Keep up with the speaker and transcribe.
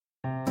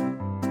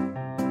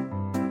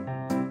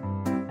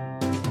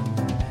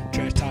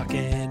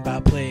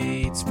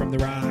from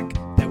the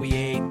rock that we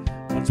ate.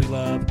 Ones we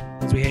love,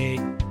 ones we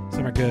hate.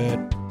 Some are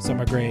good, some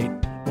are great.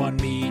 One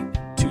meat,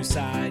 two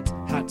sides,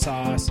 hot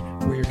sauce.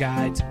 We're your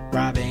guides,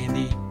 Rob,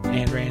 Andy,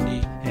 and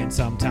Randy, and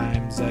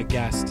sometimes a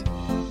guest.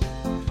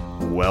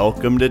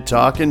 Welcome to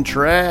Talkin'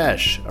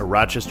 Trash, a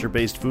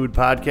Rochester-based food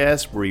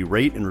podcast where we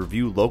rate and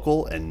review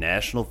local and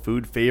national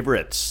food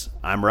favorites.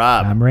 I'm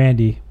Rob. I'm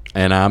Randy.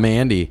 And I'm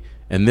Andy.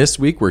 And this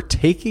week we're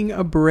taking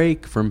a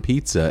break from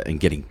pizza and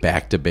getting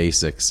back to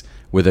basics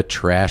with a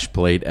trash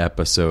plate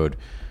episode.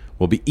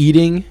 We'll be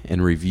eating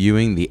and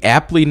reviewing the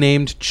aptly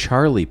named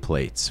Charlie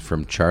plates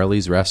from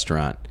Charlie's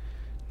Restaurant.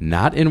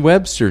 Not in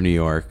Webster, New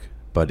York,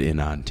 but in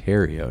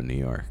Ontario, New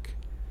York.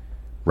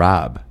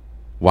 Rob,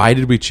 why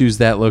did we choose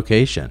that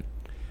location?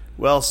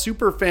 Well,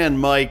 superfan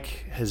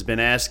Mike has been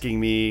asking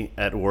me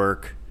at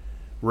work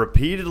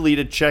repeatedly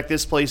to check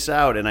this place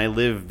out, and I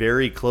live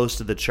very close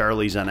to the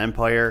Charlie's on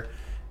Empire,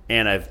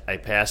 and I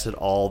pass it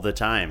all the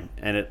time,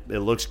 and it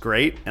looks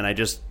great, and I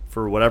just,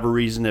 for whatever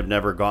reason, have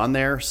never gone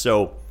there.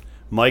 So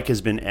Mike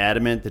has been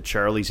adamant that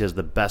Charlie's has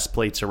the best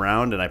plates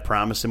around, and I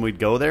promised him we'd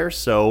go there,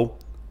 so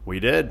we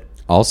did.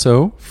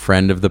 Also,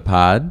 friend of the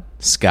pod,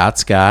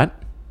 Scott,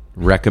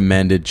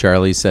 recommended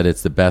Charlie's, said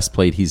it's the best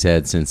plate he's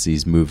had since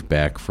he's moved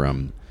back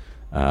from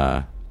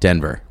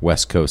Denver,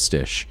 West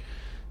Coast-ish.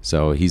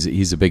 So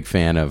he's a big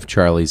fan of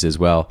Charlie's as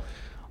well.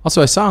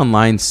 Also, I saw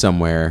online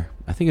somewhere,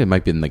 I think it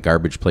might be in the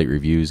Garbage Plate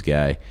Reviews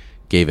guy,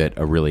 gave it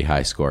a really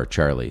high score,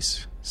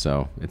 Charlie's.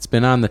 So it's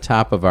been on the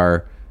top of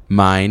our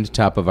mind,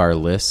 top of our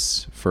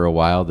lists for a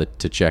while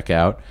to check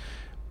out.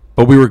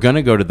 But we were going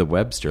to go to the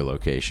Webster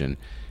location.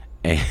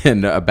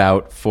 And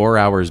about 4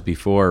 hours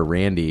before,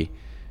 Randy,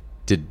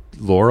 did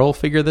Laurel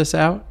figure this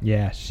out?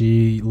 Yeah,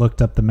 she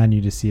looked up the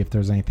menu to see if there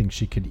was anything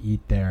she could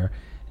eat there.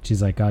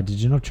 She's like, did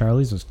you know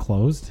Charlie's was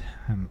closed?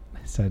 I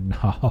said,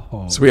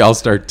 no. So we all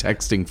start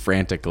texting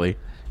frantically.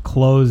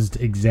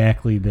 Closed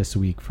exactly this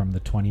week from the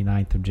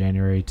 29th of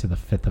January to the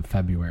 5th of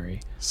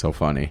February. So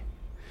funny.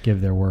 Give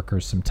their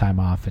workers some time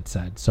off, it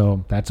said.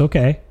 So that's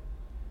okay.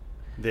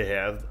 They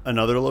have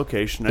another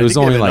location. It was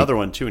only like another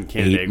one too in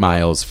Canada. 8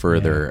 miles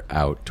further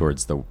out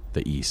towards the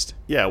east.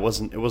 Yeah, it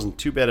wasn't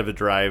too bad of a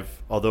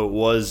drive, although it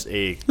was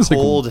a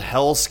cold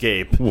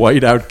hellscape.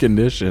 Whiteout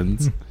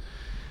conditions.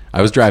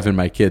 I was driving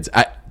my kids.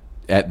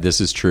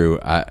 This is true.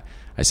 I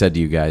said to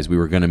you guys, we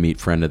were going to meet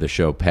friend of the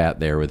show, Pat,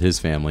 there with his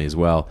family as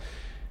well.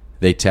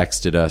 They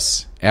texted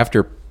us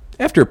after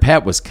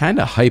Pat was kind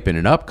of hyping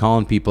it up,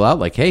 calling people out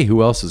like, hey,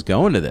 who else is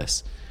going to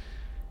this?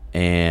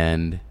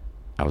 And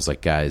I was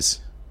like, guys,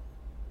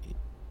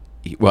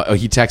 he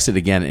texted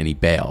again and he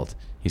bailed.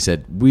 He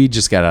said, we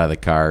just got out of the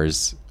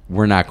cars.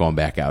 We're not going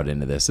back out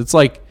into this. It's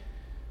like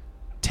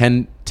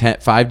 5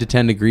 to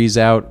 10 degrees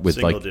out with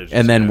Single like, digits,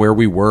 and then yeah. where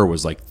we were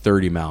was like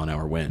 30 mile an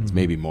hour winds,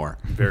 maybe more.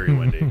 Very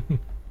windy.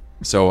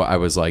 So I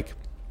was like,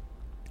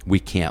 we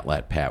can't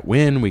let Pat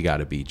win. We got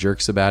to be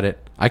jerks about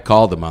it. I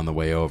called him on the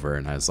way over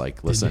and I was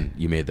like, listen,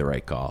 you made the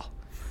right call.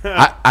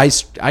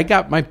 I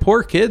got my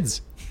poor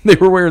kids. They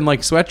were wearing like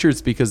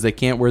sweatshirts because they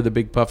can't wear the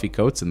big puffy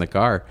coats in the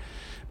car.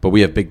 But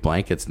we have big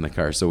blankets in the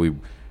car. So I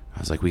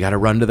was like, we got to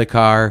run to the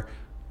car.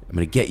 I'm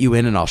going to get you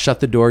in and I'll shut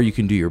the door. You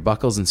can do your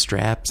buckles and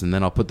straps and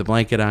then I'll put the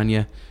blanket on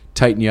you,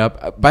 tighten you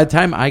up. By the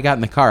time I got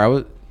in the car, I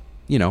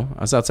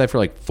was outside for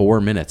like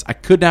 4 minutes. I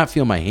could not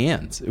feel my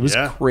hands. It was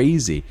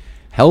crazy.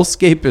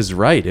 Hellscape is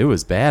right. It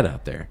was bad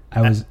out there.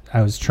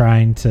 I was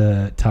trying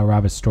to tell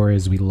Rob a story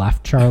as we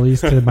left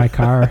Charlie's to my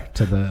car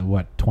to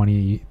the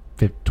 20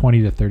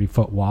 to 30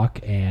 foot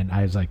walk, and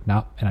I was like,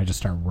 nope, and I just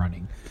started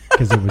running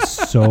because it was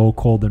so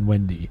cold and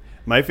windy.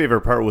 My favorite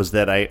part was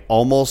that I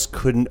almost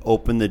couldn't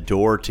open the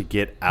door to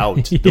get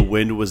out. The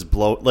wind was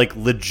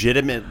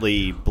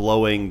legitimately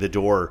blowing the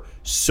door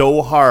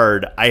so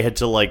hard I had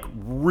to like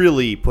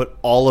really put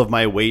all of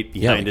my weight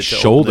behind it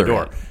to open the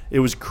door. It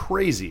was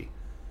crazy.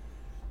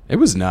 It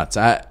was nuts.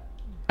 I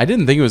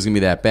didn't think it was going to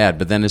be that bad,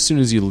 but then as soon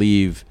as you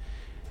leave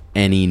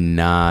any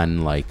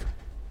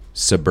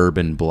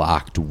suburban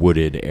blocked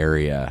wooded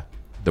area,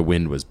 the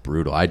wind was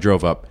brutal. I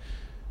drove up,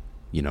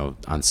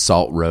 on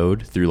Salt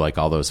Road through like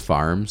all those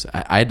farms.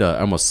 I had to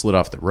almost slid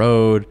off the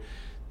road.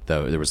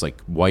 There was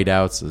like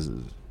whiteouts.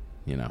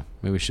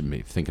 Maybe we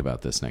should think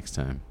about this next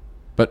time.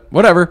 But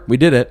whatever, we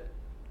did it.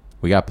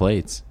 We got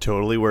plates.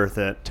 Totally worth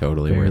it.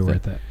 Totally Very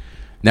worth it.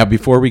 Now,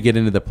 before we get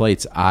into the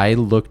plates, I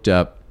looked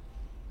up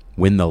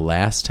when the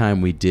last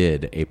time we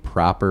did a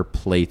proper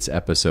plates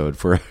episode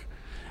for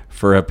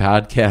a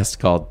podcast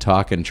called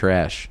Talkin'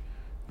 Trash.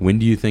 When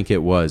do you think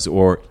it was?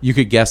 Or you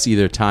could guess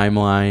either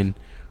timeline,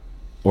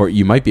 or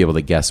you might be able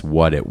to guess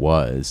what it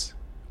was,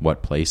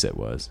 what place it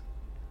was.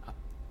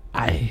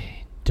 I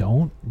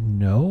don't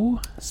know.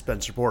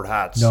 Spencerport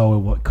Hots.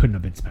 No, it couldn't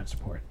have been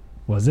Spencerport.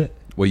 Was it?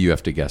 Well, you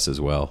have to guess as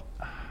well.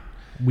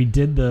 We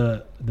did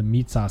the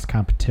meat sauce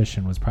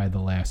competition was probably the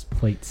last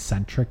plate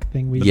centric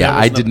thing we did. Yeah,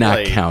 I did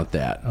not count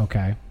that.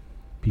 Okay.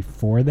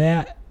 Before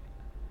that,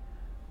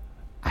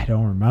 I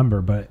don't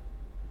remember, but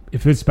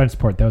if it was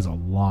Spencerport, that was a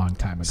long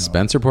time ago.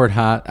 Spencerport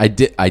Hot. I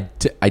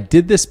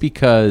did this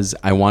because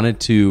I wanted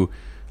to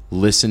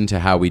listen to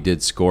how we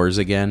did scores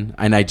again,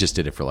 and I just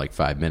did it for like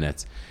 5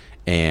 minutes,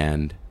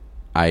 and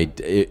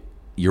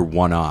you're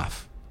one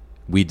off.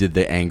 We did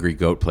the Angry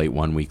Goat Plate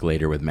 1 week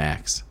later with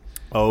Max.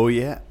 Oh,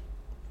 yeah.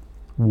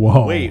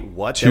 Whoa. Wait,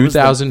 what?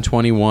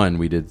 2021,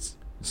 we did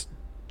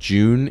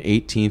June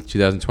 18th,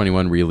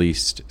 2021,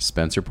 released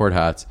Spencerport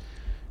Hots.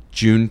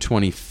 June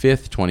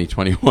 25th,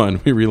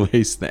 2021, we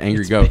released the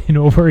Angry Goat. In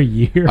over a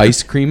year.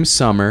 Ice Cream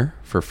Summer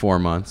for 4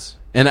 months.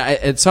 And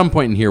at some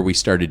point in here, we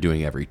started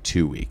doing every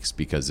 2 weeks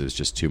because it was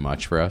just too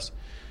much for us.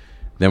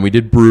 Then we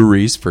did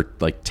breweries for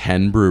like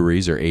 10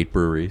 breweries or 8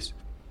 breweries.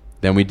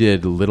 Then we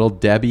did Little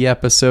Debbie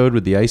episode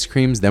with the ice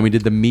creams. Then we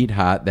did the Meat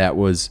Hot. That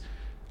was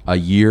a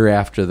year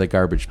after the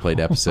Garbage Plate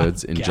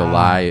episodes in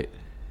July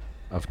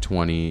of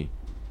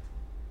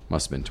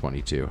must have been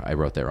 22. I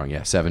wrote that wrong.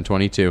 Yeah,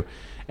 7/22.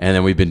 And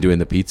then we've been doing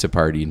the pizza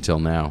party until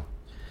now.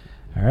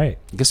 All right.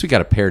 I guess we got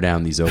to pare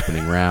down these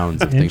opening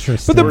rounds of things.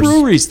 Interesting. But the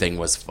breweries thing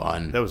was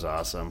fun. That was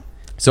awesome.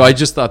 So I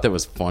just thought that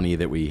was funny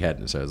that we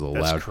hadn't. So I was a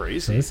little That's loud.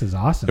 crazy. This is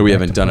awesome. So we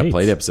Back haven't to done a plates.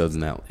 plate episodes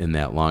in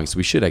that long. So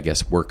we should, I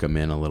guess, work them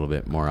in a little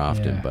bit more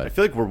often. Yeah. I But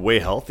feel like we're way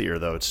healthier,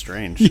 though. It's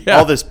strange. Yeah.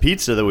 All this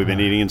pizza that we've been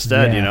eating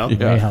instead, you know?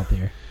 Way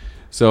healthier.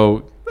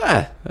 so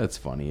that's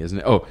funny, isn't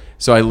it? Oh,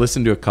 so I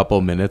listened to a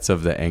couple minutes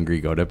of the Angry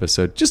Goat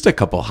episode. Just a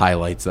couple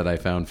highlights that I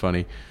found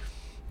funny.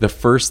 The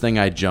first thing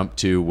I jumped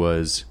to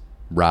was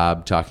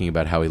Rob talking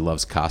about how he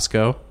loves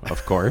Costco,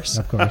 of course.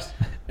 Of course.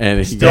 And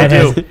he Still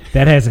goes, do.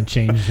 That hasn't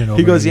changed in over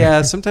he goes, a year.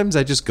 yeah, sometimes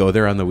I just go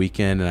there on the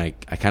weekend and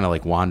I kind of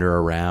like wander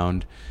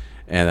around.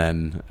 And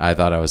then I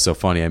thought I was so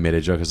funny. I made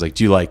a joke. I was like,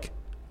 do you like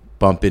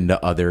bump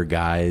into other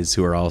guys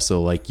who are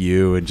also like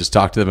you and just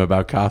talk to them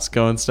about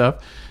Costco and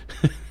stuff?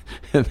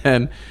 And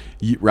then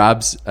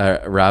Rob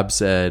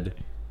said,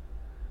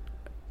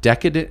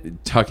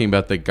 decadent, talking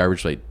about the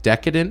Garbage Plate,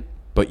 decadent,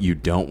 but you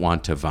don't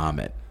want to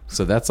vomit.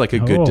 So that's like a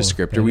good Oh,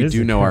 descriptor. that We is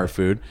do a know good- our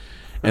food.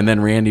 And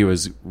then Randy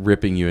was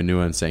ripping you a new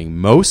one saying,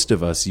 most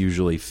of us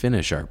usually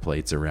finish our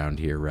plates around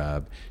here,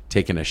 Rob,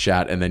 taking a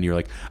shot. And then you're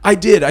like, I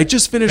did. I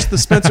just finished the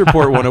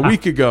Spencerport one a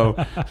week ago.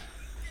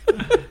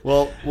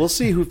 Well, we'll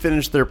see who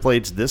finished their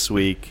plates this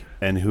week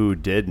and who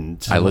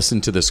didn't. I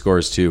listened to the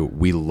scores too.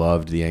 We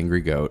loved the Angry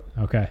Goat.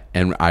 Okay.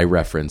 And I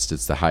referenced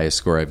it's the highest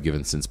score I've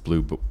given since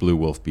Blue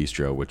Wolf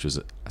Bistro, which was,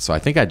 so I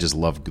think I just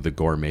loved the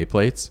gourmet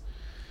plates.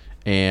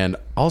 And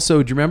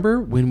also, do you remember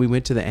when we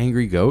went to the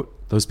Angry Goat?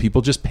 Those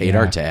people just paid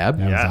our tab.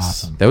 That Yes. was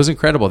awesome. That was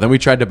incredible. Then we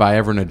tried to buy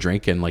everyone a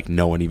drink and like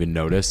no one even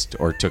noticed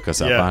or took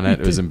us up Yeah. on it.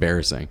 It was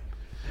embarrassing.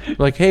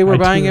 Like, hey, we're I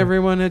buying too.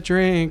 everyone a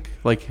drink.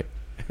 Like,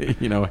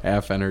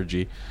 half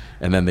energy.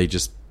 And then they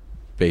just,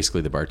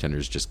 basically the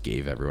bartenders just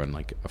gave everyone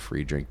like a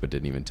free drink but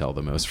didn't even tell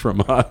them it was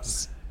from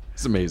us.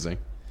 It's amazing.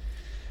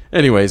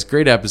 Anyways,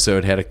 great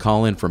episode. Had a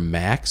call in from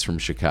Max from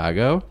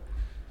Chicago.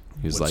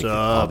 He was What's like,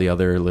 up? all the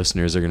other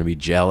listeners are going to be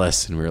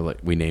jealous. And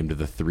we named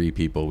the 3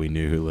 people we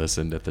knew who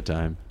listened at the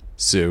time.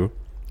 Sue.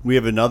 We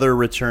have another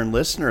return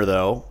listener,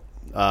 though.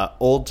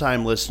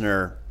 Old-time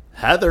listener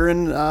Heather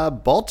in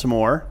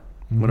Baltimore,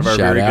 one of our Shout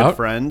very out. good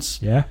friends,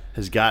 Yeah.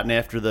 has gotten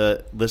after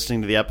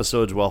listening to the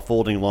episodes while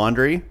folding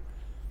laundry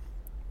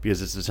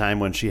because it's a time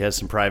when she has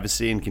some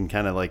privacy and can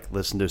kind of like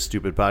listen to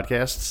stupid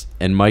podcasts.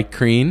 And Mike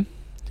Crean,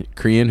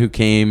 who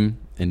came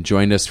and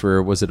joined us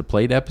for, was it a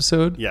plate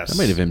episode? Yes. That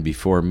might have been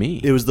before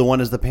me. It was the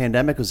one as the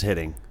pandemic was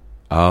hitting.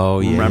 Oh,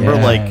 yeah. Remember,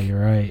 yeah. like- you're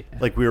right.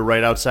 Like we were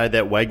right outside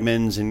that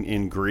Wegmans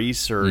in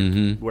Greece or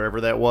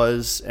wherever that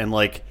was, and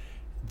like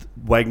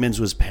Wegmans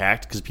was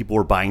packed because people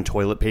were buying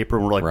toilet paper,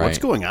 and we're like, "What's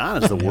Right. going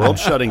on? Is the world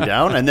shutting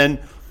down?" And then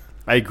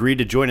I agreed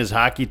to join his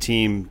hockey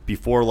team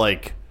before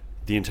like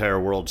the entire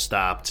world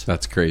stopped.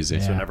 That's crazy.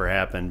 So it never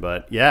happened,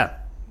 but yeah,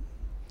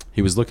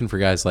 He was looking for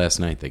guys last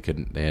night. They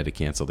couldn't. They had to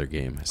cancel their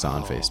game. I saw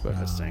on Facebook.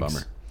 that stinks.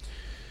 Bummer.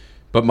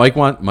 But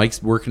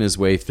Mike's working his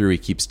way through. He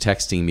keeps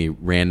texting me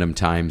random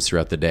times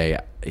throughout the day,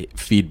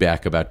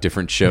 feedback about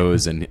different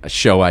shows and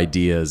show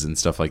ideas and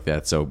stuff like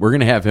that. So we're going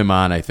to have him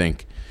on, I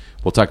think.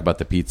 We'll talk about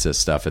the pizza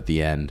stuff at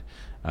the end,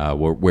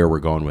 where we're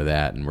going with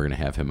that, and we're going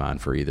to have him on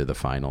for either the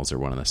finals or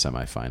one of the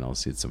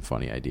semifinals. He had some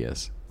funny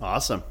ideas.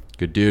 awesome.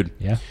 Good dude.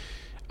 Yeah.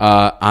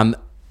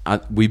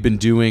 We've been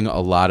doing a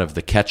lot of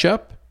the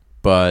catch-up,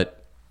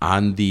 but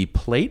on the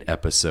plate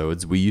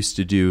episodes, we used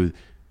to do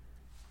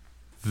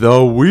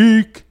the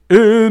week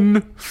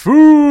in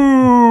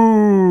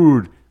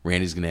food.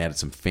 Randy's going to add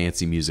some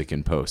fancy music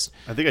in post.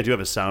 I think I do have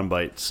a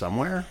soundbite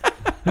somewhere.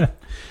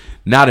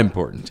 Not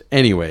important.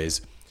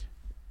 Anyways,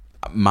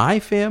 my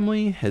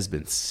family has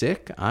been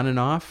sick on and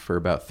off for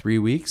about 3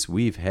 weeks.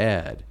 We've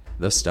had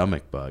the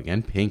stomach bug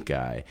and pink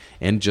eye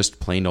and just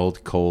plain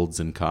old colds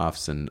and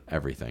coughs and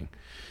everything.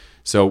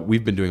 So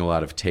we've been doing a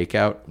lot of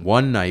takeout.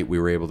 One night we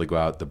were able to go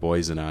out, the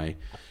boys and I,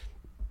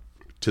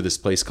 to this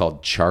place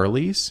called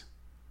Charlie's.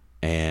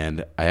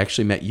 And I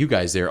actually met you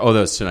guys there. Oh, that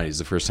was tonight. It's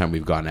the first time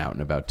we've gone out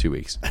in about 2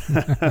 weeks.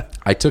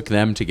 I took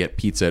them to get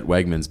pizza at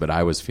Wegmans, but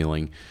I was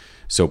feeling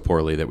so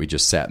poorly that we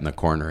just sat in the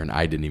corner and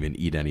I didn't even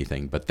eat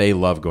anything. But they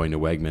love going to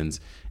Wegmans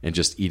and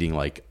just eating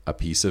like a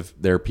piece of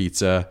their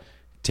pizza,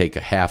 take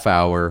a half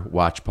hour,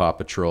 watch Paw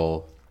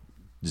Patrol,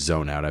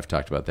 zone out. I've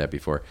talked about that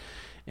before.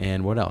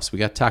 And what else? We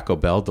got Taco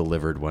Bell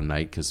delivered one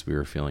night because we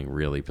were feeling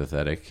really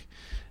pathetic.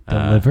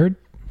 Delivered?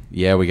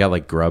 Yeah, we got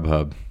like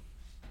Grubhub.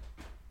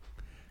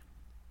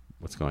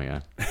 What's going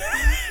on?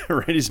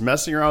 Randy's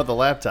messing around with the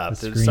laptop.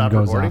 The Did it screen stop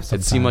goes recording? off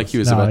It seemed like he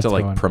was No, about it's to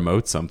like going.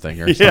 promote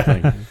something or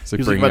something. So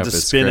He was bringing about up to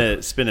his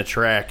spin script. a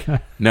track.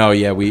 No,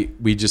 yeah,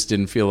 we just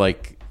didn't feel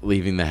like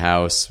leaving the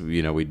house.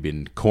 You know, we'd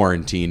been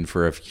quarantined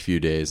for a few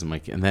days. I'm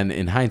like, and then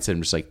in hindsight,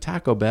 I'm just like,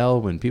 Taco Bell,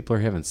 when people are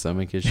having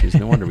stomach issues,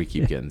 no wonder we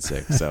keep getting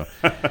sick. So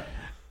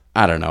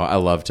I don't know. I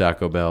love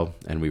Taco Bell,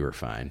 and we were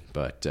fine.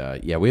 But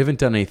yeah, we haven't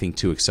done anything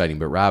too exciting.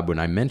 But Rob, when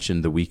I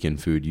mentioned the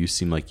weekend food, you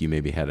seem like you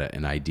maybe had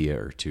an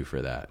idea or two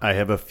for that. I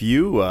have a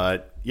few.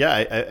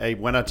 I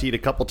went out to eat a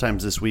couple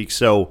times this week.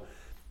 So,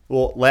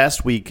 well,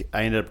 last week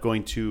I ended up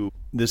going to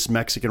this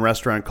Mexican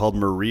restaurant called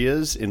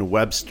Maria's in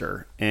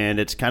Webster, and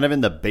it's kind of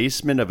in the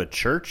basement of a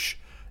church.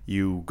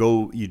 You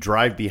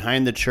drive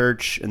behind the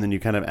church, and then you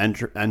kind of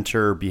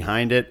enter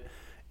behind it,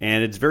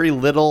 and it's very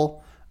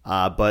little,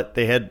 but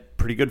they had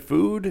pretty good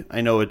food.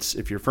 I know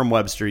if you're from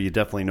Webster, you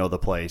definitely know the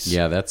place.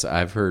 Yeah,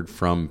 I've heard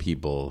from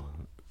people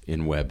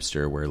in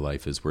Webster where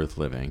life is worth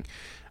living,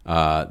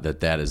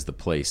 that is the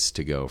place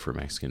to go for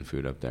Mexican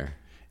food up there.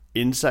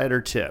 Insider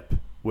tip,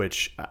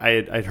 which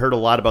I'd heard a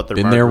lot about their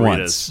Been margaritas. there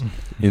once.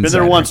 Been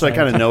there once, so I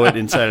kind of know it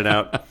inside and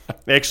out.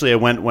 Actually, I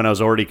went when I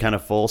was already kind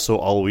of full, so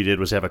all we did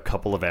was have a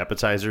couple of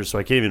appetizers, so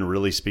I can't even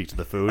really speak to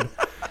the food.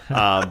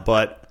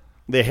 But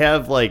they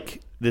have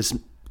like this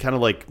kind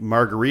of like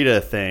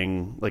margarita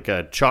thing, like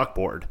a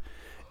chalkboard.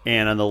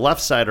 And on the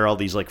left side are all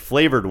these like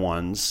flavored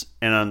ones,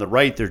 and on the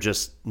right they're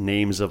just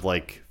names of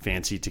like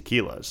fancy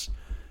tequilas.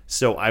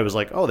 So I was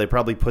like, oh, they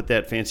probably put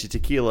that fancy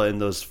tequila in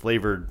those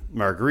flavored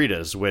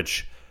margaritas,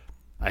 which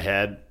I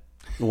had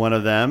one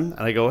of them.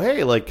 And I go,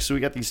 hey, like, so we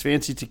got these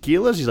fancy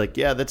tequilas? He's like,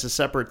 yeah, that's a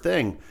separate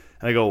thing.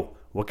 And I go,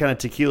 what kind of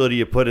tequila do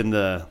you put in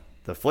the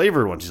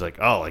flavored ones? He's like,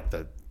 oh, like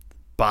the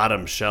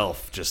bottom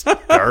shelf, just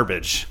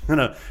garbage.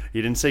 No,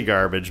 he didn't say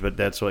garbage, but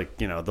that's like,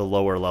 the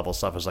lower level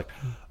stuff. I was like,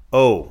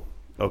 oh,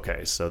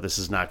 okay, so this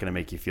is not going to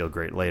make you feel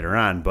great later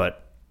on.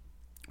 But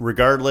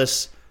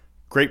regardless,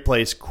 great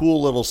place,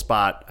 cool little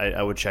spot.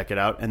 I would check it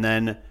out. And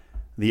then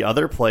the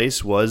other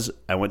place was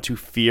I went to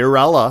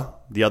Fiorella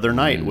the other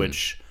night,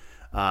 which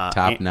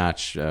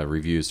Top-notch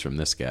reviews from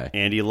this guy.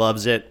 Andy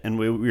loves it. And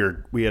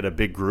we had a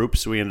big group,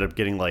 so we ended up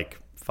getting like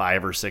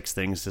 5 or 6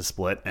 things to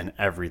split, and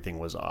everything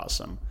was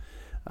awesome.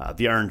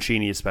 The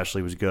arancini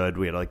especially was good.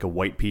 We had like a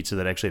white pizza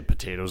that actually had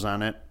potatoes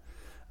on it,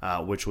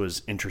 which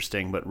was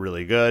interesting but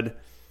really good.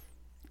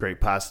 Great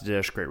pasta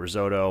dish, great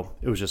risotto.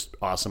 It was just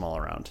awesome all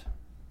around.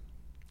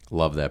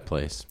 Love that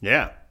place.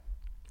 Yeah.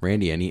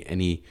 Randy,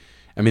 any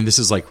I mean, this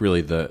is like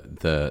really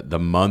the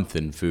month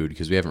in food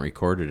because we haven't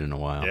recorded in a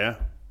while. Yeah.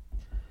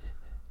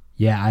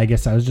 Yeah, I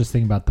guess I was just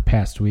thinking about the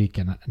past week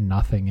and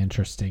nothing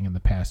interesting in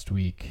the past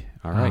week.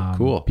 All right,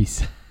 cool.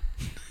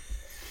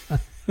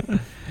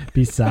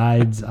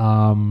 Besides,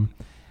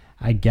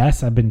 I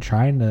guess I've been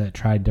trying to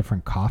try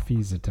different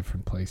coffees at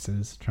different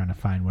places, trying to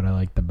find what I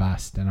like the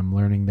best, and I'm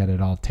learning that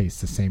it all tastes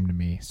the same to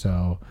me.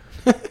 So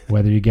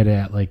whether you get it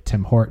at like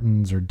Tim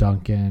Hortons or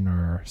Dunkin'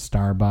 or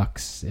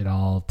Starbucks, it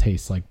all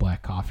tastes like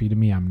black coffee to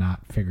me. I'm not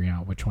figuring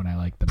out which one I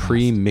like the best.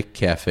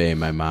 Pre-McCafe,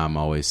 my mom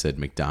always said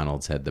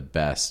McDonald's had the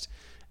best,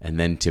 and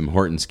then Tim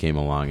Hortons came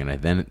along, and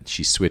then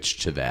she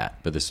switched to that.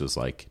 But this was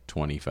like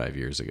 25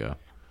 years ago.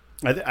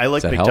 I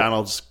like Does that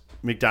McDonald's. Help?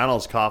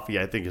 McDonald's coffee,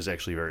 I think, is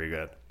actually very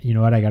good. You know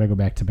what? I got to go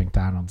back to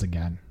McDonald's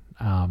again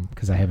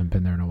because I haven't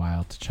been there in a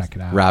while to check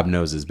it out. Rob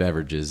knows his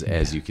beverages,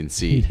 as you can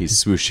see. He's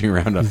swooshing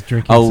around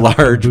drinking a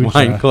large kombucha.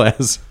 wine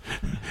glass.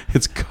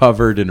 It's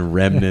covered in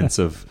remnants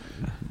of,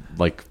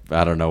 like,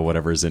 I don't know,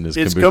 whatever's in his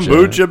It's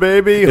kombucha.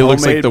 baby. It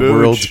looks like Homemade the booch.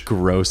 world's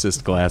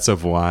grossest glass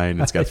of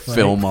wine. It's got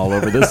film all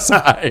over the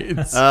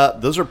sides.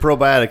 Those are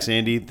probiotics,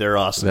 Andy. They're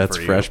awesome. That's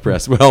for you. fresh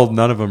press. Well,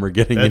 none of them are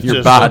getting That's in your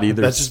just body.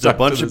 They're that's just a stuck to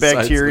bunch the of sides the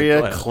bacteria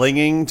glass.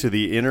 clinging to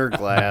the inner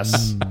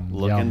glass,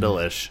 looking yum.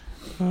 delish.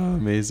 Oh,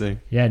 amazing.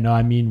 Yeah, no,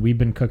 I mean, we've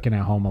been cooking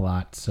at home a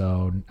lot,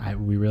 so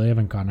we really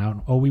haven't gone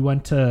out. Oh, we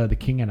went to the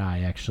King and I,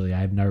 actually.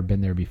 I've never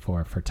been there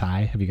before for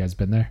Thai. Have you guys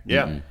been there?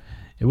 Yeah. Mm-hmm.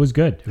 It was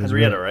good. It was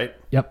Henrietta, really- right?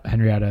 Yep,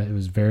 Henrietta. It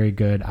was very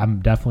good.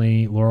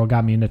 Laurel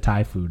got me into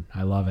Thai food.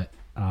 I love it.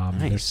 Nice.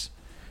 There's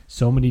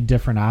so many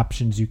different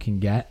options you can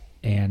get,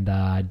 and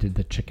I did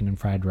the chicken and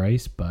fried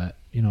rice, but,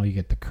 you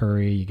get the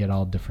curry, you get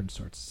all different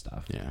sorts of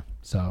stuff. Yeah.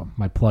 So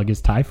my plug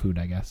is Thai food,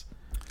 I guess.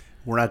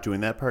 We're not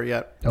doing that part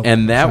yet. Oh,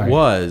 And that sorry.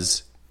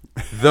 was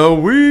the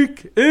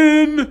week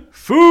in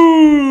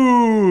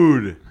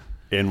food.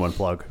 In one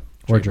plug.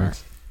 Or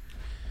drinks.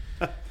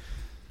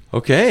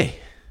 Okay.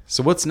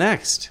 So what's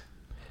next?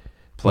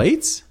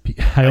 Plates?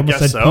 I almost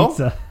guess said so.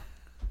 pizza.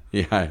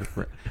 Yeah, I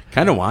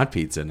kind of want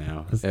pizza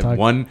now. Let's I have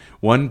talk-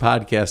 one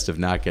podcast of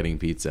not getting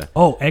pizza.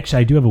 Oh, actually,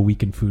 I do have a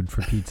week in food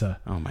for pizza.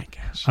 Oh my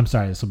gosh. I'm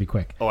sorry, this will be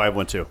quick. Oh, I have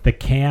one too. The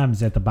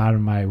Cams at the bottom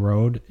of my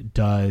road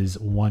does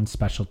one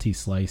specialty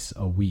slice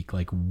a week,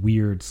 like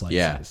weird slices.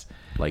 Yeah.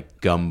 Like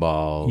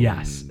gumball,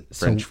 Yes. and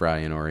So- French fry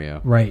and Oreo.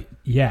 Right.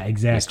 Yeah,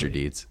 exactly. Mr.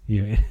 Deeds.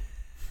 You,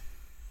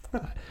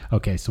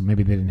 Okay, so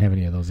maybe they didn't have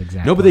any of those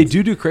exact. No, but they ones.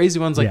 do crazy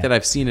ones like Yeah. that.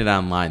 I've seen it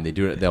online. They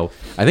do it.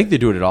 I think they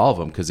do it at all of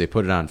them because they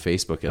put it on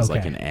Facebook as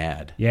like Okay. an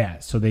ad. Yeah,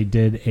 so they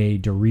did a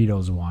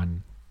Doritos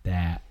one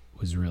that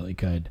was really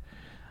good.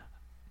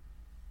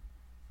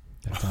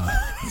 That's all.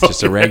 It's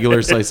just a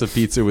regular slice of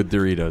pizza with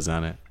Doritos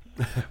on it.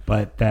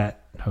 But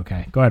that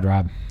okay. Go ahead,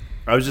 Rob.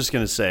 I was just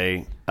gonna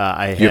say You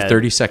have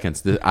 30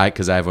 seconds.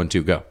 Because I have one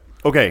too. Go.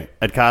 Okay,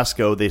 at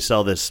Costco they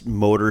sell this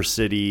Motor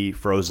City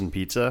frozen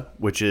pizza,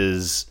 which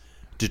is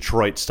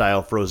Detroit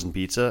style frozen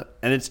pizza,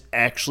 and it's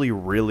actually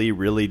really,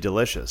 really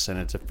delicious, and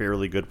it's a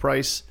fairly good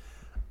price.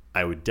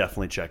 I would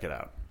definitely check it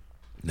out.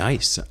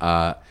 Nice.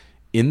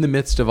 In the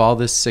midst of all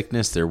this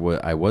sickness,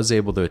 I was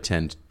able to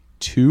attend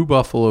 2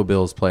 Buffalo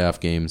Bills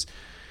playoff games,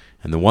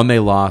 and the one they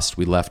lost,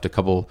 we left a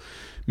couple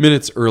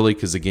minutes early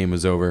because the game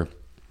was over.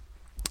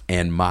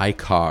 And my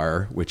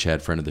car, which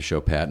had friend of the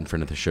show Pat and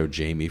friend of the show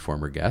Jamie,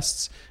 former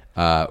guests,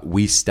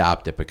 we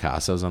stopped at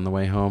Picasso's on the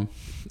way home,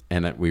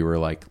 and we were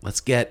like,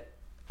 let's get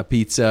a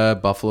pizza,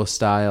 Buffalo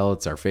style.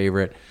 It's our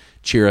favorite.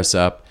 Cheer us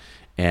up.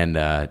 And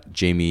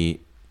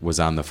Jamie was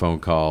on the phone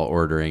call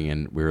ordering,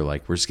 and we were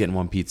like, we're just getting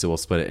one pizza. We'll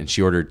split it. And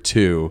she ordered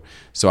 2.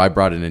 So I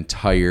brought an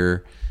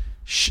entire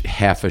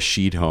half a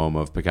sheet home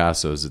of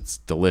Picasso's. It's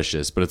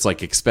delicious, but it's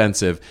like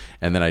expensive.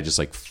 And then I just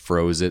like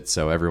froze it.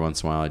 So every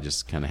once in a while I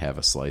just kind of have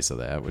a slice of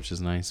that, which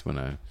is nice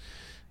when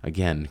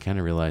again, kind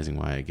of realizing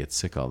why I get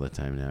sick all the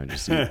time now. I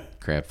just eat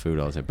crap food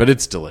all the time, but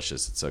it's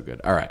delicious. It's so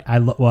good. All right. I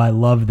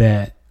love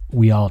that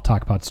we all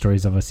talk about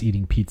stories of us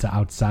eating pizza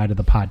outside of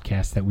the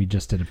podcast that we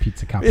just did a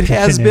pizza It competition.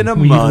 has been a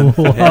and we month.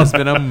 It love- has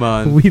been a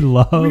month. We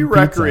love We pizza.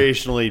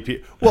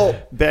 recreationally, well,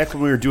 back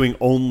when we were doing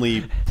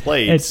only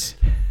plates,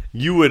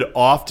 you would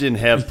often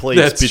have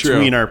plates That's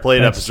between true. our plate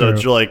That's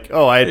episodes. true. You're like,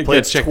 oh, I had You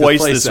plates gotta check the twice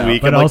place this out.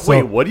 week. But I'm also-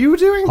 like, wait, what are you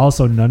doing?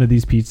 Also, none of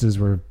these pizzas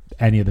were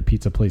any of the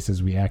pizza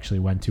places we actually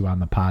went to on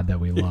the pod that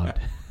we loved.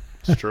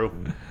 It's true.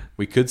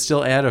 We could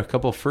still add a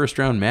couple first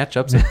round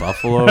matchups at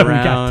Buffalo We got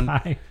round.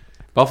 time.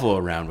 Buffalo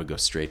round would go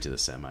straight to the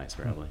semis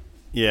probably.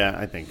 Yeah,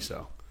 I think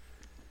so.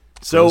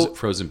 So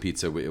Frozen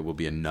pizza, it will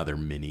be another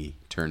mini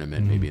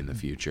tournament maybe in the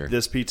future.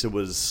 this pizza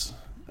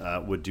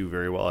would do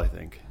very well, I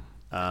think.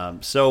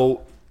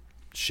 So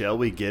shall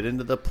we get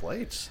into the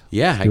plates?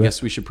 Yeah, I do it.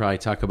 guess we should probably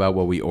talk about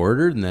what we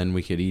ordered, and then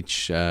we could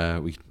each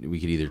we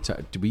could either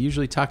do we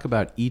usually talk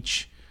about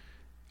each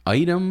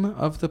item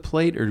of the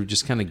plate, or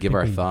just kind of give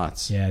our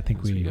thoughts? Yeah, I think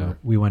as we go.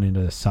 we went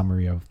into the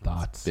summary of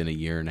thoughts. Been a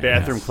year and a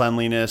Bathroom half.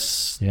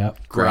 cleanliness,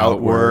 Yep.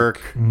 grout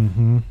work.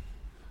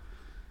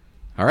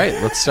 All right,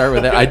 let's start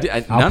with that.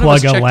 I'll none of plug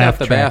us a checked laugh out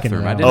the track in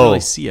bathroom. I there. didn't Oh, really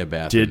see a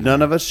bathroom. Did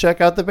none of us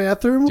check out the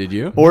bathroom? Did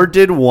you? Or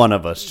did one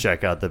of us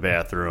check out the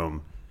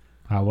bathroom?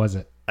 How was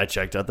it? I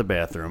checked out the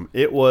bathroom.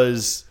 It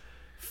was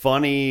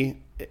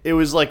funny. It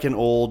was like an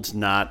old,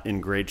 not in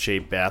great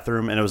shape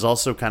bathroom, and it was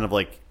also kind of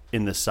like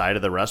in the side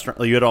of the restaurant.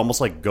 Like you had to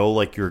almost like go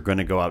like you're going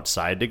to go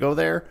outside to go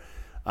there.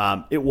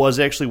 It was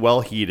actually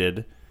well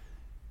heated,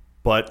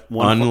 but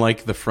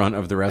Unlike the front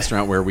of the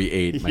restaurant where we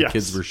ate, my Yes.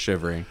 kids were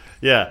shivering.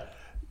 yeah.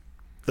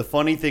 The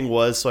funny thing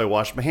was, so I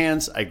washed my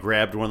hands. I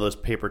grabbed one of those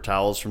paper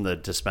towels from the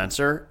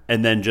dispenser,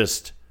 and then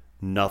just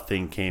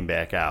nothing came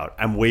back out.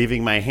 I'm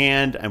waving my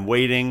hand. I'm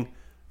waiting.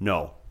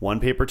 No,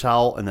 one paper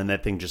towel, and then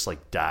that thing just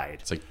like died.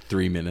 It's like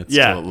 3 minutes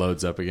Yeah. till it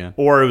loads up again.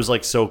 Or it was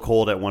like so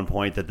cold at one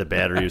point that the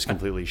battery was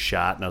completely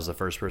shot, and I was the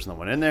first person that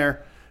went in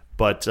there.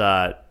 But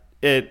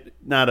it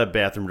not a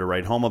bathroom to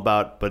write home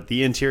about, but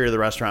the interior of the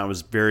restaurant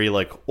was very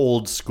like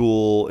old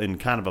school in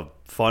kind of a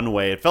fun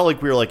way. It felt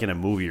like we were like in a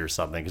movie or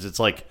something, because it's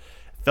like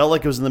felt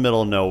like it was in the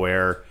middle of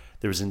nowhere.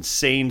 There was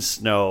insane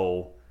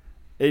snow.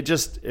 It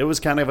was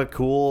kind of a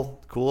cool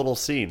little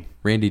scene.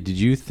 Randy, did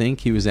you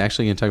think he was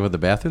actually going to talk about the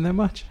bathroom that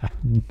much?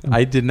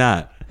 I did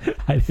not.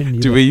 I didn't.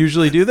 Do either. we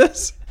usually do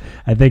this?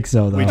 I think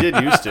so, though. We did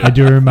used to. I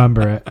do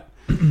remember it.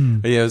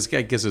 Yeah,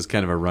 I guess it was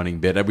kind of a running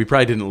bit. We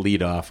probably didn't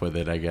lead off with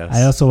it, I guess.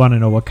 I also want to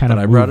know what kind But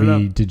of I brought it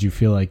movie up. did you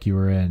feel like you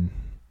were in?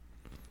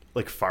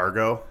 Like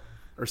Fargo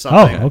or Oh,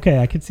 something. okay.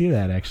 I could see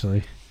that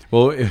actually.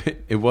 Well,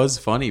 it was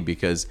funny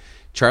because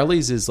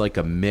Charlie's is like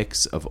a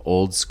mix of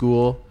old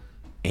school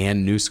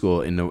and new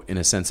school in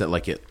a sense that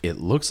like it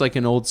looks like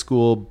an old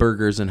school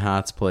burgers and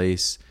hots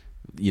place.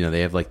 You know,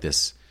 they have like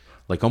this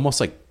like almost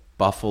like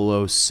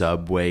Buffalo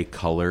Subway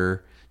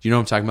color. Do you know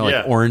what I'm talking about? Yeah.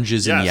 Like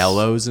oranges and Yes.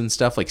 yellows and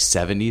stuff, like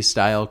 70s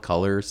style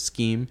color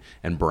scheme,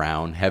 and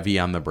brown, heavy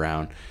on the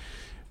brown.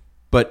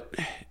 But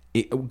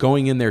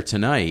going in there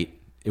tonight,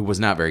 it was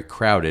not very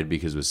crowded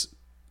because it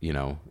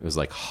was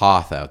like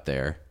Hoth out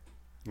there.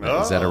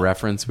 Is that a Oh.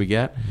 reference we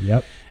get?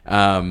 Yep.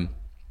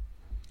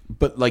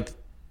 But like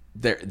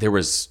there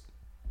was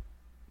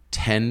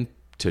 10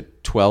 to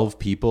 12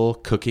 people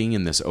cooking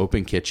in this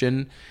open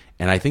kitchen,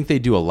 and I think they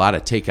do a lot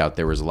of takeout.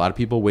 There was a lot of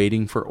people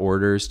waiting for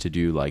orders to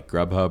do like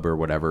Grubhub or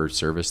whatever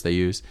service they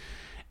use.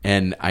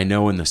 And I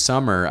know in the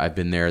summer I've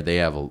been there, they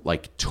have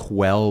like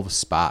 12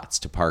 spots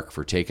to park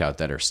for takeout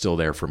that are still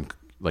there from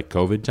like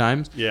COVID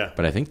times. Yeah.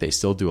 But I think they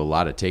still do a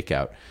lot of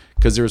takeout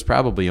because there was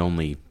probably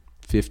only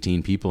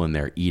 15 people in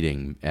there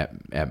eating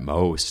at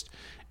most.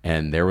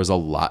 and there was a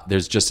lot.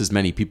 There's just as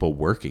many people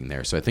working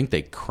there, so I think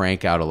they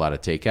crank out a lot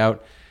of takeout.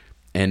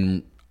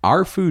 And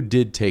our food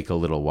did take a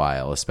little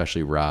while,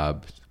 especially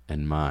Rob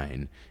and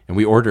mine, and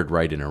we ordered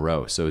right in a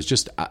row, so it was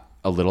just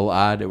a little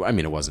odd. I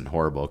mean, it wasn't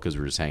horrible because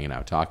we were just hanging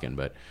out talking,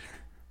 but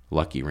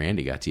lucky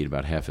Randy got to eat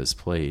about half his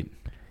plate.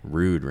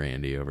 Rude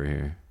Randy over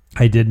here.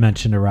 I did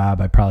mention to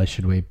Rob I probably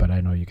should wait, but I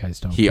know you guys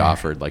don't. He care.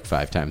 offered like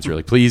 5 times. We're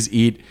like, please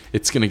eat.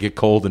 It's going to get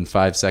cold in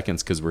 5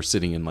 seconds because we're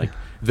sitting in like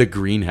the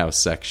greenhouse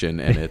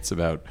section, and it's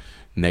about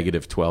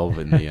 -12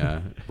 in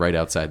the right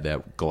outside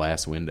that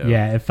glass window.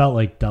 Yeah, it felt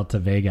like Delta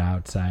Vega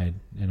outside,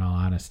 in all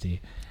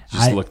honesty.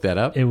 Just look that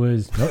up. It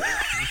was nope,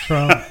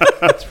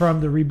 it's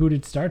from the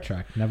rebooted Star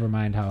Trek. Never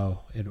mind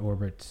how it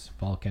orbits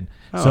Vulcan.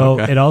 Oh,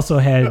 So okay. it also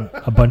had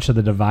a bunch of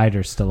the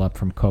dividers still up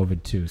from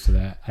COVID too. So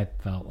that I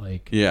felt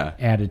like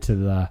added to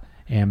the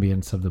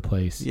ambience of the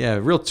place. Yeah,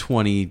 real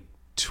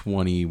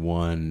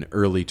 2021,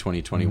 early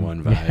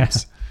 2021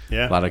 vibes.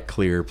 Yeah. A lot of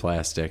clear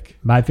plastic.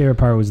 My favorite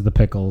part was the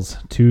pickles.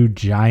 2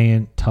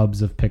 giant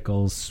tubs of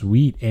pickles,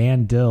 sweet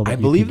and dill. I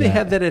believe they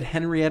had that at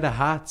Henrietta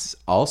Hots.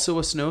 Also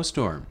a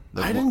snowstorm.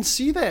 I didn't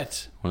see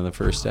that. One of the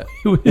first.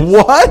 What?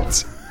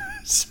 What?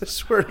 I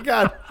swear to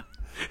God.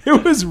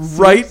 It was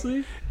right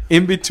Seriously?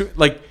 in between.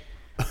 Like,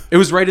 it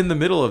was right in the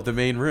middle of the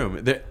main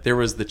room. There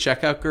was the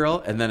checkout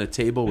girl, and then a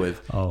table with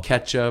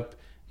ketchup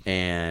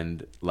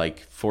and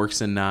like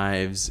forks and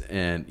knives,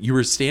 and you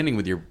were standing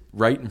with your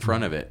right in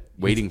front of it,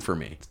 waiting for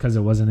me. Because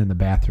it wasn't in the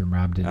bathroom.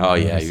 Rob didn't. Oh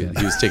yeah, notice he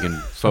it. was taking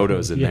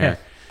photos in Yeah. there.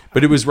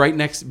 But it was right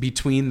next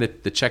between the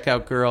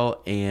checkout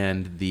girl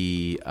and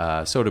the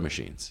soda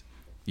machines.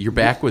 Your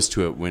back was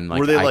to it when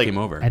Were they, I like- came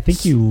over. I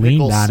think you leaned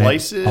Pickle on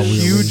slices? it. while we were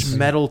Huge leaning.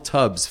 metal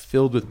tubs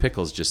filled with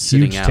pickles just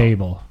Huge sitting out.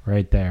 table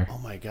right there. Oh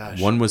my gosh.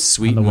 One was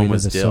sweet On the and way one to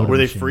was the dill. soda Were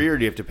they machine. free or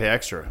do you have to pay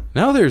extra?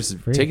 No,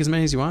 take as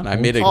many as you want. I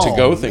made a Oh,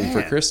 to-go thing for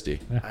man.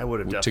 Christy. I would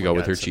have To definitely go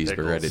with her gotten some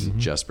cheeseburger. I pickles. didn't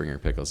just bring her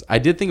pickles. I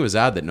did think it was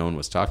odd that no one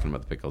was talking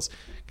about the pickles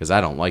because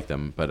I don't like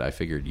them, but I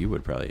figured you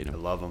would probably eat I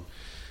them. love them.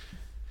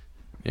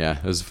 Yeah,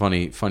 it was a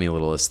funny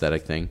little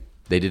aesthetic thing.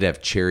 They did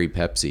have cherry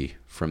Pepsi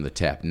from the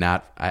tap.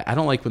 I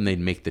don't like when they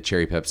make the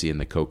cherry Pepsi in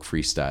the Coke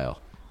Freestyle.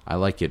 I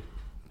like it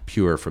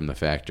pure from the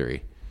factory.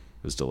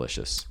 It was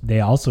delicious.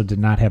 They also did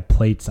not have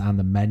plates on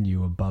the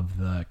menu above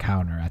the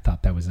counter. I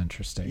thought that was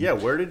interesting. Yeah,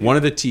 where did you... One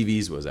of the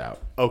TVs was out.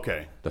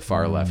 Okay. The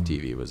far left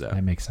TV was out.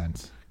 That makes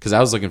sense. Because I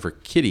was looking for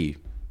kiddie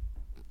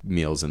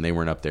meals and they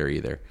weren't up there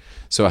either.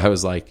 So I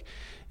was like,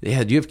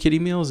 yeah, do you have kiddie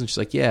meals? And she's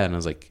like, yeah. And I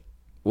was like,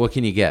 what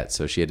can you get?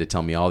 So she had to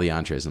tell me all the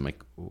entrees. I'm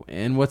like,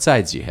 and what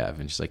sides do you have?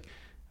 And she's like,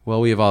 well,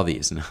 we have all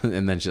these.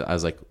 And then I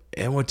was like,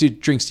 and what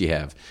drinks do you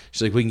have?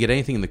 She's like, we can get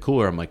anything in the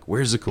cooler. I'm like,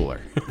 where's the cooler?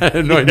 I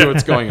had no idea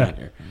what's going on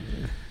here.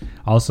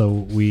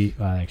 Also,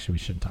 actually, we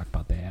shouldn't talk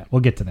about that.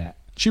 We'll get to that.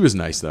 She was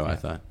nice, though, I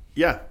thought.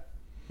 Yeah.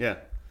 Yeah.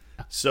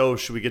 So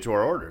should we get to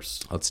our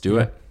orders? Let's do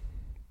it.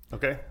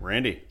 Okay.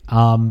 Randy.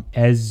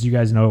 As you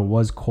guys know, it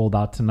was cold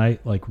out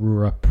tonight, like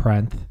Rura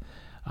Prenth.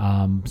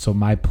 So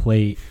my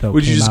plate, though,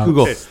 Would you came just out-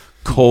 Google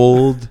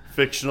cold?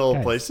 Fictional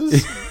Guys.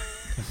 places?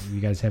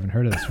 You guys haven't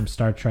heard of this from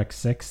Star Trek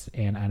 6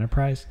 and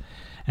Enterprise?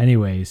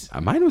 Anyways,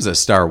 Mine was a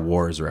Star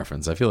Wars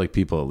reference. I feel like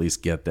people at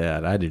least get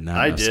that. I did not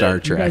I know did. Star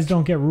You Trek. you guys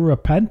don't get Rura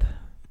Prenth?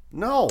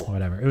 No.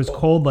 Whatever. It was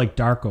cold like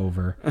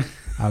Darkover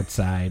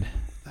outside.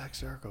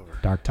 Max Darkover.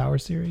 Dark Tower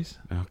series.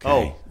 Okay.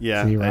 Oh,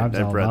 yeah. See, I've Rob's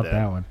all read about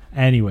that one.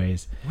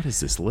 Anyways, What is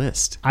this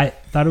list? I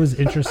thought it was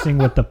interesting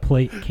what the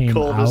plate came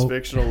Coldest out.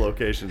 fictional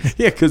locations.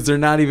 Yeah, because they're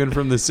not even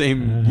from the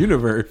same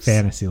universe.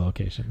 Fantasy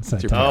locations. I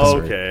Your think. That's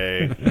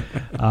Okay.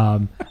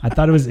 I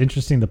thought it was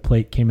interesting. The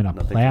plate came in a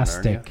Nothing from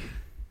plastic Narnia.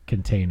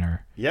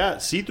 container, Yeah,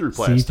 see-through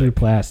plastic. see-through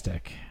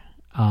plastic.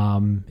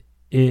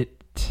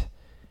 It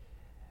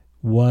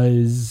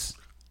was.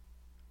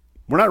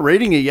 We're not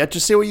rating it yet.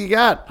 Just say what you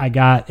got. I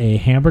got a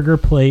hamburger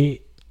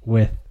plate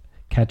with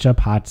ketchup,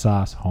 hot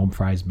sauce, home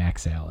fries, mac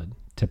salad.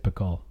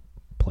 Typical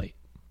plate.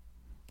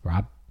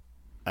 Rob?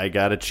 I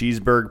got a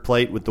cheeseburger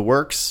plate with the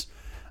works.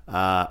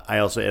 I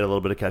also add a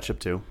little bit of ketchup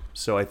too.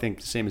 So I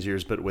think same as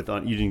yours, but with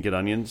you didn't get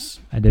onions.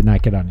 I did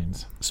not get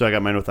onions. So I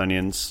got mine with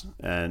onions,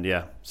 and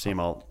yeah, same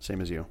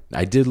as you.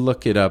 I did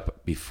look it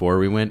up before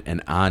we went,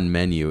 and on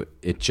menu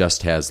it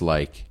just has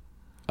like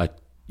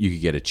you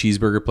could get a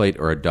cheeseburger plate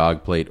or a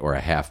dog plate or a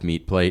half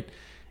meat plate,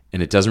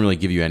 and it doesn't really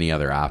give you any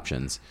other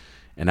options.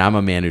 And I'm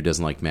a man who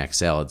doesn't like mac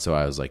salad, so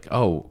I was like,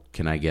 oh,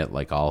 can I get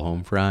like all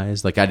home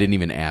fries? Like I didn't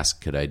even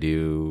ask, could I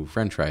do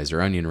French fries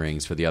or onion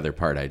rings for the other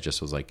part? I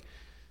just was like,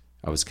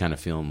 I was kind of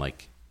feeling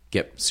like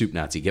get soup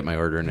Nazi, get my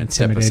order in and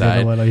step Intimidated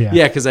aside. a little,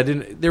 yeah. Because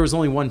there was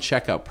only one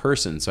checkout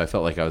person, so I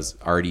felt like I was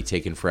already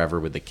taking forever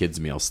with the kids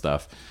meal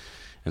stuff.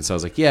 And so I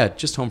was like, yeah,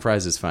 just home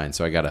fries is fine.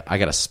 So I got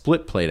a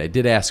split plate. I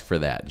did ask for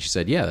that. And she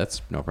said, yeah,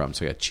 that's no problem.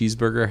 So I got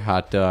cheeseburger,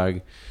 hot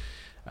dog,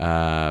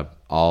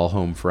 all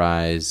home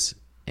fries,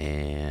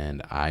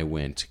 and I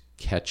went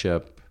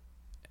ketchup,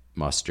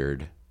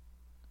 mustard,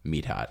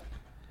 meat hot.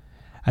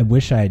 I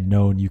wish I had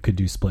known you could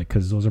do split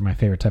because those are my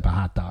favorite type of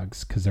hot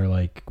dogs because they're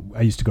like,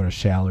 I used to go to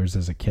Shallers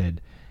as a kid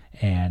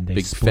and they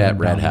Big split fat 'em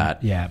red down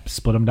hot.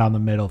 split them down the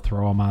middle,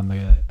 throw them on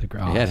the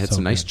ground. Yeah, it had So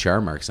some nice good.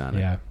 char marks on it.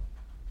 Yeah,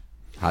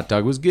 Hot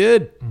dog was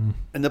good.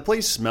 And the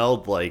place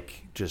smelled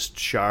like just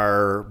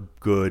char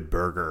good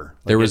burger.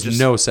 Like There it was just-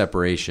 no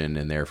separation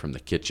in there from the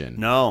kitchen.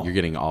 No. You're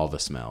getting all the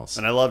smells.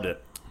 and I loved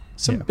it.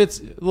 Some bits,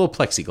 a little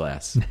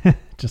plexiglass.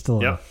 just a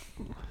little.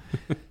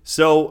 Yep.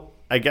 So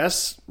I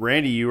guess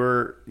Randy, you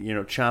were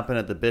chomping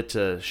at the bit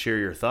to share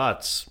your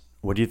thoughts.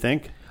 What do you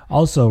think?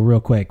 Also, real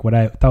quick, what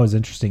I thought was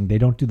interesting, they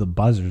don't do the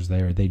buzzers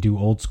there. They do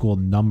old school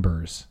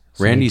numbers.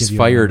 So they Randy's give you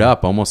a fired number.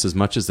 up almost as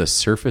much as the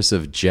surface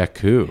of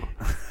Jakku.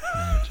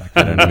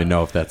 I don't even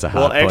know if that's a hot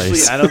Well, actually,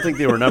 place. I don't think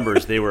they were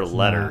numbers; they were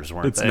letters,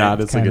 weren't It's they? not.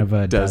 It's Kind like of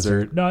a a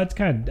desert. No, it's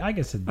kind of. I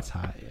guess it's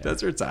hot. Yeah.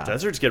 Desert's hot.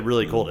 Deserts get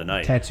really cold at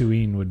night.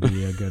 Tatooine would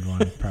be a good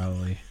one,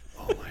 probably.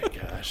 Oh my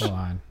gosh. Hold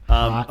on.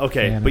 Hot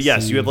Okay, but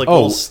yes, you have like Oh,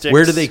 little sticks.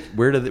 where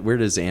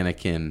does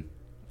Anakin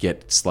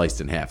get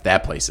sliced in half?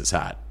 That place is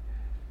hot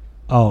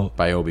Oh,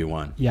 by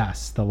Obi-Wan.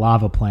 yes, the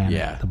lava planet,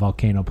 Yeah. the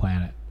volcano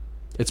planet.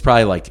 It's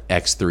probably like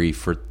X3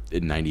 for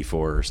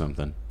 94 or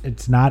something.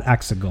 It's not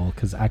Exegol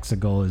because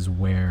Exegol is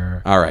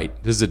where. All right,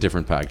 this is a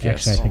different podcast.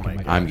 Actually, I think Oh it my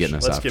might. I'm gosh. getting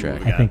us Let's off get track.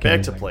 moving I on. think Back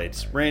it to is.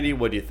 plates. Randy,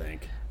 what do you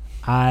think?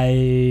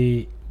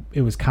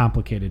 It was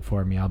complicated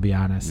for me. I'll be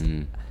honest.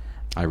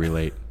 I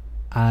relate.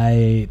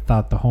 I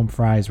thought the home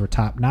fries were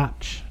top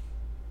notch,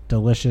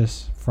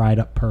 delicious, fried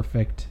up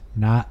perfect,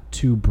 not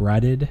too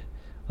breaded.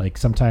 Like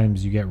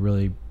sometimes you get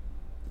really,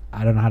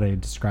 I don't know how to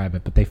describe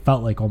it, but they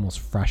felt like almost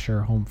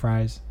fresher home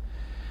fries.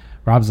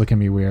 Rob's looking at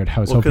me weird. I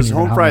was Well, hoping because you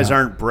were gonna home help me fries out.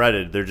 aren't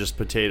breaded; they're just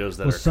potatoes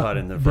that Well, are cut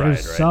in the fried,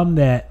 there's right? some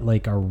that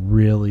like are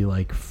really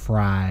like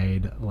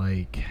fried,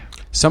 like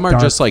Some are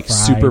dark just like fried.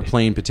 super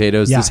plain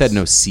potatoes. Yes. This had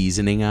no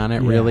seasoning on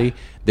it, Yeah. really.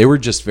 They were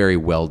just very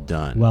well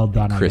done. well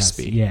done, and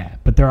crispy. I guess. Yeah,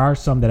 but there are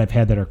some that I've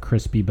had that are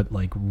crispy, but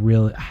like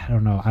really, I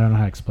don't know how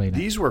to explain it.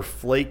 These were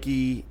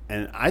flaky,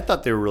 and I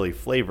thought they were really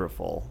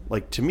flavorful.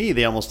 Like to me,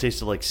 they almost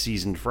tasted like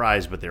seasoned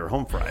fries, but they were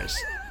home fries.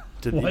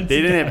 They Once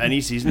didn't have again. any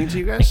seasoning to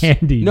you guys?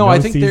 Andy, No, I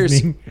think there's-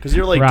 seasoning. Because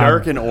you're like Rob,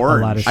 dark and a lot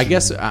orange. of I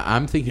guess seasoning.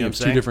 I'm thinking You know of what I'm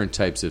two saying? different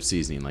types of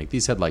seasoning. Like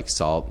these had like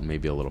salt and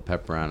maybe a little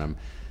pepper on them.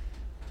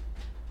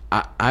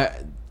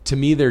 To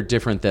me, they're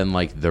different than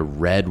like the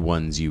red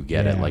ones you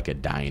get at Yeah. like a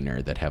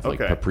diner that have like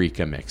Okay.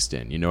 paprika mixed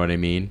in. You know what I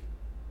mean?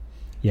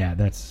 Yeah,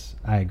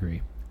 I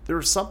agree. There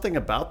was something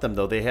about them,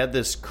 though. They had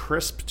this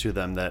crisp to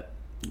them that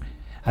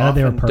I thought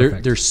they were Often-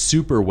 perfect. They're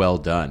super well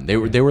done. They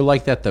were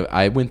like that.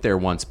 I went there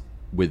once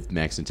with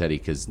Max and Teddy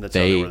because That's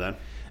how they were then?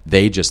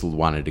 they just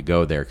wanted to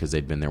go there because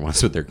they'd been there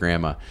once with their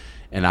grandma,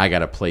 and I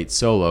got a plate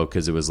solo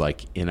because it was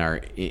like in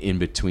our in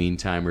between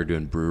time we were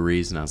doing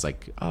breweries, and I was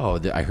like, oh,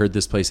 I heard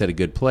this place had a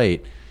good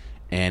plate,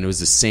 and it was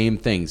the same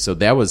thing. So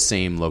that was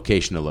same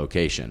location to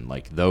location.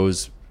 Like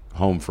those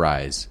home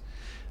fries,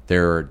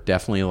 they're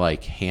definitely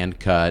like hand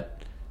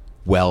cut,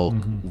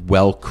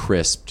 well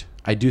crisped.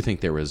 I do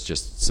think there was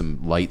just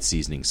some light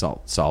seasoning,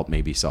 salt,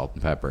 maybe salt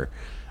and pepper.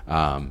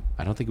 I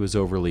don't think it was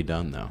overly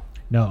done though.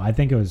 No, I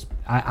think it was.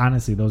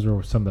 Honestly, those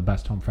were some of the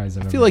best home fries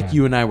I've I ever feel like had.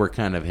 you and I were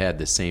kind of had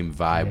the same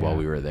vibe Yeah. while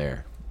we were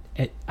there.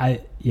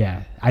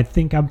 I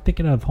think I'm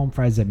thinking of home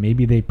fries that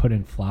maybe they put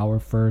in flour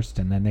first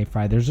and then they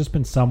fry. There's just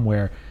been some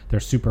where they're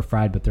super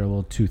fried, but they're a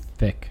little too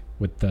thick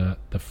with the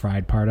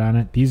fried part on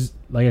it. These,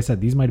 like I said,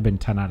 these might have been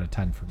 10 out of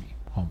 10 for me.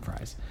 Home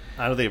fries.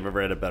 I don't think I've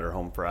ever had a better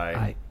home fry.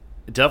 I-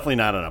 Definitely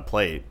not on a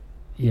plate.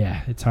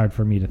 Yeah, it's hard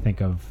for me to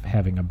think of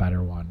having a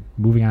better one.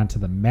 Moving on to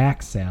the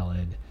mac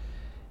salad,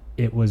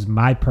 it was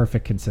my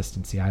perfect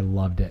consistency. I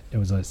loved it. It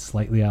was a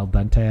slightly al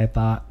dente, I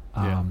thought.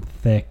 Yeah.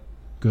 Thick,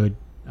 good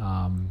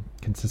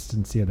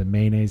consistency of the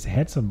mayonnaise. It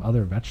had some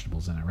other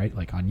vegetables in it, right?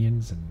 Like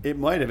onions and It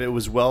might have. It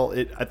was well.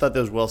 I thought that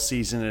was well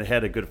seasoned. It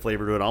had a good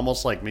flavor to it,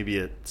 almost like maybe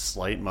a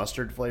slight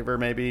mustard flavor,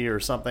 maybe or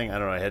something. I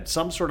don't know. It had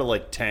some sort of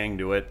like tang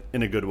to it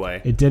in a good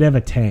way. it did have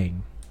a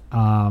tang.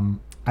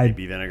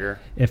 Maybe vinegar.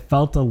 It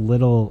felt a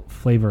little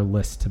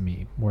flavorless to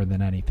me more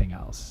than anything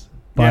else.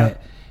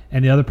 But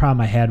and the other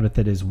problem I had with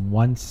it is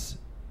once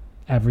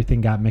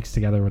everything got mixed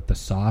together with the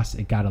sauce,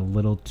 it got a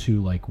little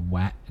too like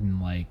wet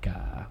and like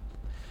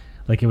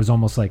it was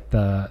almost like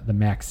the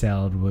mac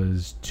salad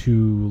was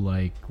too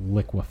like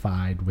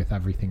liquefied with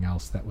everything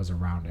else that was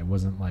around. It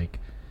wasn't like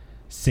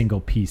single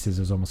pieces.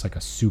 It was almost like a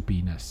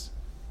soupiness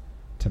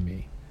to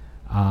me.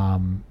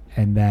 And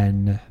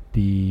then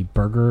the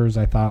burgers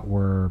I thought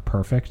were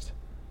perfect.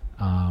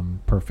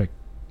 Perfect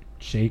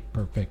shape,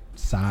 perfect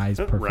size,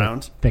 perfect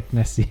Round.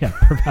 thickness. Yeah,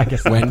 perfect, I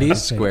guess that's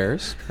Wendy's shape.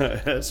 squares.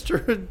 That's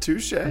true.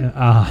 Touche.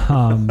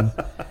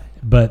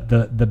 But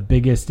the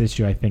biggest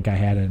issue I think I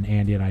had, and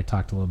Andy and I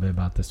talked a little bit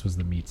about this, was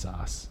the meat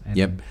sauce. And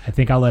Yep. I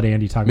think I'll let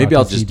Andy talk Maybe about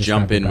I'll this. He just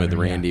jump described in it with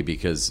better, yeah. Randy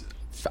because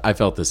I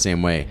felt the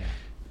same way.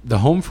 The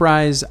home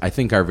fries I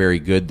think are very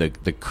good.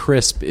 The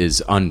crisp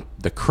is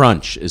the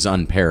crunch is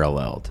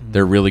unparalleled.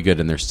 They're really good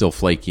and they're still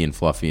flaky and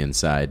fluffy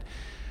inside.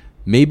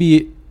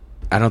 Maybe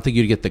I don't think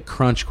you'd get the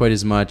crunch quite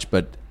as much,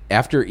 but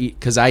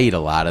because I eat a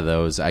lot of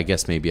those, I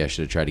guess maybe I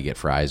should have tried to get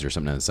fries or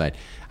something on the side.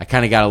 I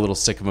kind of got a little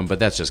sick of them, but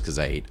that's just because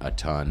I ate a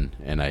ton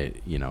and I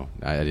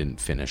didn't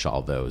finish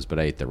all those, but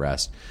I ate the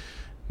rest.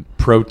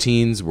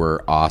 Proteins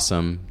were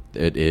awesome.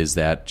 It is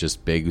that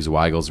just big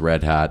Zweigel's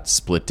Red Hot,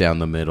 split down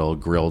the middle,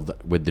 grilled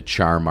with the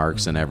char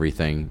marks and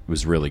everything. It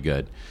was really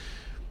good.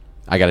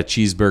 I got a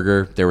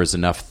cheeseburger. There was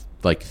enough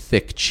like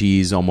thick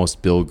cheese,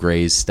 almost Bill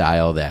Gray's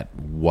style. That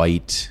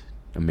white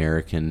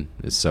American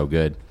is so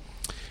good.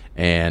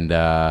 And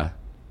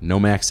no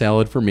mac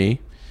salad for me.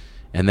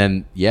 And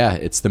then, yeah,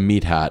 it's the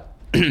Meat Hot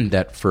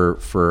that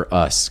for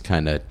us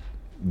kind of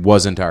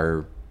wasn't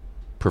our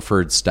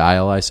preferred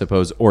style, I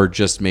suppose, or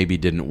just maybe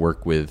didn't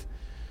work with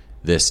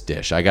this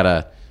dish. I got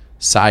a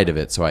side of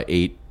it, so I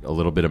ate a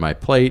little bit of my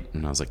plate,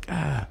 and I was like,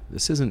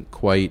 this isn't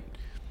quite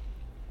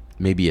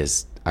maybe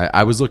as...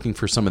 I was looking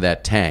for some of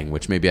that tang,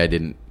 which maybe I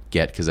didn't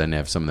get because I didn't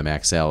have some of the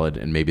mac salad,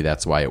 and maybe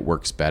that's why it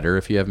works better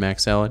if you have mac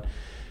salad.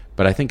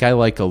 But I think I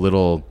like a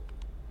little,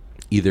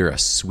 either a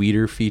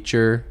sweeter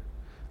feature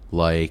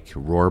like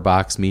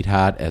Rohrbach's Meat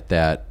Hot at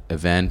that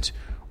event,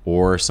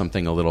 or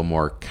something a little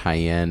more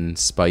cayenne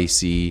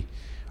spicy,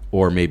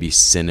 or maybe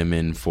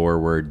cinnamon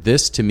forward.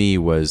 This to me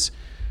was,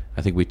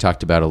 I think we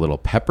talked about a little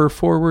pepper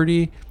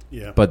forward-y.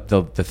 Yeah. But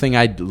the thing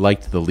I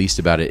liked the least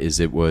about it is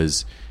it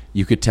was,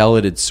 you could tell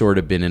it had sort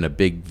of been in a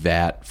big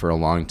vat for a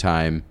long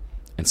time.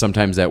 And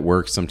sometimes that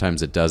works,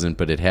 sometimes it doesn't.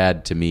 But it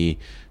had, to me,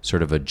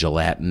 sort of a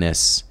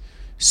gelatinous,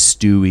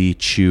 stewy,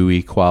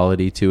 chewy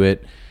quality to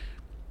it.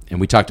 And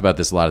we talked about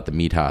this a lot at the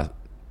Meat Hot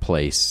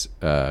place,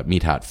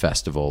 Meat Hot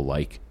Festival.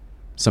 Like,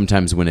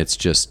 sometimes when it's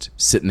just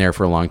sitting there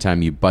for a long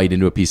time, you bite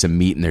into a piece of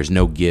meat and there's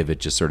no give.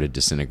 It just sort of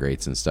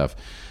disintegrates and stuff.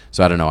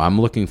 So I don't know.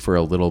 I'm looking for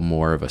a little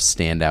more of a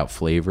standout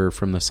flavor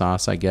from the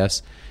sauce, I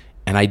guess.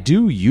 And I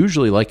do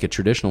usually like a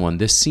traditional one.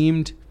 This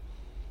seemed...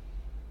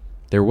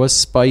 There was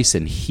spice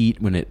and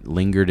heat when it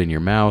lingered in your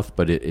mouth,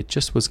 but it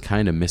just was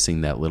kind of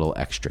missing that little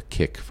extra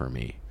kick for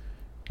me.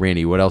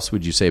 Randy, what else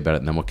would you say about it?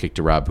 And then we'll kick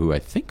to Rob, who I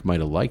think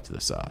might have liked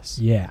the sauce.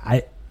 Yeah,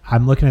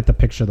 I'm looking at the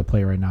picture of the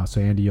plate right now. So,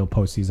 Andy, you'll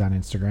post these on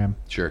Instagram.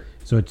 Sure.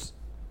 So it's...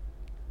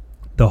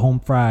 The home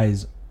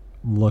fries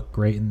look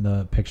great in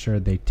the picture.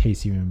 They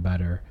taste even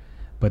better.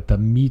 But the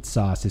meat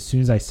sauce, as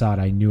soon as I saw it,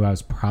 I knew I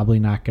was probably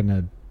not going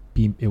to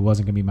be... It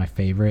wasn't going to be my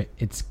favorite.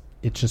 It's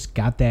just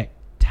got that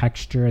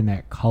texture and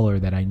that color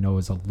that I know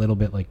is a little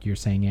bit, like you're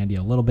saying, Andy,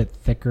 a little bit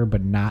thicker,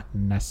 but not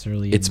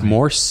necessarily... It's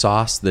more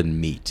sauce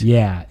than meat.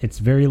 Yeah, it's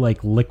very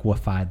like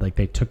liquefied. Like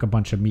they took a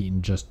bunch of meat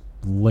and just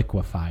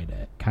liquefied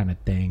it, kind of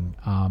thing.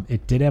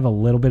 It did have a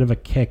little bit of a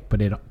kick,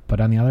 but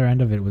on the other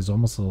end of it was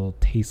almost a little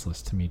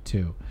tasteless to me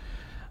too.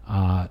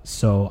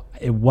 So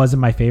it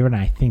wasn't my favorite,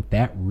 and I think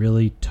that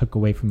really took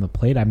away from the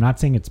plate. I'm not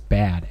saying it's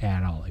bad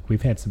at all. Like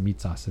we've had some meat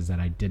sauces that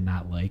I did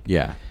not like.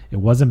 Yeah. It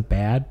wasn't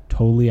bad,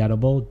 totally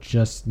edible,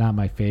 just not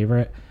my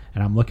favorite.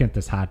 And I'm looking at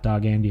this hot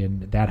dog, Andy,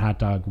 and that hot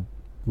dog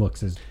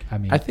looks it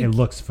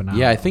looks phenomenal.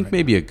 Yeah, I think right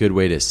maybe a good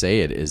way to say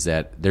it is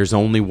that there's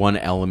only one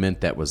element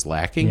that was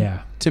lacking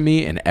to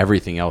me, and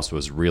everything else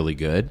was really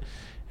good.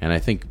 And I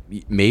think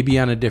maybe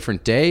on a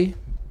different day,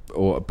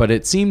 but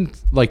it seemed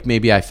like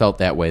maybe I felt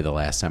that way the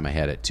last time I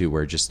had it too,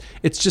 where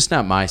it's just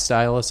not my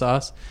style of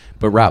sauce.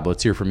 But Rob,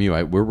 let's hear from you.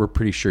 We're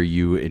pretty sure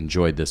you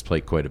enjoyed this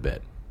plate quite a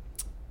bit.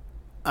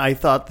 I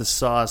thought the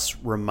sauce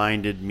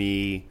reminded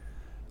me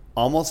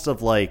almost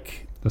of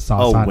like the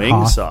sauce a on wing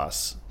Hoth.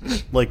 sauce,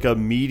 like a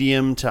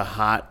medium to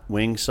hot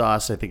wing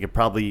sauce. I think it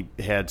probably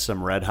had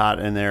some Red Hot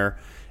in there.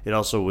 It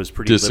also was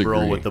pretty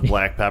liberal with the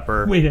black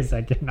pepper. Wait a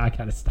second, I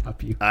gotta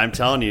stop you. I'm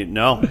telling you,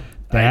 no.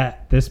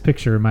 This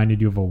picture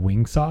reminded you of a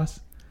wing sauce?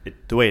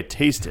 The way it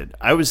tasted,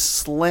 I was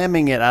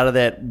slamming it out of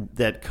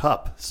that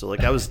cup. So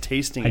like I was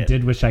tasting it. I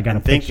did wish I got a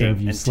picture of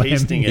you and slamming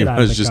tasting it it. I out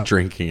of was the just cup.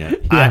 drinking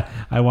it. Yeah,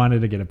 I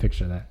wanted to get a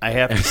picture of that. I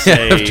have to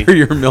say, After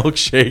your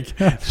milkshake,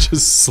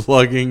 just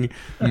slugging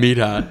Meat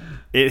Hot.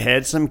 it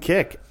had some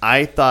kick.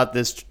 I thought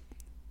this.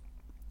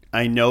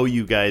 I know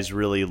you guys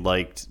really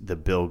liked the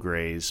Bill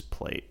Gray's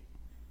plate,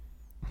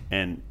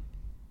 and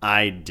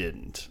I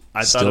didn't.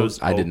 I thought it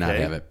was. I did not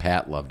okay. have it.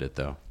 Pat loved it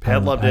though.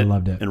 Pat loved I it.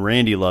 loved it. And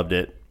Randy loved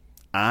it.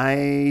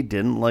 I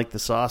didn't like the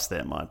sauce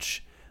that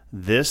much.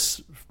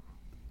 This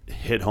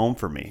hit home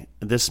for me.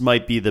 This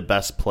might be the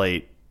best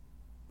plate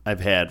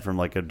I've had from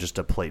like just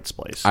a plates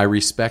place. I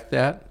respect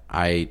that.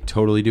 I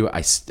totally do.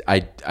 I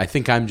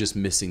think I'm just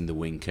missing the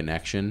wing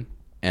connection,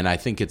 and I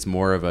think it's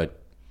more of a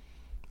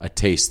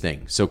taste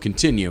thing. So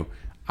continue.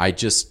 I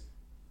just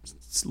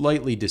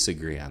slightly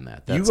disagree on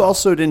that. That's you all.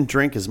 also didn't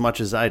drink as much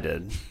as I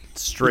did,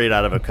 straight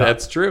out of a cup.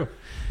 That's true.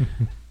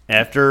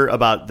 After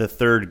about the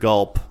third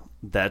gulp,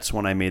 that's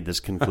when I made this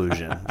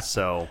conclusion.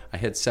 So I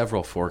had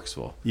several forks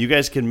full. you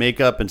guys can make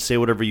up and say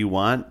whatever you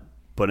want,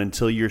 but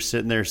until you're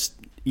sitting there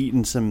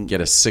eating some Get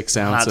a 6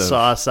 ounce hot of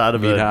sauce out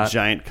of Meat a Hot.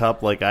 giant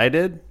cup like I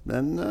did,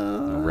 then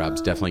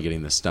Rob's definitely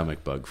getting the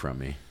stomach bug from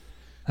me.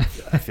 I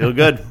feel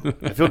good.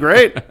 I feel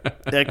great.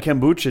 That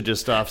kombucha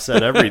just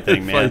offset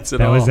everything, man. Fights it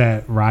That all. was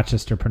that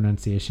Rochester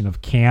pronunciation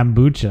of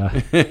kombucha.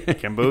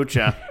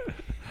 Kombucha.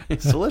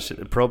 It's delicious.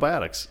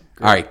 Probiotics.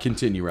 All right,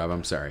 continue, Rob.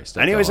 I'm sorry.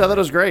 Stepped Anyways, all I thought over.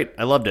 it was great.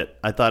 I loved it.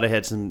 I thought it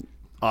had some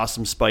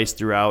awesome spice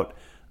throughout.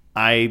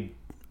 I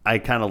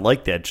kind of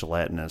like that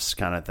gelatinous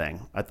kind of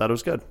thing. I thought it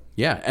was good.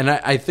 Yeah, and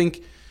I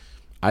think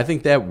I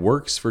think that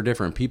works for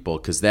different people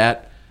because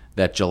that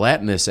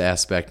gelatinous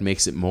aspect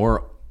makes it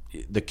more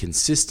the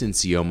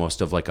consistency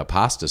almost of like a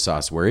pasta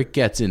sauce where it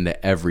gets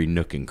into every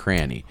nook and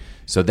cranny.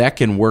 So that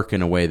can work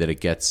in a way that it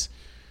gets,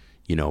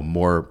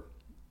 more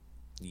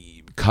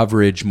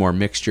coverage, more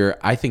mixture.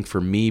 I think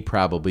for me,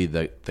 probably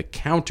the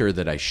counter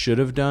that I should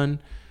have done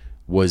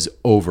was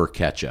over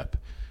ketchup.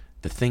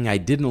 The thing I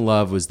didn't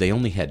love was they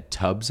only had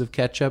tubs of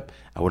ketchup.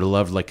 I would have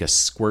loved like a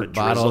squirt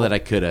bottle that I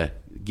could have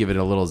give it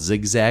a little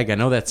zigzag. I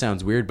know that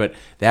sounds weird, but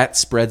that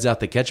spreads out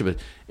the ketchup. But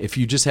if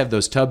you just have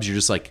those tubs, you're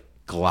just like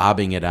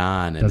globbing it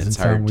on, and Doesn't it's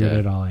hard sound to. weird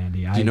at all,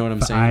 Andy. Do you know what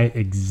I'm saying?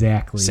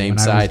 Exactly. Same When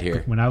side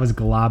here. When I was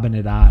globbing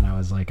it on, I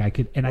was like, I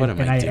could. And What I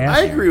am I doing? asked,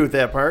 I agree with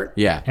that part.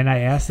 Yeah. and I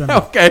asked them.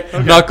 Okay.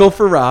 Knuckle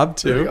for Rob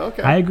too.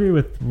 Okay. I agree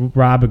with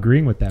Rob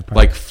agreeing with that part.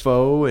 Like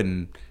Foe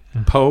and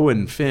Poe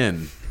and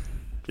Finn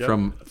Yep.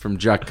 from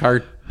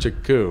Jakar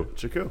Chaku.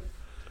 Chiku.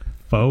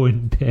 Foe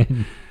and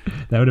Pin.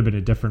 That would have been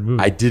a different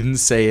movie. I didn't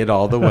say it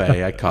all the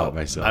way. I caught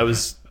myself. I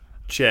was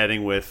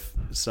chatting with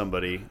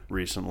somebody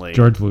recently.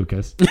 George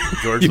Lucas.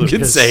 George You Lucas.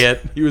 can say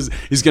it.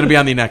 He's going to be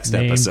on the next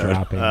Name episode.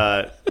 dropping.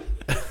 I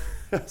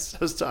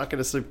was talking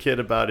to some kid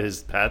about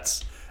his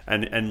pets,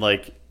 and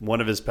like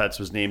one of his pets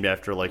was named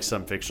after like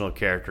some fictional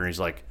character, and he's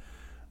like,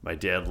 my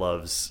dad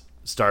loves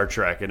Star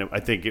Trek, and I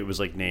think it was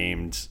like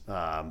named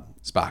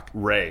Spock.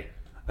 Ray.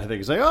 I think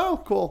he's like,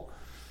 oh, cool.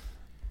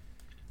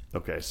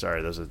 Okay,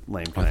 sorry, that was a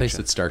lame I connection. think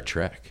said Star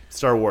Trek.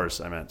 Star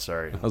Wars, I meant,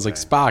 sorry. I was like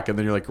Spock, and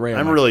then you're like Ray.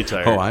 I'm like, really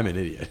tired. Oh, I'm an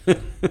idiot.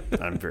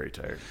 I'm very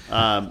tired.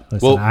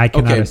 Listen, well, I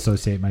cannot okay.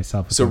 associate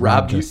myself with So what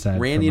Rob, just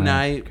said Randy for and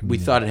my I, we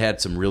community. thought it had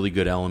some really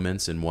good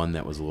elements, and one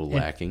that was a little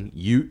lacking.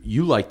 You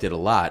liked it a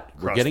lot.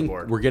 Across the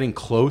board. We're getting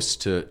close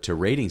to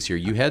ratings here.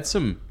 You had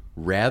some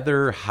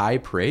rather high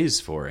praise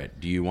for it.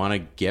 Do you want to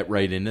get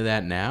right into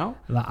that now?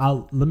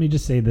 Let me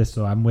just say this,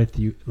 though. I'm with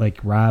you. Like,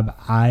 Rob,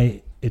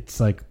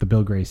 it's like the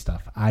Bill Gray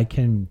stuff. I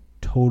can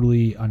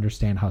totally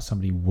understand how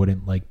somebody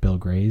wouldn't like Bill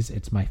Gray's.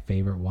 It's my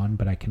favorite one,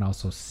 but I can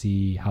also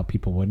see how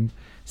people wouldn't.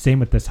 Same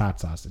with this hot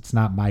sauce. It's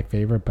not my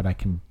favorite, but I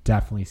can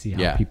definitely see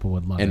how people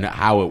would love and it.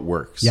 how it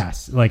works.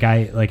 Yes,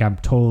 I'm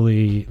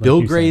totally. Like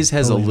Bill you Gray's said,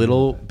 has totally a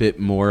little bit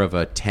more of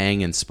a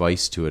tang and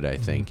spice to it, I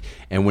Mm-hmm. think.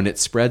 And when it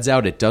spreads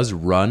out, it does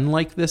run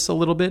like this a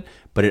little bit,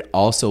 but it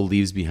also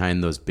leaves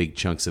behind those big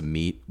chunks of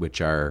meat, which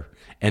are,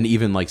 and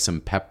even like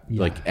some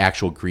like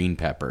actual green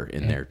pepper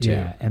in there too.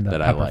 Yeah, and the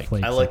that I pepper like.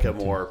 flakes I like a it,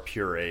 too. more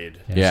pureed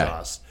Yeah.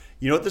 sauce.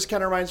 You know what this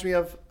kind of reminds me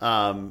of?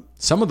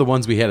 Some of the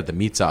ones we had at the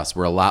meat sauce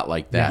were a lot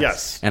like that.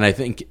 Yes. And I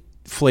think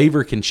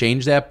flavor can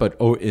change that, but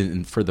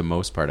and for the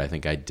most part, I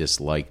think I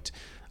disliked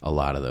a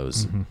lot of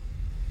those. Mm-hmm.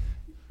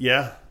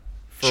 Yeah.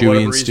 For Chewy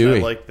whatever and reason, I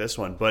Stewy. like this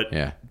one. But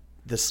Yeah.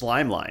 the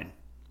slime line,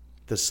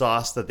 the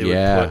sauce that they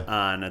Yeah. would put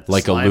on at the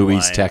Like a slime Louis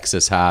line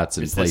Texas Hots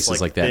and is this,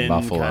 places like that in thin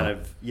Buffalo. kind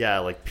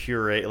of, like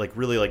puree, like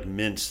really like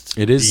minced.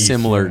 It is beef.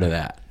 similar to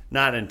that.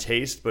 Not in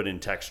taste, but in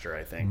texture,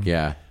 I think.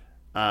 Yeah.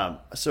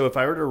 So if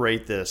I were to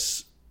rate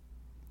this,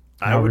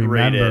 I Now would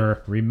rate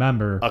it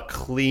remember. a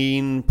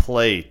clean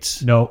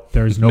plate. No,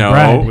 there's no, No.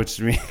 bread. Which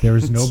means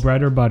There's no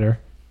bread or butter.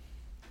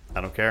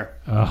 I don't care.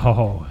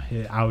 Oh,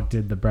 it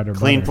outdid the bread or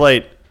Clean butter.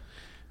 plate.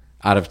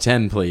 Out of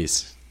 10,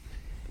 please.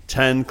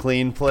 10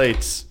 clean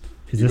plates.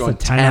 Is You're this going a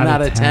 10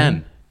 out of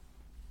 10?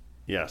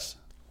 Yes.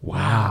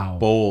 Wow.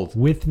 Bold.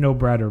 With no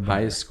bread or butter.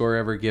 Highest score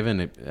ever given.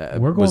 It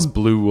We're was going-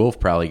 Blue Wolf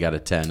probably got a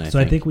 10, So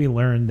I think we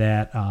learned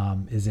that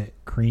is it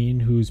Crean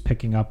who's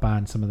picking up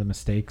on some of the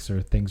mistakes or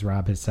things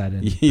Rob has said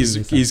in He's previous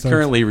episodes?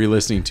 currently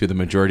re-listening to the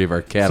majority of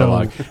our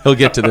catalog. He'll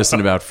get to this in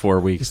about 4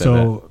 weeks. I bet.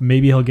 So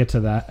maybe he'll get to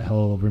that.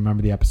 He'll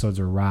remember the episodes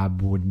where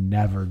Rob would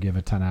never give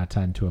a 10 out of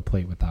 10 to a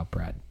plate without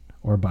bread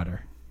or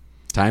butter.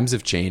 Times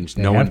have changed.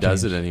 They No have one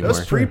does changed. it That anymore.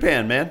 was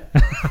pre-pan, man.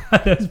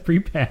 That's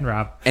pre-pan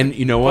Rob. And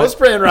you know what?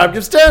 Post-pan, Rob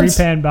gives 10s.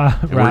 Pre-pan Rob.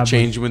 And we're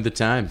changing with the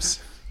times.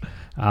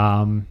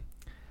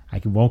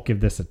 Won't give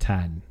this a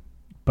 10,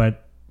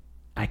 but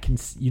I can.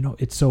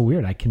 It's so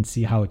weird. I can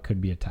see how it could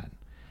be a 10.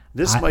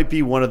 This might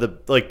be one of the,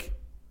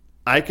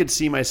 I could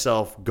see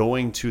myself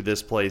going to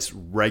this place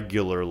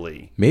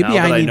regularly. Maybe now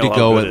that I need know to how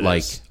go good at it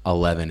like is.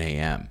 11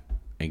 a.m.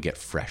 and get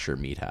fresher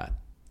meat hot.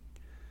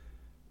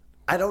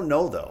 I don't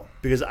know, though,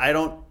 because I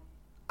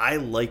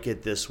like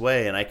it this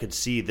way, and I could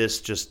see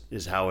this just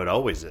is how it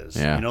always is.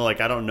 Yeah.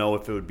 I don't know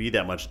if it would be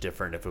that much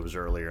different if it was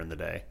earlier in the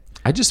day.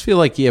 I just feel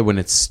like, when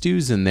it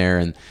stews in there,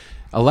 and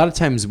a lot of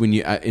times when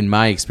you, in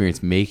my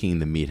experience making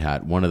the meat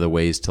hot, one of the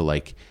ways to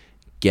like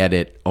get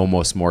it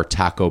almost more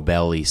Taco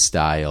Bell-y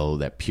style,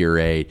 that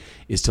puree,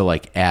 is to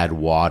like add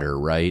water,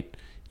 right?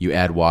 You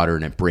add water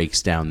and it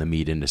breaks down the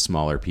meat into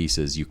smaller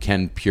pieces. You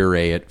can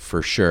puree it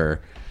for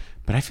sure,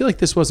 but I feel like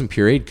this wasn't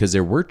pureed because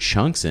there were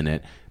chunks in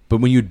it. But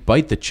when you'd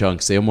bite the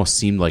chunks, they almost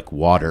seemed like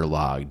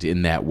waterlogged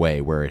in that way,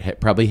 where it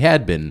probably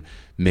had been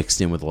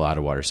mixed in with a lot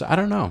of water. So I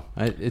don't know.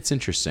 It's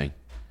interesting.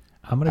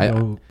 I'm gonna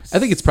go. I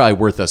think it's probably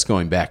worth us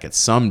going back at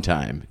some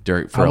time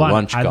for a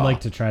lunch I'd call.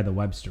 like to try the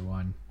Webster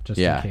one just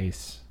Yeah. in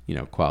case.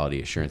 Quality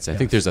assurance. I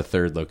think there's a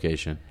third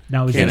location.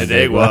 Now is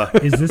Canandaigua.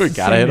 Is this We the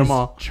gotta same hit 'em as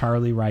all.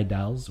 Charlie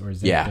Rydell's or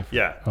is it Yeah. different?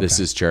 Yeah. This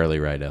Okay. is Charlie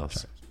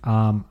Rydell's.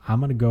 I'm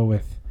gonna go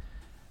with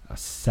a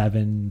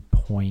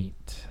 7.5.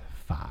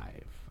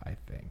 I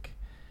think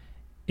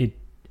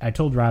I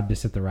told Rob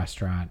this at the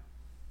restaurant.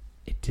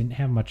 It didn't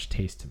have much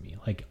taste to me.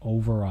 Like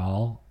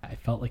overall, I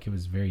felt like it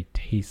was very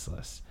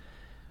tasteless.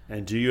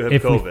 And do you have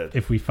COVID?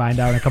 If we find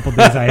out in a couple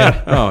days I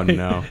have, Oh,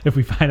 no. If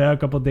we find out in a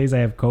couple days I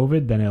have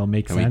COVID, then it'll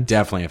make And we sense.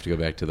 definitely have to go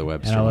back to the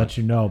Webster And I'll one. let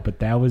you know. But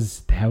that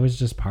was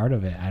just part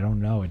of it. I don't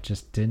know. It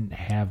just didn't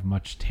have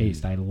much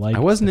taste. I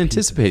wasn't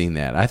anticipating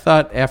that. I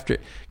thought after,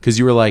 because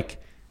you were like,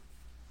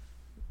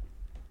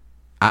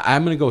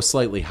 I'm going to go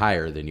slightly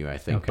higher than you, I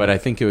think. Okay. But I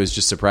think it was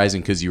just surprising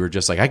because you were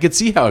just like, I could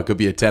see how it could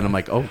be a 10. I'm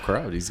like, oh,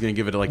 crap, he's going to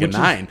give it like a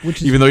 9,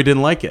 even though he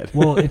didn't like it.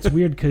 Well, it's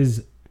weird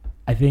because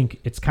I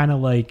think it's kind of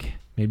like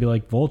maybe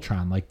like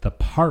Voltron. Like the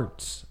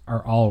parts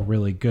are all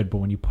really good, but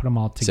when you put them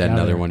all Is together. that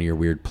another one of your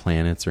weird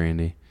planets,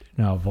 Randy?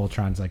 No,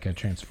 Voltron's like a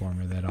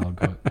transformer that all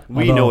go.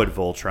 We know what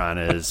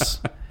Voltron is.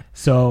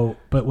 So,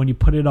 but when you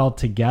put it all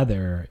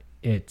together,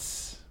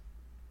 it's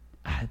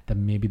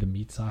maybe the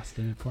meat sauce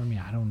did it for me.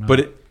 I don't know.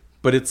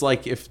 But it's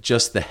like if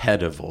just the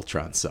head of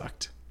Voltron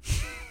sucked.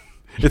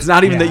 It's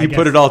not even Yeah, that you I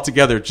put guess. it all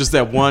together. It's just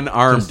that one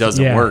arm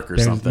doesn't work or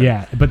something.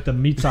 Yeah, but the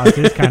meat sauce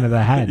is kind of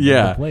the head of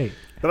Yeah. the plate.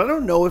 But I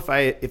don't know if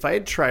I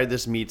had tried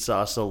this meat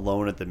sauce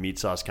alone at the meat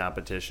sauce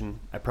competition,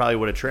 I probably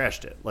would have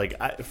trashed it. Like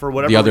for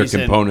whatever The other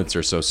reason, components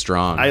are so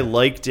strong. I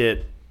liked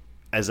it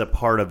as a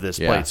part of this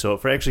Yeah. plate. So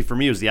for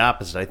me, it was the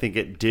opposite. I think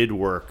it did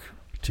work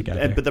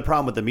Together. But the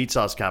problem with the meat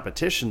sauce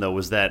competition, though,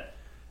 was that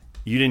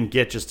you didn't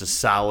get just a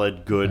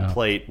solid, good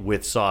plate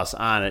with sauce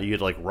on it. You had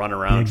to like run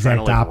around trying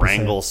to exact like opposite.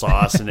 wrangle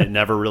sauce, and it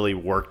never really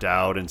worked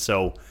out. And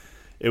so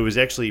it was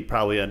actually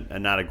probably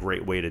not a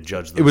great way to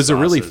judge. It was sauces. a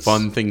really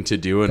fun thing to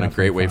do and a Definitely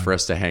great way fun. for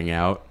us to hang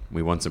out.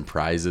 We won some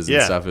prizes and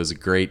Yeah. stuff. It was a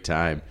great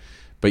time.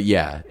 But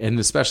yeah, and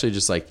especially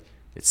just like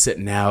it's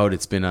sitting out.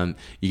 It's been on.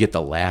 You get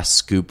the last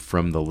scoop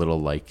from the little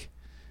like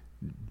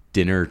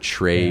dinner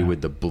tray Yeah.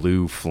 with the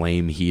blue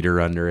flame heater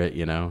under it.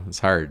 You know, it's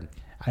hard.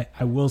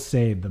 I will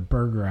say the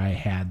burger I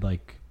had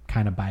like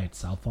kind of by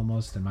itself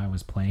almost, and mine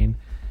was plain,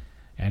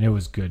 and it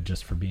was good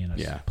just for being a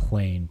Yeah.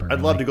 plain burger.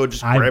 I'd love to go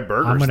just I- grab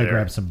burgers I'm gonna there.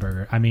 grab some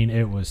burger. I mean,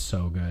 it was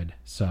so good.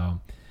 So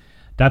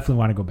definitely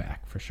want to go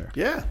back for sure.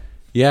 Yeah.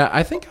 Yeah,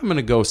 I think I'm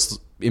gonna go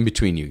in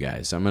between you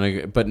guys. I'm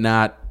gonna, but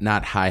not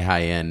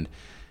high end.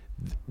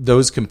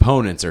 Those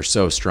components are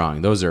so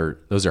strong. Those are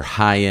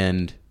high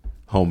end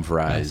home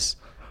fries,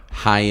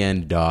 high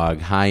end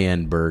dog, high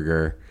end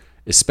burger,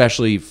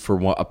 especially for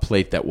a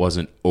plate that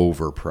wasn't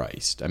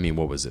overpriced. I mean,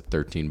 what was it,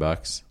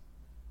 $13,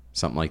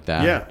 something like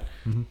that?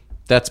 Yeah.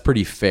 That's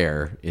pretty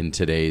fair in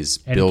today's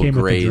And it Bill came with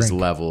a Gray's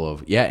drink. level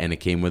of and it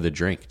came with a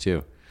drink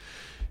too.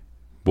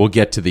 We'll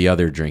get to the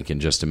other drink in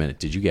just a minute.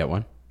 Did you get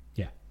one?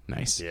 Yeah.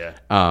 Nice. Yeah.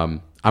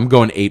 I'm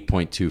going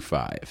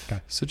 8.25.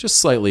 Okay. So just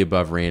slightly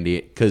above Randy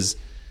because,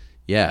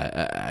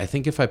 I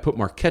think if I put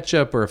more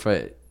ketchup or if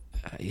I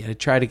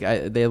try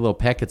to, they had little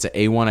packets of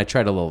A1. I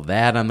tried a little of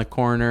that on the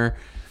corner.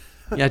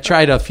 Yeah, I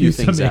tried a few Use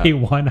some things out.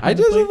 A1 on I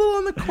the did a plate? little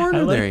on the corner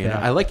I like there. You know?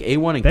 that. I like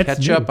A1 and That's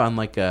ketchup new. on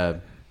like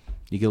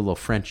you get a little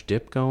French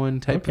dip going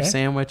type Okay. of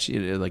sandwich,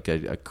 like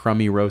a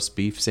crummy roast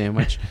beef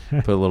sandwich.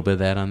 Put a little bit of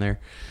that on there.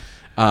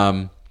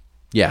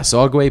 So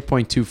I'll go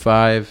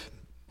 8.25.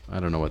 I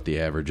don't know what the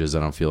average is. I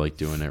don't feel like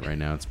doing it right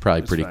now. It's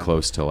probably pretty fine.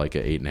 close to like a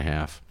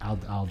 8.5.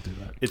 I'll do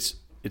that.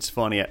 It's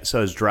funny. So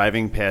I was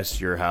driving past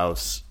your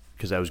house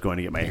because I was going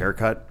to get my hair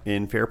cut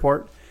in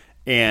Fairport,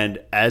 and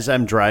as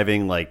I'm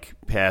driving like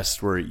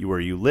past where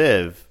you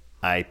live,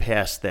 I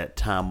passed that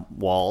Tom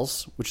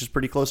Walls, which is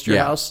pretty close to your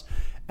Yeah. house,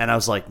 and I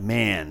was like,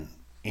 man,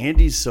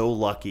 Andy's so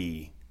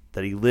lucky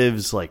that he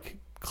lives like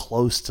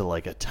close to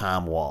like a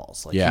Tom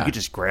Walls. Like Yeah. you could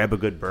just grab a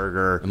good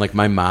burger. And like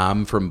my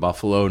mom from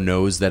Buffalo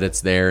knows that it's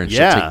there, and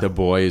she'll Yeah. take the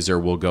boys or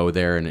we'll go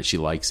there, and she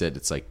likes it.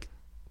 It's like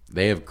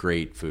they have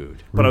great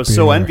food. But I was Root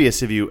so beer.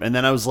 envious of you. And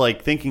then I was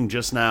like thinking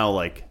just now,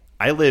 like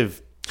I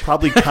live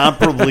probably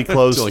comparably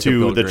close To like a to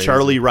Bill the Gray's.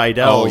 Charlie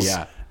Rydell's. Oh,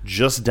 yeah.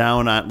 Just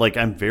down on, like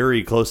I'm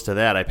very close to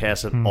that. I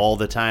pass it all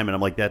the time, and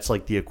I'm like, that's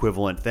like the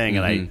equivalent thing.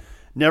 And I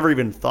never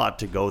even thought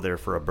to go there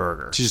for a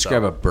burger. To just So,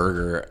 grab a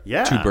burger,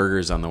 Yeah. 2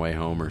 burgers on the way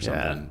home or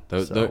Yeah,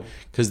 something. so-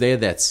 Because they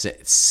had that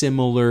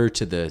similar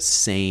to the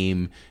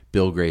same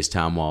Bill Gray's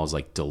Tom Walls,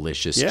 like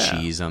delicious Yeah.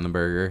 cheese on the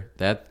burger.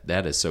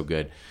 That is so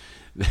good.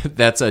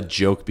 That's a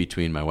joke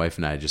between my wife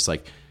and I. Just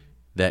like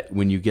that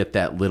when you get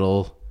that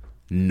little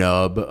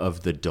nub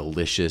of the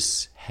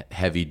delicious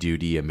heavy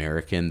duty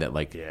American that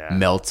like Yeah.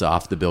 melts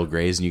off the Bill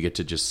Gray's, and you get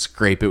to just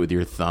scrape it with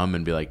your thumb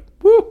and be like,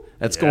 "Woo,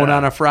 that's going Yeah.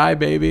 on a fry,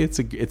 baby." It's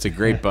a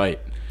great bite.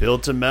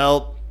 built to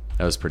melt.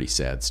 That was a pretty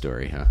sad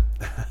story,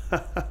 huh?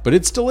 But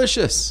it's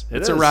delicious.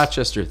 It's a is.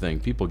 Rochester thing.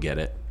 People get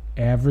it.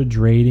 Average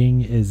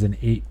rating is an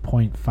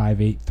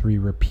 8.583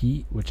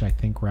 repeat, which I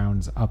think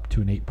rounds up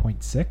to an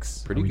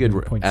 8.6. Pretty Are we good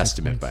doing 0.6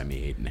 estimate points? by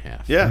me,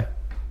 8.5. Yeah.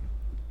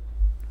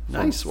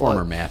 Nice. Former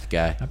Well, math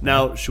guy.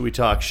 now, should we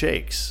talk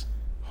shakes?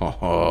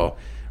 Oh,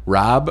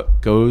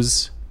 Rob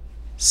goes.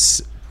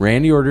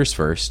 Randy orders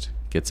first,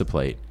 gets a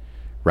plate.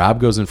 Rob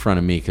goes in front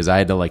of me because I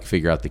had to like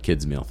figure out the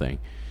kids' meal thing.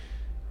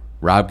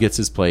 Rob gets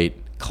his plate.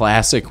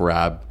 Classic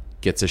Rob.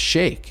 gets a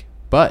shake,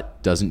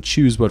 but doesn't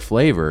choose what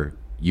flavor.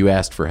 You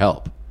asked for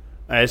help.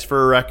 I asked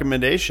for a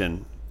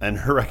recommendation, and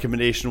her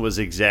recommendation was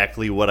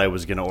exactly what I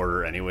was going to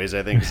order anyways,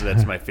 I think. So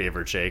that's my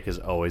favorite shake is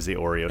always the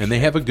Oreo shake. And they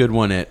have a good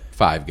one at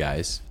Five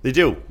Guys. They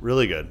do.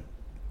 Really good.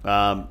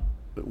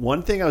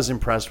 One thing I was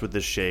impressed with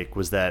this shake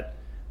was that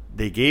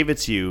they gave it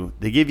to you.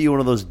 They gave you one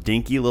of those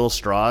dinky little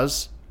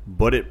straws,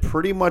 but it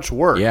pretty much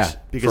worked. Yeah,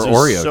 because for it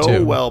was Oreo, so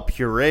too. well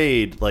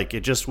pureed. Like,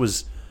 it just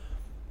was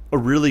a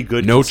really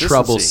good No consistency.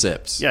 trouble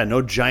sips. Yeah,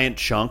 no giant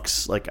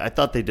chunks. Like, I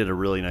thought they did a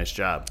really nice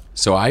job.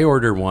 So I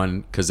ordered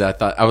one because I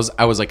thought I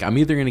was like, I'm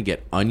either going to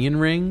get onion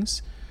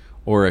rings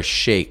or a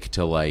shake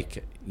to,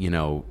 like, you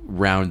know,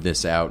 round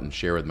this out and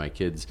share with my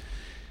kids.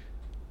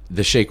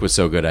 The shake was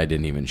so good I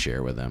didn't even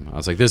share with them. I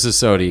was like, this is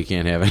soda, you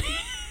can't have any.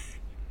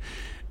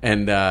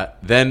 And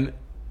then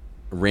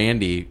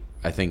Randy,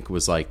 I think,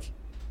 was like,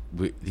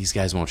 these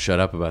guys won't shut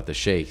up about the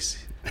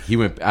shakes.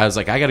 I was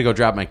like, I got to go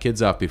drop my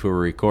kids off before we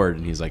record.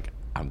 And he's like,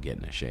 I'm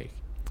getting a shake.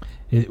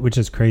 Which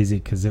is crazy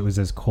because it was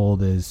as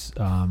cold as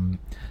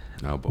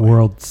Oh, boy.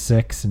 World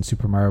 6 and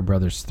Super Mario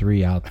Brothers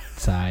 3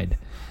 outside.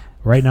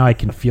 Right now I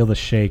can feel the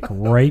shake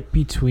right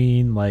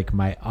between like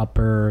my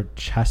upper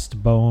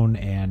chest bone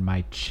and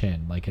my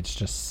chin. Like it's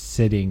just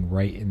sitting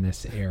right in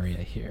this area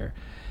here.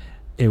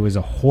 It was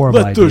a horrible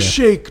Let idea. the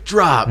shake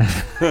drop.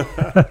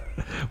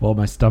 Well,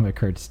 my stomach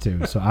hurts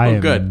too, so I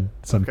am good. in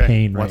some Okay.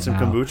 pain Want right some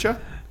now. kombucha?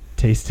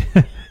 Taste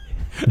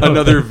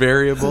Another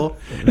variable.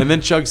 And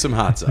then chug some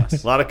hot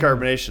sauce. A lot of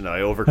carbonation, though. I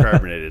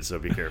overcarbonated, so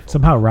be careful.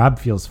 Somehow Rob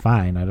feels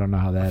fine. I don't know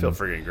how that I feel is.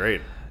 freaking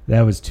great.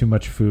 That was too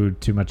much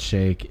food, too much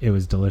shake. It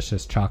was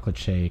delicious chocolate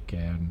shake,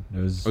 and it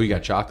was. Oh, you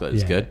got chocolate.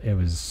 It's yeah, good. It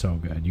was so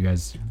good. You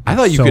guys. I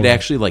thought you so could good.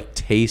 actually like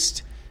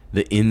taste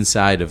the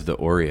inside of the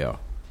Oreo,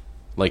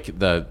 like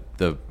the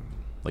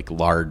like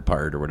lard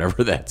part or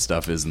whatever that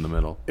stuff is in the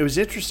middle. It was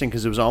interesting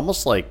because it was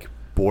almost like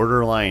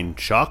borderline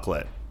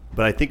chocolate,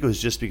 but I think it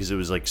was just because it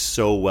was like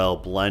so well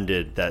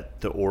blended that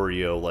the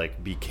Oreo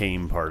like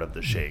became part of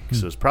the shake.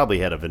 So it's probably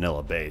had a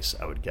vanilla base,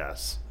 I would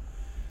guess.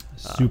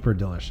 super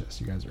delicious.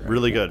 You guys are right.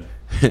 Really good.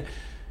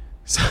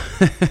 So,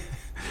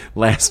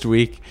 last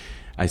week,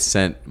 I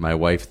sent my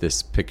wife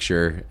this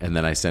picture, and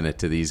then I sent it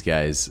to these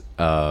guys.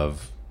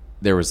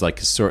 There was like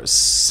a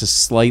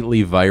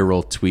slightly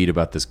viral tweet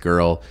about this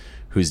girl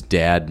whose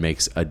dad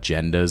makes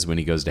agendas when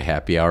he goes to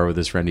happy hour with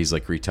his friend. He's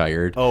like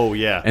retired. Oh,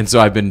 yeah. And so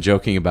I've been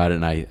joking about it,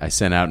 and I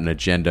sent out an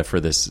agenda for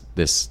this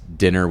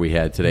dinner we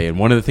had today. And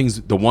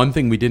the one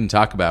thing we didn't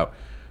talk about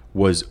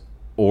was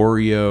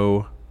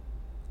Oreos.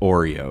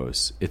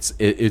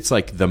 It's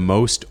like the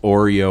most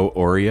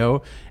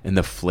Oreo, and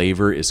the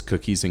flavor is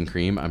cookies and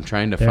cream. I'm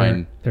trying to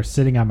find. They're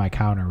sitting on my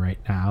counter right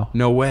now.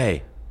 No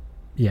way.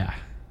 Yeah,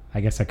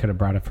 I guess I could have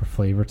brought it for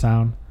Flavor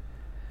Town.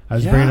 I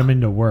was Yeah. bringing them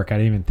into work. I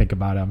didn't even think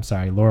about it. I'm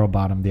sorry. Laurel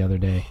bought them the other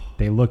day.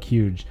 They look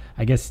huge.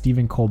 I guess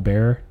Stephen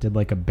Colbert did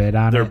like a bid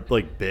on They're it.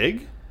 like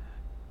big?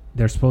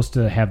 They're supposed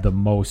to have the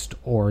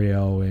most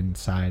Oreo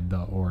inside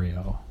the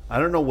Oreo. I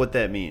don't know what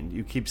that means.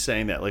 You keep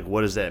saying that. Like,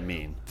 what does that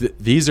mean?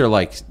 These are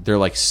they're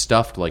like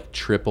stuffed like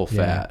triple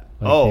fat.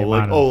 Yeah, Oh, the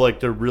amount like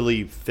they're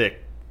really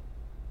thick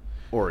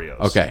Oreos.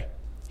 Okay.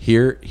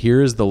 Here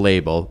is the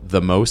label,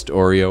 the most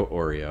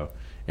Oreo,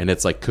 and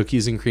it's like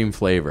cookies and cream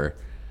flavor,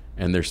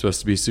 and they're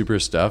supposed to be super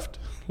stuffed.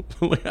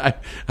 I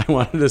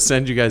wanted to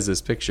send you guys this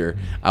picture.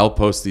 I'll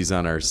post these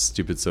on our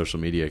stupid social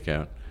media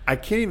account. I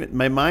can't even.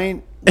 My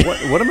mind.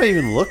 What am I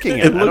even looking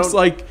at?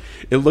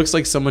 It looks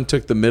like someone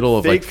took the middle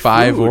of like fake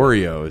 5 food.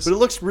 Oreos. But it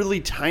looks really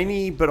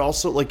tiny, but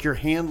also like your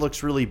hand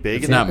looks really big.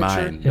 It's in not that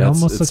picture. mine. It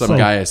almost It's looks some like-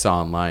 guy I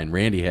saw online.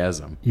 Randy has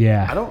them.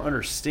 Yeah. I don't It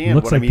understand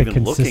looks what like I'm the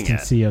even looking at.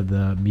 consistency of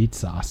the meat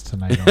sauce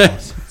tonight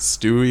almost.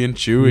 Stewy and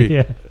chewy.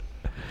 yeah.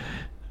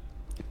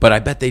 But I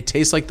bet they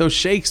taste like those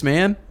shakes,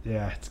 man.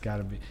 Yeah, it's got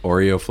to be.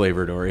 Oreo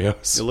flavored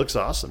Oreos. It looks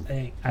awesome.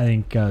 I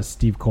think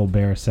Steve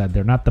Colbert said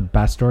they're not the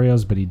best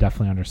Oreos, but he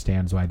definitely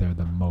understands why they're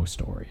the most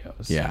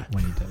Oreos. Yeah.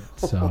 When he did it.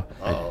 So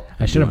Oh,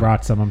 I should have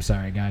brought some. I'm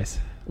sorry, guys.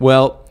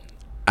 Well,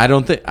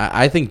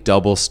 I think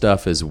double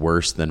stuff is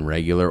worse than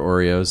regular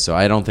Oreos, so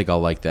I don't think I'll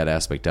like that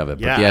aspect of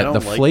it. Yeah, But I yeah, don't the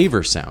like-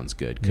 flavor sounds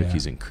good.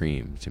 Cookies Yeah. and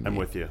cream to me. I'm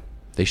with you.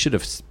 They should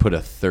have put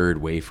a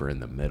third wafer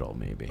in the middle,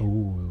 maybe.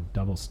 Ooh,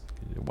 double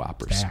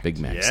Whoppers, stacked. Big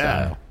Mac Yeah.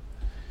 style. All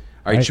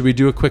right, Right. should we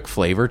do a quick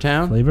Flavor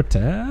Town? Flavor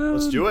Town.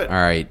 Let's do it. All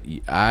right,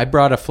 I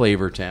brought a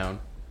Flavor Town.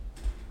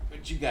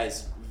 Would you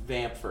guys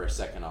vamp for a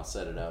second? I'll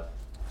set it up.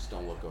 Just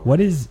don't look over.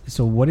 What is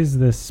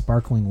this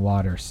sparkling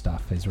water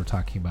stuff as we're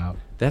talking about?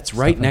 That's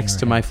right Stuff I next never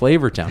to had. my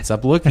Flavor Town.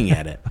 Stop looking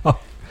at it.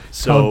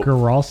 So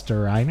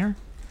Gerolsteiner?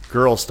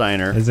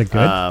 Gerolsteiner. Is it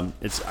good?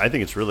 I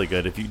think it's really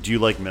good. Do you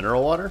like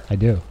mineral water? I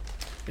do.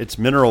 It's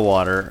mineral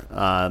water.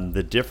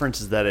 The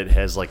difference is that it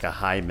has like a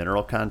high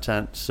mineral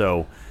content.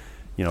 So,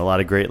 a lot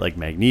of great like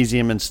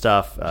magnesium and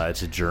stuff.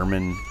 It's a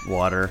German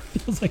water.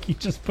 Feels like you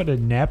just put a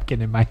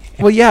napkin in my hand.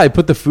 Well, yeah, I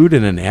put the food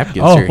in a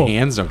napkin so your Oh.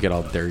 hands don't get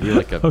all dirty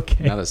like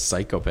Okay. not a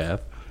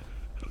psychopath.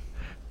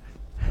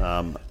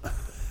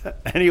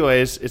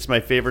 Anyways, it's my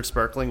favorite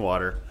sparkling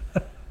water.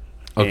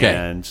 Okay.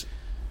 And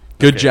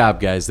Good job,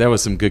 guys. That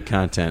was some good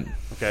content.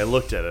 Okay, I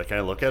looked at it. Can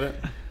I look at it?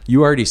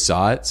 You already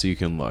saw it, so you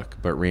can look.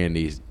 But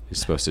Randy is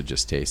supposed to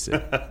just taste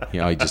it. He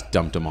just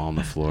dumped them all on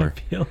the floor.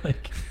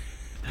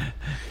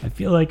 I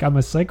feel like I'm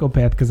a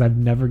psychopath because I've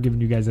never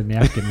given you guys a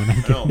napkin when I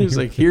get He's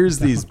like, here's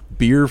these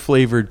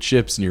beer-flavored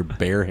chips in your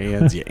bare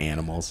hands, you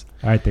animals.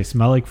 All right, they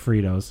smell like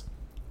Fritos.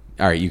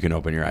 All right, you can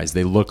open your eyes.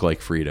 They look like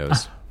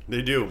Fritos.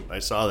 They do. I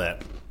saw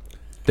that.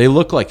 They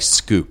look like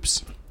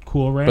scoops,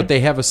 Cool Ranch. but they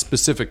have a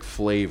specific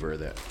flavor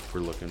that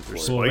we're looking for.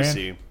 Cool Ranch?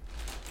 Spicy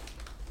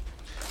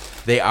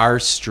They are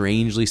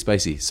strangely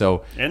spicy.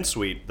 So and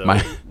sweet, though,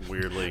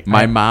 weirdly.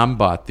 my mom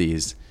bought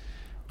these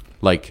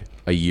like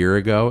a year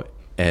ago,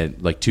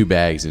 and like 2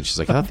 bags, and she's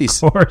like, I thought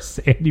these. Of course,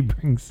 Andy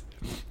brings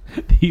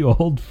the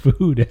old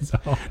food as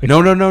always.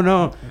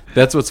 No.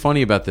 That's what's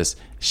funny about this.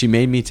 She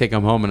made me take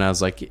them home, and I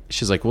was like,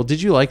 she's like, well,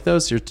 did you like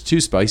those? They're too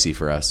spicy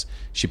for us.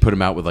 She put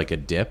them out with like a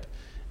dip,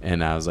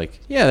 and I was like,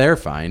 yeah, they're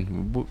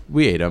fine.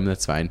 We ate them.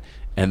 That's fine.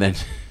 And then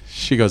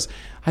she goes,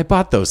 I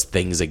bought those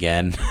things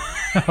again.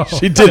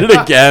 She did it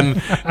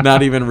again,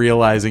 not even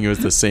realizing it was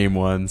the same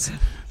ones.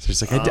 So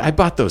she's like, I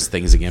bought those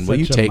things again. Will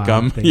you Such a take mom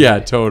them? thing. Yeah,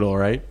 total,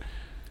 right?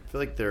 I feel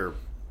like they're.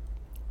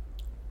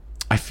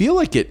 I feel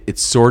like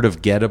it's sort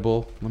of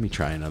gettable. Let me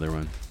try another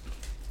one.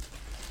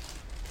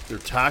 They're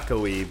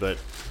taco-y, but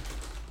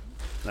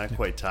not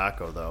quite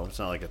taco, though. It's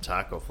not like a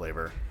taco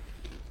flavor.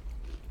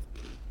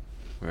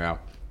 Wow.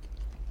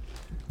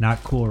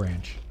 Not Cool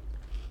Ranch.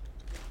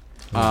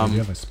 You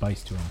have a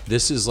spice to them.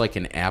 This is like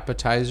an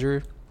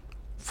appetizer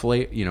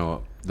flavor. You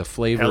know, the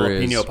flavor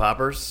Jalapeno is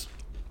poppers.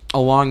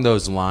 along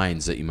those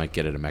lines that you might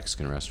get at a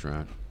Mexican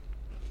restaurant.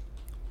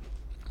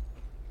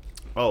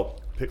 Oh,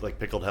 like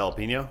pickled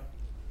jalapeno?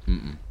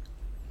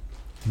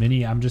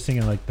 Mini. I'm just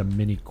thinking like the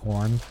mini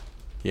corn.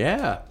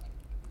 Yeah.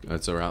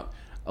 That's around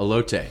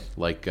elote,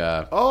 like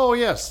Oh,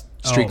 yes.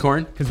 street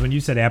corn. Because when you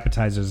said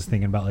appetizers, I was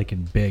thinking about like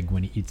in Big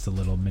when he eats the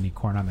little mini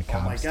corn on the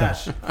cob. Oh, my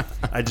stuff.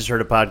 gosh. I just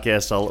heard a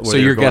podcast. Where So they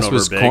were your going guess over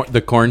was Big.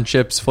 the corn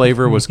chips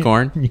flavor was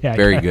corn? Yeah,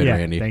 Very good, yeah,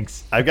 Randy.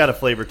 Thanks. I've got a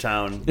Flavor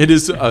Town. It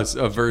is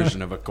a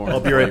version of a corn. I'll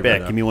be right flavor, back.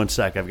 though. Give me 1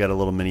 sec. I've got a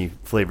little mini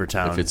Flavor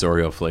Town. If it's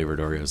Oreo flavored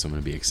Oreos, I'm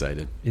going to be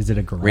excited. Is it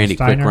a Gerolsteiner? Randy,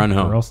 quick run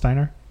home.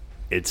 Gerolsteiner?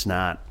 It's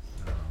not.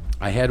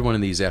 I had one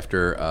of these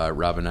after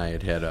Rob and I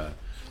had a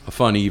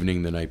fun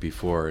evening the night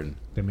before, and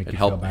They make it you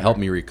feel helped better.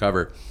 me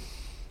recover.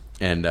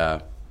 And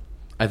I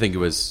think I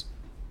was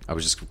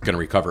just going to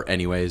recover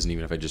anyways, and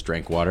even if I just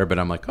drank water. But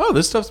I'm like, oh,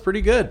 this stuff's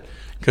pretty good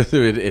because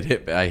it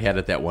hit. I had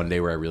it that one day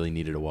where I really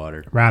needed a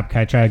water. Rob,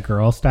 can I try a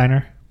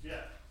Gerolsteiner?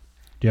 Yeah.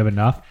 Do you have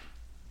enough?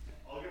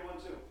 I'll get one,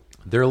 too.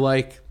 They're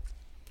like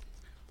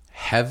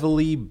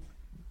heavily.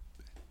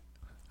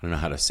 I don't know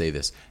how to say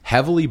this.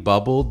 Heavily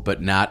bubbled,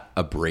 but not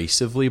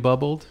abrasively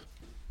bubbled.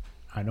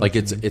 I know. Like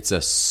what you mean. it's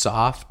a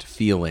soft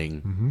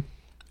feeling,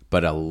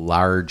 but a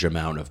large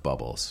amount of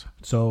bubbles.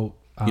 So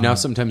You know, how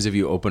sometimes if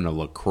you open a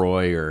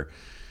LaCroix or,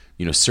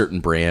 you know,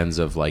 certain brands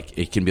of like,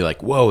 it can be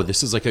like, whoa,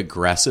 this is like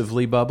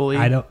aggressively bubbly.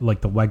 I don't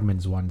like the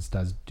Wegmans ones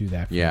does do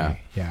that for Yeah. me.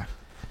 Yeah.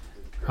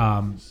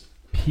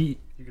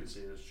 Pete You can say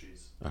this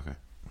cheese. Okay.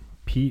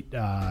 Pete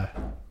Guess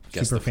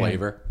super the fan.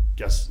 flavor.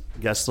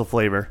 Guess the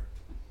flavor.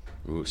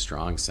 Ooh,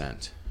 strong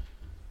scent.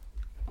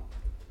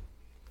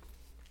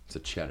 It's a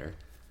cheddar,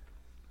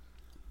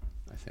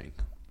 I think.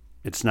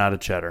 It's not a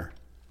cheddar.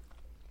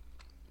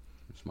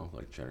 It smells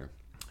like cheddar.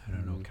 I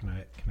don't know. Can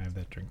I have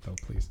that drink though,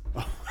 please?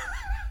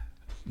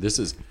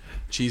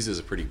 Cheese is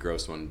a pretty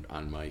gross one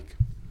on Mike.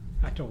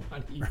 I don't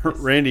want to eat this.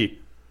 Randy,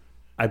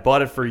 I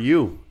bought it for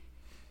you.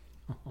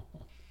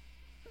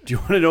 Do you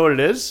want to know what it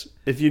is?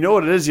 If you know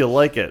what it is, you'll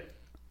like it.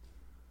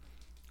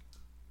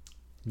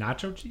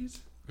 Nacho cheese?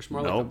 It's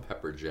more Nope. like a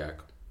pepper jack,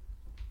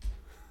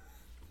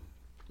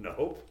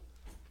 Nope.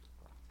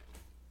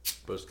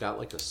 but it's got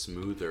like a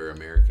smoother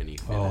American-y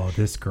finish. Oh,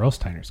 this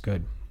Gerolsteiner's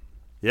good.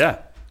 Yeah.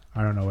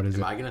 I don't know what is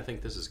Am it. I going to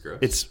think this is gross?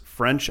 It's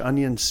French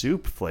onion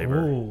soup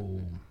flavor.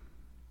 Oh,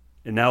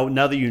 And now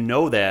that you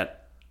know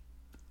that,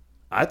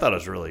 I thought it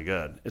was really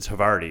good. It's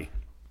Havarti.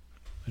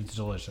 it's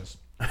delicious.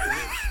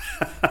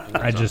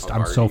 It's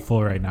I'm so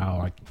full right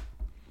now.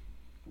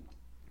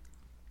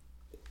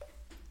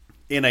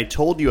 And I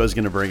told you I was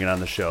going to bring it on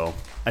the show.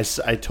 I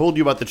told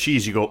you about the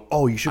cheese. You go,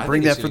 oh, you should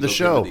bring that for the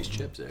show. These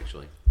chips,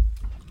 actually.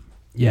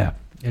 Yeah,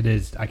 it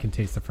is. I can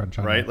taste the French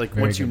onion. Right? Like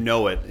Very once you good.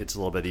 know it, it's a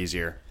little bit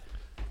easier.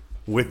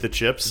 With the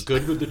chips.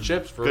 Good with the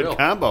chips, for Good real.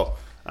 combo.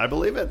 I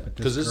believe it.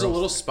 Because this is a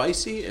little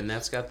spicy, and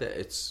that's got that.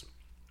 It's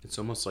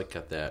almost like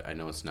got that. I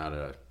know it's not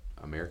a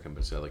American,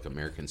 but it's got like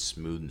American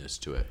smoothness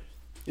to it.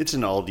 It's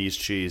an Aldi's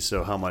cheese,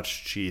 so how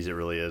much cheese it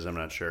really is, I'm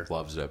not sure.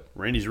 Loves it.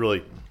 Randy's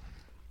really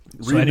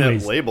So reading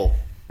anyways- that label.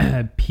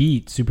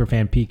 Pete,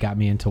 superfan Pete, got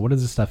me into what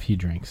is the stuff he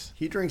drinks?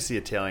 He drinks the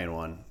Italian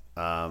one.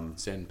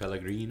 San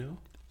Pellegrino.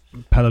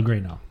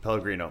 Pellegrino.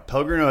 Pellegrino.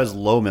 Pellegrino has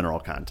low mineral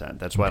content.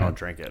 That's why I don't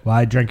drink it. Well,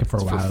 I drank it for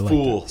a while. I liked it.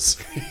 Fools,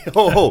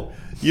 Oh,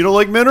 you don't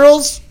like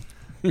minerals?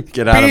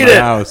 get out Beat of my it.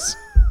 house.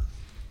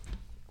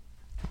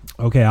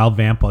 Okay, I'll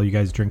vamp while you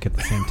guys drink at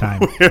the same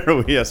time.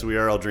 Yes, we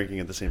are all drinking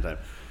at the same time.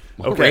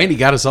 Well, Okay. Randy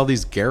got us all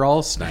these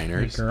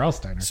Gerolsteiners.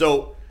 Gerolsteiner.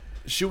 So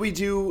Should we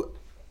do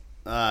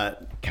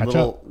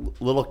Ketchup?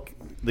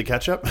 the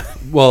ketchup?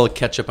 Well,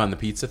 ketchup on the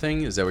pizza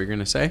thing. Is that what you're going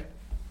to say?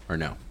 Or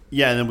no?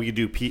 Yeah, and then we could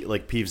do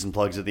peeves and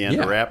plugs at the end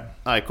Yeah. to wrap.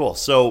 All right, cool.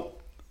 So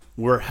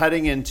we're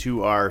heading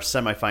into our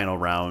semifinal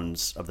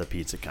rounds of the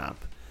pizza comp.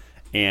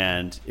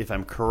 And if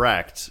I'm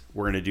correct,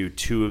 we're going to do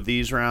 2 of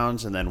these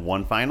rounds and then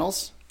 1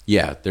 finals.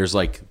 Yeah, there's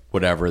like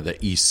whatever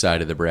the east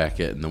side of the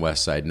bracket and the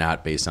west side,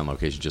 not based on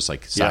location, just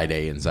like side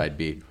A and side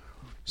B.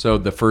 So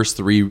the first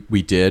 3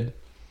 we did,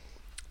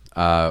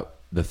 the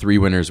 3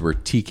 winners were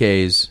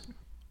TK's,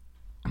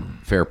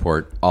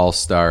 Fairport,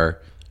 All-Star,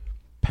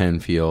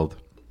 Penfield,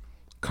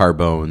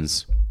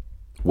 Carbone's,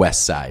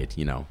 West Side,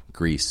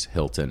 Greece,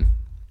 Hilton.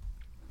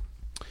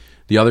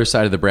 The other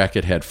side of the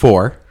bracket had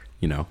 4,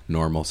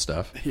 normal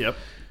stuff. Yep.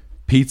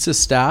 Pizza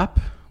Stop,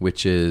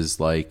 which is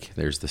like,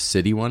 there's the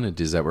city one.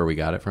 Is that where we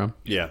got it from?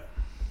 Yeah.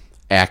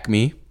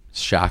 Acme,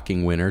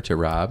 shocking winner to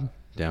Rob,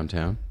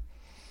 downtown.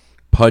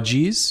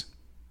 Pudgy's,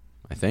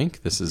 I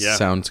think. This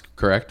sounds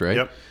correct, right?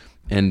 Yep.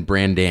 And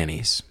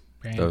Brandani's.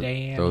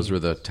 Brandani. Those were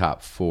the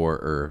top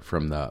 4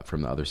 from the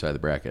other side of the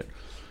bracket.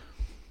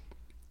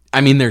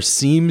 I mean, there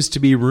seems to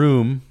be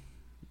room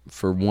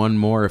for one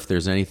more if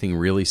there's anything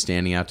really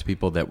standing out to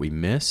people that we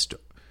missed.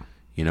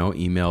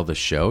 Email the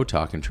show,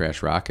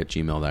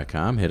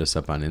 talkingtrashrock@gmail.com. Hit us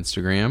up on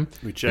Instagram.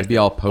 Maybe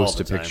I'll post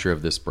a picture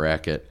of this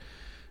bracket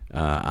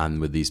on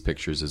with these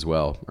pictures as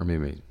well. Or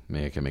maybe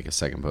I can make a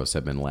second post.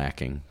 I've been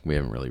lacking. We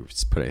haven't really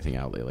put anything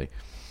out lately.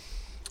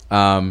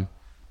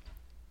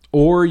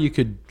 Or you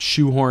could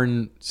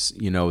shoehorn,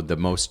 the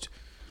most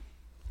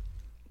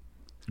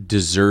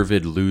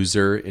deserved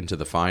loser into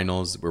the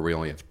finals where we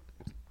only have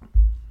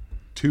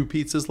 2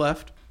 pizzas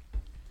left.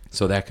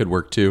 So that could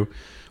work too.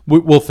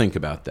 We'll think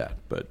about that,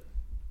 but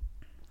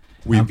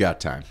we've got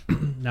time.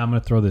 Now I'm going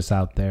to throw this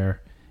out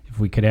there. If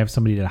we could have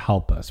somebody to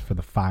help us for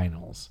the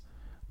finals,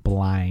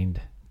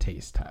 blind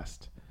taste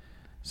test.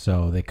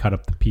 So they cut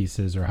up the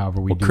pieces or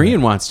however we do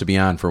Korean it. wants to be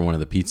on for one of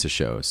the pizza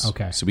shows.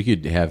 Okay. So we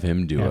could have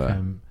him do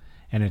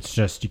And it's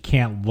just, you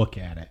can't look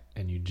at it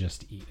and you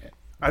just eat it.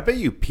 I bet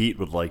you Pete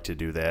would like to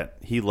do that.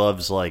 He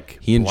loves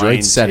he enjoyed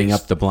blind setting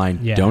taste. up the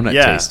blind Yeah. donut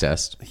Yeah. taste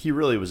test. He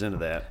really was into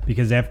that.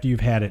 Because after you've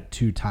had it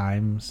 2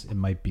 times, it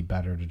might be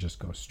better to just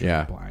go straight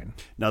Yeah. blind.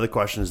 Now the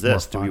question is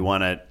this: More do we fun.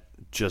 want to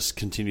just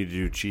continue to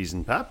do cheese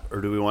and pep,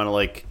 or do we want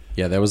to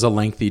Yeah, that was a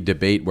lengthy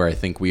debate where I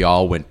think we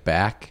all went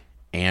back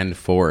and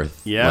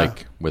forth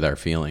with our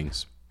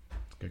feelings.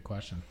 Good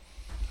question.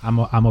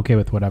 I'm okay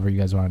with whatever you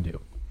guys want to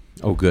do.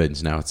 Oh, good.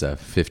 So now it's a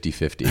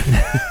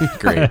 50-50.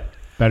 Great.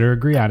 Better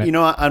agree on it.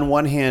 on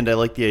one hand, I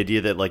like the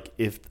idea that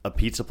if a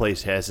pizza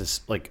place has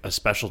this a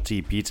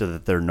specialty pizza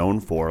that they're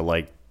known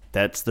for,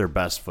 that's their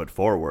best foot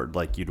forward.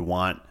 You'd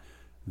want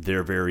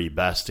their very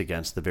best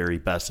against the very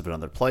best of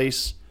another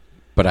place.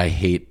 But I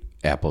hate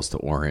apples to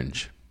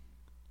orange.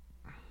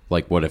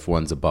 What if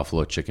one's a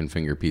buffalo chicken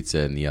finger pizza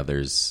and the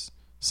other's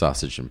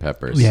sausage and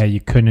peppers? Yeah, you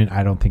couldn't.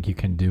 I don't think you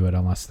can do it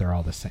unless they're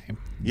all the same.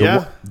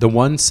 The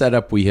one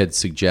setup we had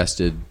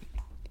suggested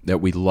that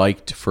we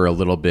liked for a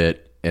little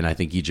bit, and I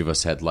think each of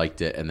us had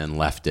liked it and then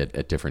left it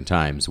at different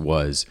times,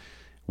 was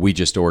we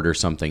just order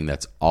something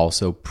that's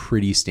also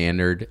pretty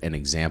standard. An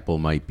example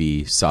might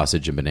be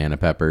sausage and banana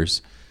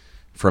peppers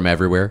from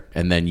everywhere,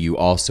 and then you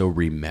also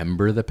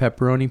remember the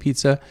pepperoni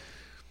pizza.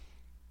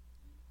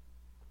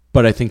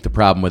 But I think the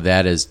problem with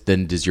that is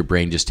then does your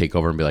brain just take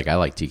over and be like, I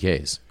like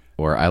TK's,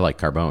 or I like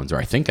Carbone's, or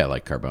I think I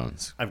like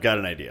Carbone's. I've got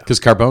an idea. Because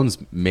Carbone's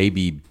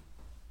maybe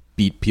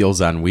beat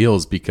Peels on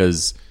Wheels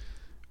because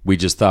we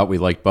just thought we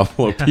liked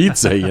buffalo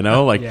pizza,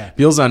 Yeah.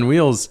 Peels on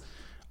Wheels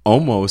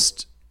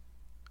almost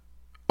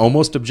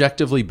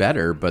objectively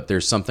better, but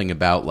there's something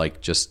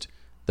about just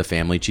the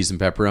family cheese and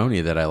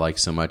pepperoni that I like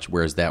so much,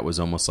 whereas that was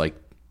almost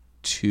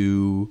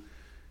too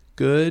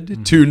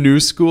good, too new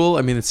school.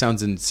 I mean, it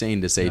sounds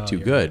insane to say too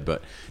good,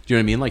 but do you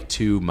know what I mean?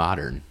 Too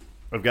modern.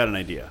 I've got an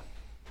idea.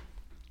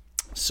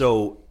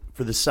 So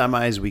for the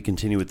semis, we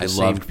continue with the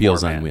same loved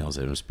Peels format. on Wheels.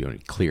 I was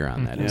being clear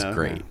on that. It was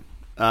great.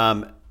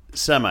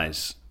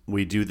 Semis,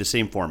 we do the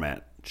same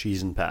format,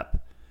 cheese and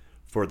pep.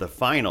 For the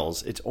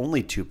finals, it's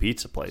only 2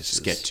 pizza places.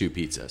 Just get 2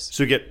 pizzas.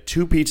 So get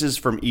 2 pizzas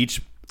from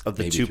each of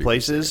the Maybe 2 3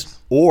 places. pizzas.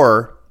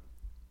 Or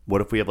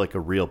what if we have a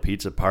real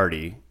pizza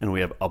party and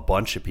we have a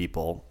bunch of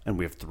people and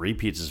we have 3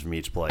 pizzas from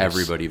each place?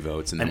 Everybody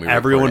votes, and then And we record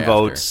everyone after.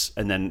 votes,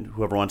 and then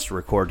whoever wants to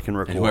record can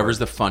record. And whoever's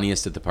the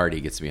funniest at the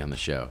party gets to be on the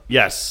show.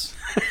 Yes.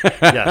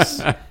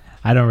 Yes.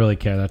 I don't really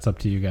care. That's up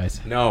to you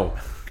guys. No.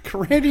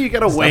 Randy, you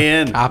got to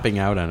weigh in. Copping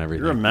out on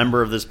everything. You're a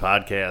member of this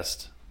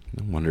podcast.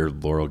 No wonder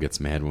Laurel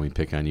gets mad when we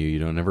pick on you. You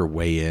don't ever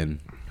weigh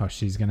in. Oh,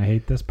 she's going to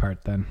hate this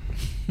part then.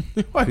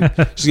 She's going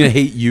to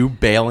hate you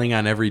bailing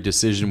on every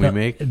decision we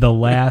make. The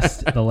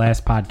last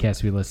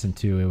podcast we listened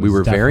to, it was We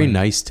were very definitely-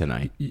 nice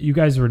tonight. You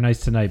guys were nice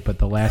tonight, but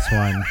the last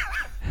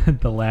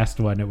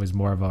one, it was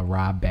more of a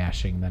Rob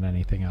bashing than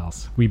anything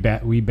else. We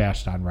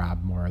bashed on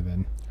Rob more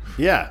than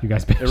Yeah. you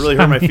guys. It really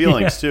hurt my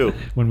feelings, too.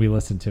 when we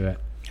listened to it.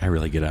 I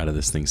really get out of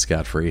this thing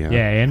scot-free, huh?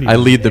 Yeah, Andy I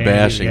lead the Andy,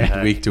 bashing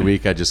yeah. week to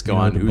week. I just go You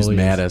know on the who's bullies.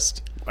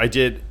 maddest.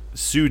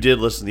 Sue did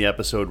listen to the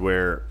episode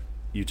where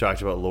you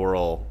talked about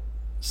Laurel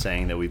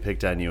saying that we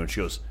picked on you, and she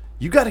goes,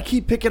 "You got to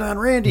keep picking on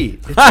Randy.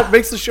 It's what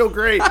makes the show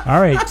great."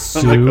 All right,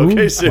 Sue. like,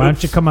 okay, Sue. Why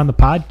don't you come on the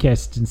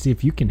podcast and see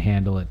if you can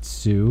handle it,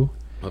 Sue?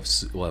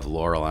 We'll have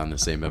Laurel on the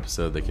same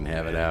episode. They can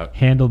have it out.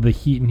 Handle the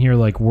heat in here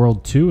like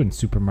World 2 and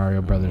Super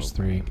Mario Brothers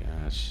 3.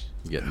 Gosh,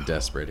 I'm getting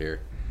desperate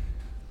here.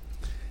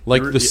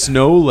 Like the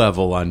snow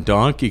level on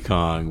Donkey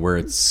Kong where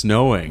it's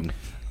snowing.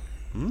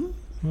 Oh,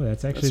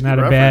 that's actually That's a not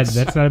good a bad. reference.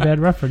 That's not a bad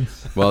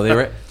reference.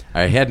 Well,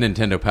 I had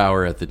Nintendo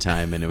Power at the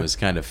time, and it was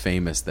kind of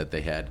famous that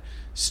they had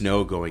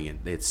snow going in.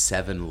 They had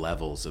 7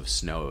 levels of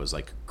snow. It was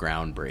like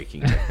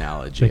groundbreaking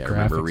technology. The I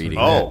remember graphics reading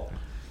were that. Oh,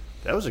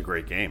 that was a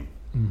great game.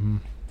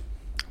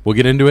 We'll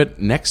get into it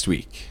next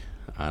week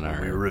on We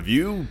our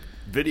review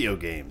video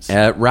games.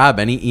 Rob,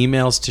 any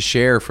emails to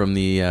share from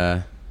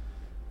the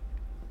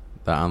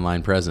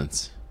online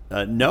presence?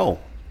 No.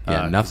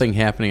 Yeah, nothing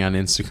happening on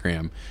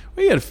Instagram.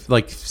 We had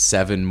like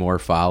 7 more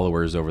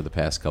followers over the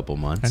past couple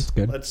months. That's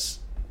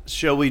good.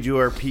 Shall we do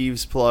our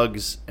peeves,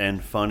 plugs,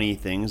 and funny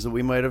things that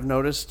we might have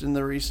noticed in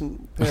the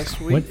recent past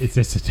week? What is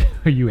this?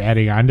 Are you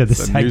adding on to the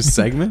It's a new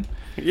segment.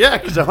 Yeah,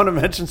 because I want to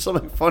mention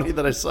something funny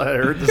that I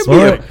heard this Be a-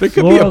 morning. there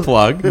could be a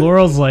plug.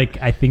 Laurel's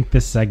like, I think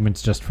this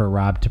segment's just for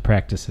Rob to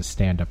practice his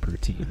stand-up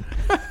routine.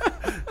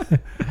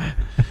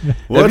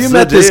 What's you the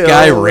met this deal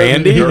guy, with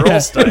Randy?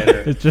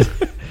 Gerolsteiner? It's just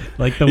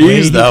like the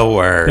He's way the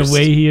worst. the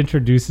way he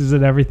introduces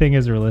it, everything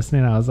as we're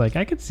listening. I was like,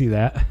 I could see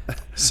that.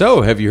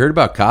 So, have you heard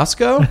about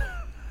Costco?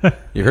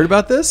 You heard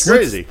about this?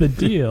 Crazy. The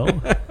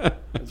deal.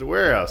 It's a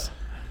warehouse.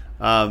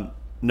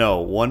 No,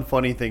 one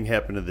funny thing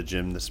happened at the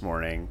gym this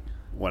morning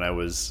when I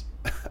was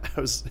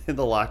in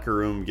the locker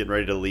room getting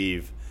ready to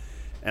leave,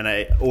 and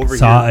I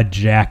Saw a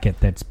jacket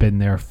that's been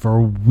there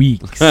for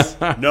weeks.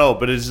 No,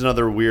 but it's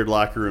another weird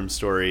locker room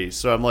story.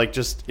 So I'm like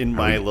just in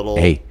my little.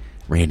 Hey,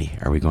 Randy,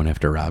 are we going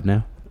after Rob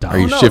now? Are Oh,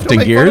 you no, shifting don't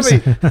make gears?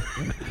 fun of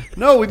me.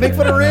 No, we make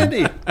fun of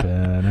Randy.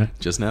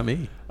 Just not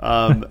me.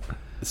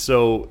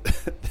 So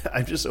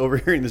I'm just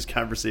overhearing this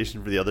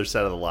conversation for the other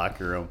side of the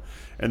locker room,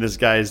 and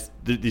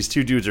these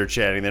 2 dudes are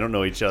chatting. They don't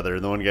know each other,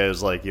 and the one guy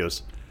was like, he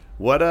goes,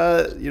 "What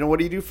what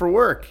do you do for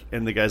work?"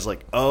 And the guy's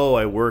like, "Oh,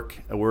 I work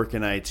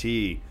in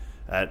IT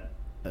at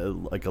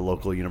like a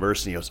local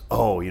university." He goes,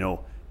 "Oh,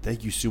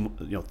 thank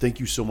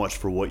you so much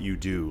for what you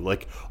do."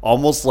 Like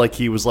almost like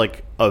he was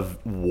like a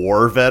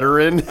war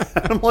veteran.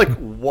 I'm like,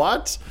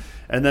 "What?"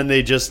 And then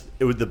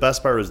the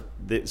best part was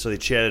they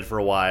chatted for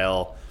a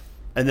while.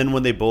 And then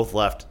when they both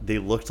left, they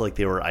looked like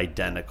they were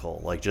identical,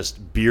 like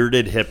just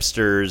bearded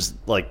hipsters,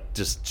 like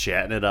just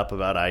chatting it up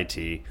about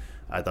IT.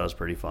 I thought it was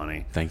pretty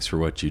funny. Thanks for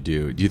what you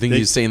do. Do you think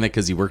he's saying that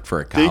because he worked for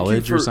a Thank you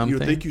college or for- something?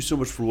 Thank you so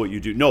much for what you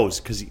do. No, it's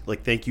because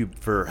thank you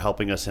for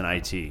helping us in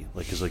IT.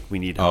 Like, because we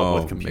need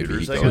help with maybe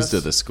computers. he I goes guess.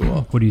 to the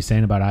school. What are you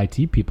saying about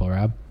IT people,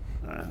 Rob?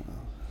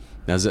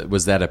 Now,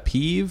 was that a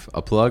peeve,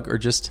 a plug, or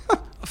just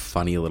a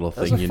funny little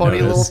That's thing a you funny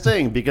little noticed?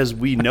 thing because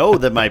we know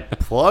that my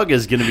plug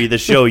is going to be the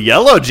show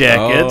Yellow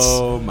Jackets.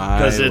 Oh, my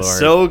because it's Lord.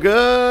 so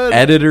good.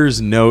 Editor's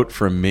note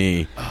from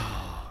me.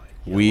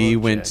 We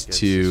Yellow went Jackets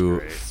to is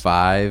great.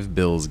 5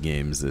 Bills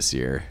games this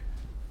year.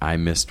 I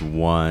missed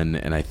 1,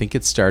 and I think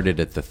it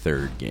started at the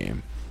 3rd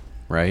game,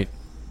 right?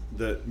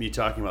 Me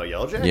talking about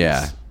Yellow Jackets?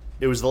 Yeah.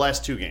 It was the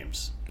last 2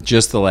 games.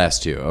 Just the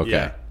last 2, okay.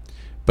 Yeah.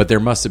 But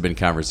there must have been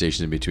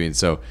conversation in between.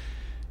 So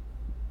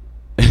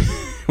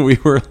we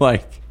were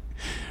like,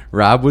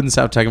 Rob wouldn't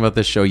stop talking about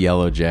this show,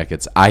 Yellow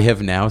Jackets. I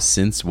have now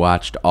since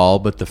watched all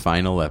but the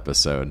final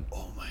episode.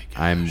 Oh my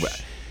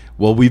gosh.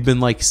 Well, we've been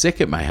like sick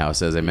at my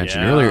house, as I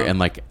mentioned Yeah. earlier, and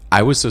like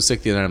I was so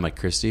sick the other night. I'm like,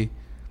 Christy,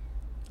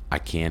 I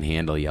can't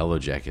handle Yellow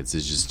Jackets.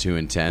 It's just too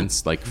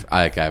intense. Like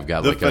I've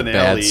got The like a finale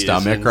bad is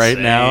stomach right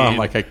now. I'm insane.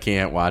 like, I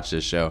can't watch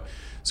this show.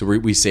 So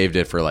we saved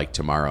it for like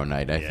tomorrow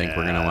night. I think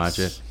we're gonna watch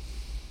Yes. it.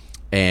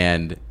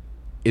 And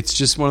it's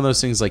just one of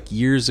those things. Like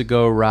years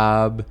ago,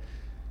 Rob,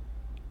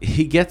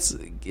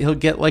 he'll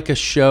get like a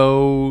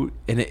show,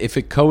 and if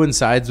it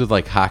coincides with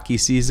like hockey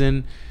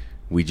season,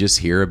 we just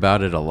hear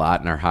about it a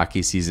lot. And our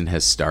hockey season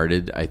has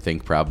started, I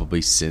think,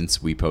 probably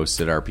since we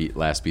posted our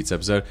last Beats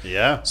episode.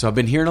 Yeah. So I've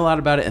been hearing a lot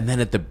about it. And then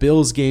at the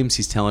Bills games,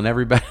 he's telling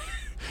everybody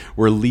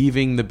we're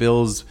leaving the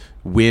Bills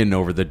win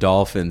over the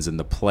Dolphins in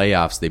the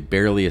playoffs. They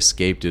barely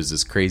escaped. It was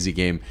this crazy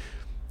game.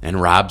 And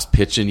Rob's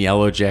pitching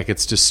Yellow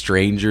Jackets to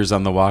strangers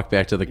on the walk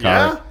back to the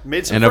car. Yeah,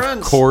 made some and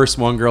friends. of course,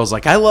 one girl's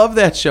like, I love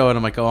that show. And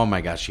I'm like, oh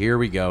my gosh, here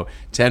we go.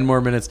 10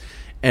 more minutes.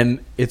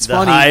 And it's The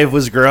funny. hive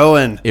was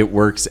growing. It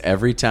works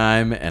every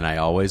time, and I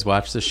always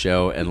watch the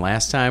show. And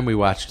last time we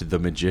watched The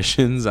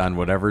Magicians on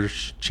whatever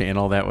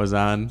channel that was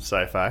on,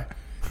 Sci-fi.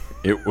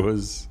 it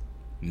was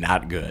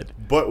not good.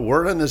 But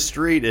word on the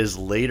street is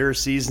later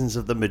seasons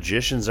of The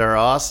Magicians are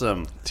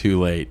awesome.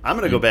 Too late. I'm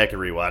going to go back and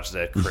rewatch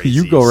that crazy,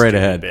 You go right stupid,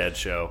 ahead. bad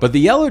show. But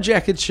the Yellow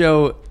Jacket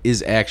show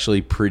is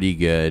actually pretty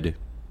good.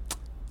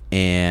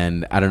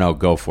 And I don't know,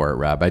 go for it,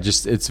 Rob.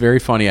 It's very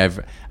funny.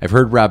 I've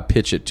heard Rob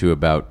pitch it to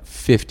about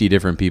 50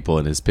 different people,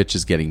 and his pitch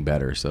is getting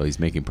better, so he's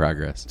making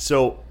progress.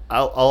 So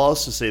I'll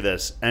also say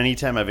this.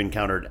 Anytime I've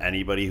encountered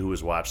anybody who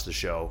has watched the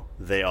show,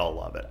 they all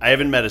love it. I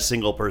haven't met a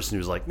single person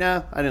who's like,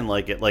 nah, I didn't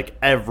like it. Like,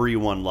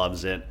 everyone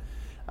loves it.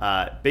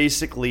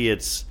 Basically,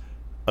 it's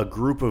a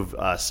group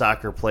of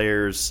soccer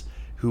players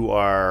who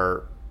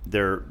are,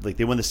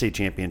 they won the state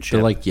championship.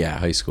 They're like,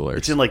 high schoolers.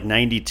 It's in like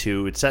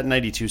 92. It's set in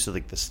 92, so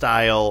like the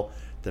style,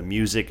 the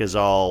music is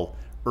all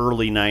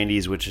early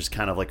 90s, which is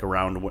kind of like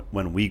around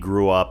when we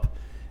grew up.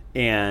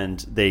 And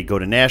they go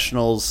to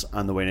nationals.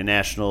 On the way to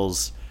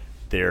nationals,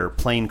 their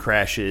plane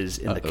crashes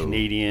in the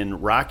Canadian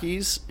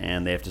Rockies,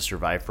 and they have to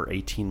survive for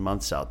 18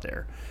 months out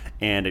there.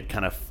 And it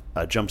kind of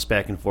jumps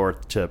back and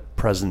forth to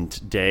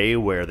present day,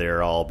 where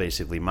they're all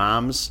basically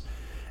moms.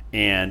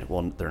 And,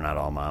 well, they're not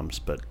all moms,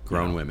 but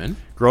Grown women.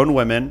 Grown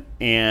women.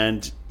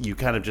 And you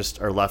kind of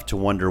just are left to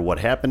wonder what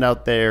happened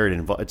out there.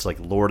 It's like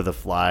Lord of the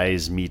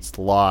Flies meets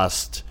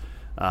Lost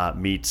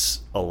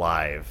meets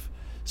Alive.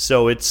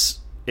 So it's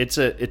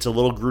a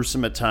little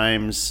gruesome at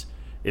times.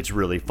 It's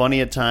really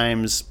funny at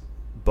times,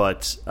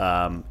 but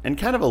and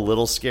kind of a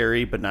little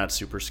scary, but not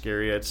super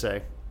scary, I'd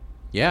say.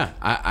 Yeah,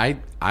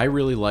 I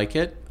really like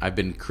it. I've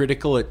been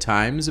critical at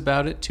times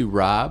about it to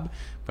Rob,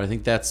 but I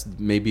think that's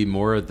maybe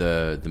more of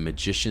the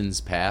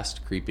magician's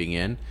past creeping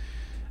in.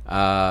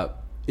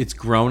 It's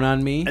grown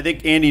on me. I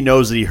think Andy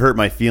knows that he hurt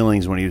my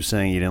feelings when he was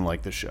saying he didn't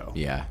like the show.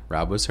 Yeah,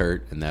 Rob was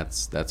hurt, and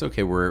that's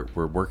okay. We're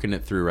working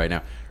it through right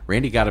now.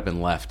 Randy got up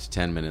and left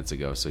 10 minutes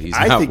ago, so he's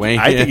not weighing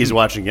in. I think he's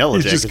watching Yellow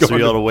Jackets, so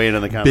he'll to weigh in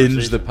on the conversation.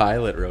 Binge the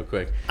pilot real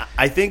quick.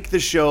 I think the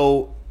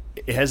show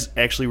has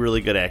actually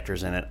really good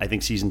actors in it. I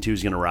think season 2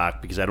 is going to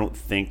rock, because I don't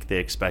think they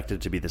expect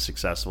it to be this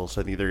successful.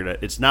 So I think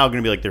it's now going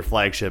to be like their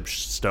flagship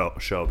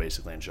show,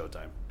 basically, on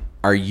Showtime.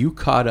 Are you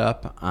caught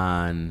up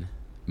on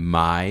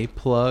my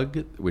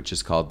plug, which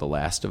is called The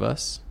Last of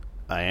Us?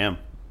 I am.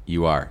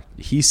 You are.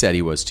 He said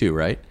he was too,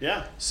 right?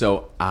 Yeah.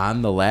 So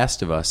on The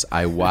Last of Us,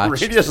 I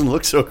watched. Randy doesn't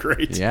look so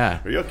great. Yeah.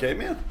 Are you okay,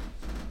 man?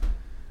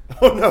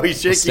 Oh no, he's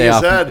shaking Stay his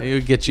off. head.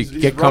 He'll get you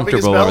He's get rubbing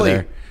his comfortable over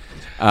belly.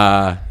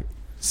 there.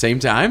 Same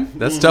time.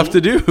 That's tough to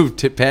do.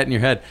 Patting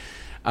your head.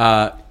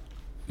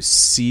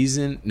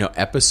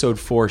 Episode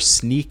 4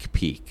 sneak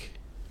peek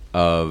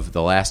of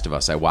The Last of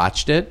Us. I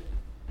watched it.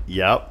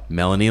 Yep.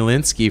 Melanie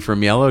Linsky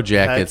from Yellow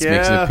Jackets Heck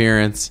makes an yeah.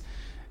 appearance.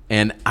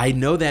 And I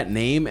know that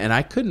name, and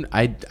I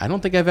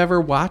don't think I've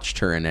ever watched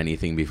her in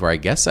anything before. I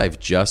guess I've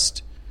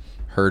just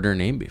heard her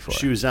name before.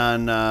 She was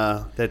on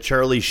that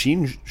Charlie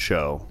Sheen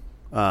show.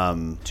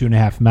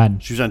 2.5 Men.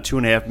 She was on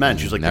 2.5 Men.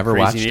 She was like Never the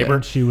watched crazy it. neighbor.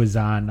 And she was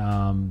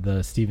on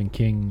the Stephen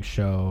King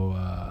show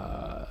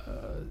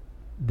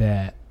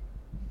that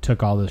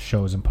took all the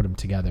shows and put them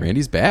together.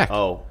 Randy's back.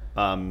 Oh,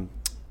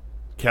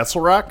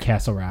 Castle Rock?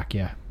 Castle Rock,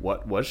 yeah.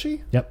 What was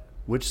she? Yep.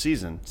 Which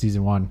season?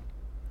 Season 1.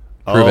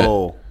 Prove it.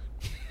 Oh.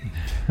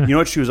 You know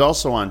what she was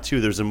also on, too?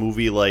 There's a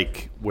movie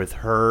like with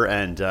her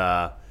and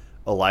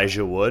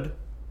Elijah Wood,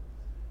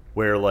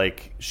 where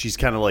like she's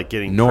kind of like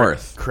getting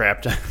North.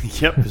 crapped on.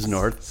 Yep, it's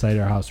North.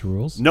 Cider House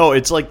Rules. No,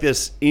 it's like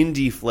this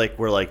indie flick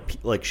where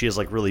like she has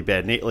like really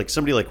bad like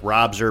somebody like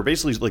robs her.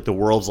 Basically, like the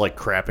world's like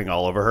crapping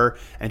all over her,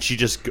 and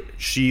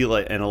she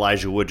like and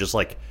Elijah Wood just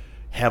like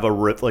have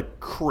a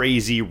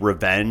crazy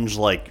revenge.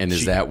 Like, And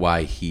is that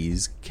why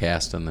he's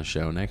cast on the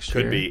show next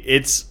year? could be?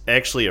 It's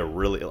actually a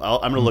really. I'm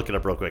gonna look it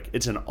up real quick.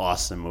 It's an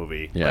awesome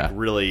movie. Yeah. Like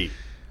really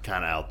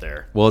kind of out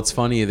there. Well, it's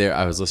funny. There,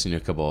 I was listening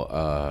to a couple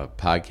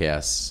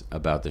podcasts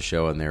about the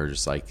show, and they were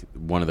just like,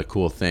 one of the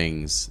cool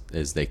things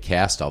is they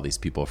cast all these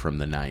people from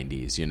the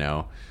 '90s. You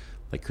know,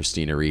 like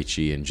Christina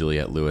Ricci and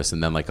Juliette Lewis,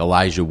 and then like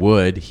Elijah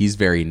Wood. He's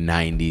very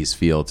 '90s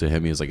feel to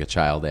him. He was like a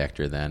child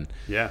actor then.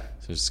 Yeah.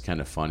 So it's just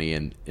kind of funny.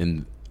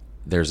 And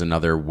there's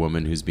another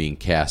woman who's being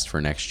cast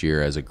for next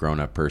year as a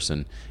grown-up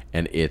person,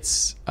 and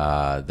it's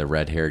the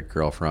red-haired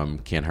girl from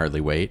Can't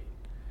Hardly Wait.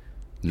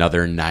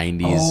 Another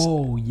 90s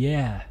Oh,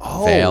 yeah.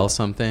 Vale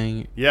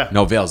something. Yeah.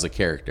 No, Vale's a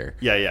character.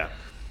 Yeah.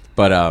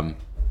 But,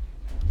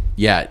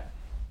 yeah,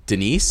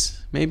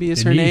 Denise maybe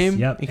is her Denise, name.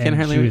 Yep. You Can't And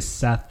Hardly she Wait. was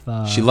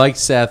Seth. She liked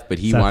Seth, but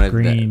he Seth wanted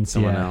Green,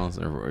 someone yeah. else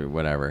or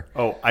whatever.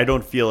 Oh, I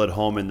don't feel at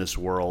home in this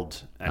world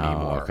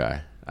anymore. Oh,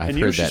 okay. I've And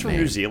you know heard she's that from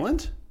name. New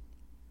Zealand?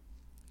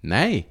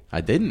 Nay,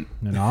 I didn't.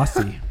 An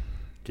Aussie.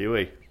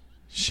 Kiwi.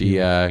 She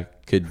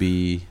could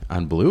be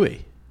on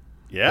Bluey.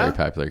 Yeah. Very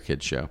popular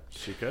kids show.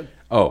 She could.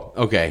 Oh,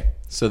 okay.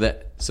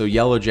 So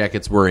Yellow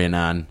Jackets we're in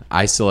on.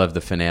 I still have the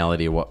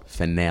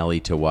finale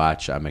to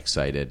watch. I'm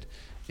excited.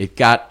 It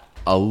got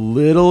a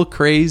little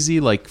crazy,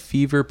 like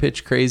fever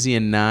pitch crazy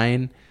in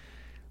 9.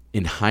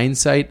 In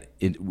hindsight,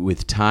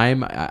 with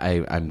time,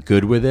 I'm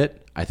good with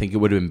it. I think it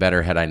would have been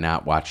better had I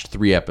not watched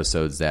 3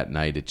 episodes that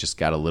night. It just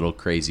got a little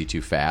crazy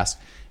too fast.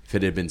 If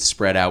it had been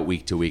spread out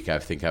week to week, I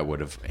think I would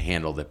have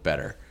handled it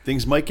better.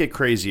 Things might get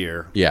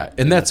crazier. Yeah,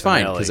 and that's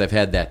fine finale. because I've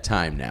had that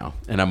time now,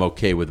 and I'm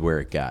okay with where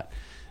it got.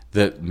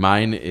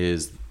 Mine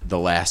is The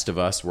Last of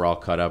Us. We're all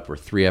caught up. We're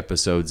 3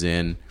 episodes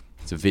in.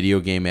 It's a video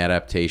game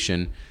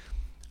adaptation.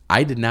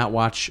 I did not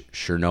watch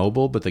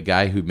Chernobyl, but the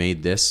guy who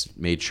made this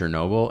made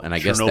Chernobyl, and I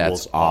guess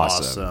that's Chernobyl's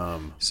awesome.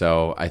 awesome.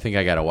 So I think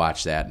I got to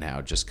watch that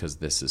now just because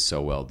this is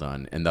so well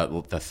done. And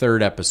the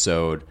 3rd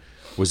episode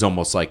was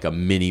almost like a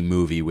mini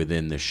movie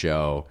within the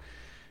show.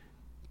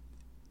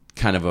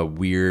 Kind of a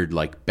weird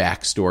like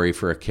backstory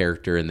for a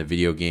character in the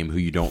video game who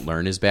you don't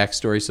learn his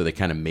backstory. So they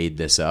kind of made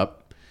this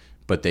up,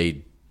 but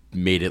they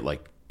made it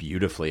like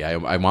beautifully.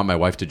 I want my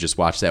wife to just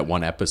watch that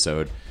one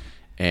episode.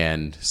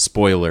 And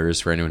spoilers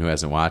for anyone who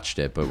hasn't watched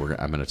it, but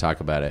I'm going to talk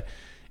about it.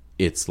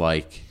 It's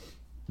like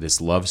this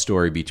love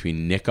story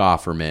between Nick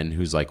Offerman,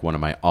 who's like one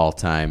of my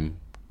all-time,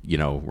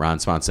 Ron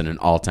Swanson, an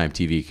all-time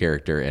TV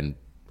character, and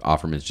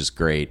Offerman's just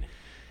great.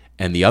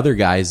 And the other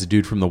guy is the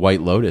dude from The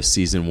White Lotus,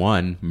 season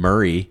 1,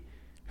 Murray,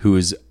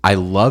 I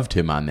loved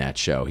him on that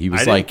show. He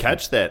was I didn't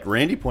catch that.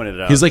 Randy pointed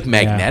it out. He was like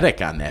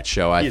magnetic on that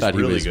show. I thought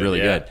he was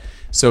really good.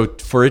 So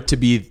for it to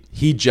be,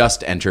 he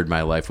just entered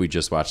my life. We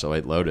just watched The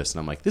White Lotus,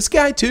 and I'm like, this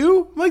guy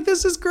too? I'm like,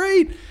 this is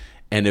great.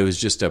 And it was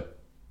just a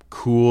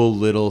cool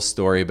little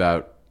story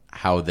about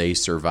how they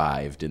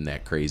survived in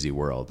that crazy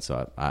world.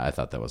 So I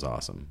thought that was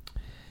awesome.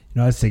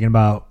 I was thinking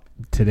about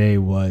today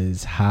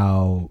was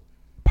how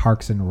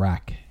Parks and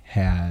Rec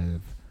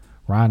have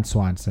Ron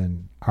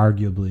Swanson.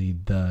 Arguably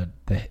the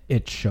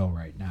it show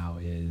right now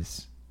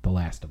is The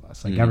Last of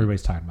Us. Like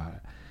everybody's talking about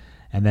it.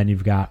 And then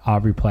you've got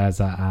Aubrey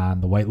Plaza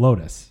on The White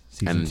Lotus,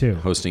 season 2.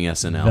 Hosting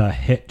SNL. The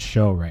hit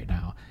show right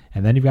now.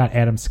 And then you've got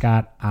Adam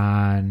Scott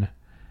on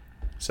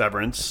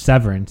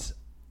Severance.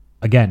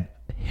 Again,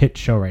 hit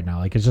show right now.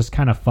 Like, it's just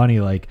kind of funny,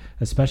 like,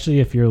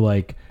 especially if you're,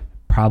 like,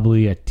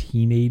 probably a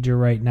teenager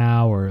right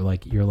now, or,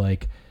 like, you're,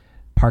 like,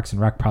 Parks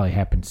and Rec probably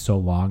happened so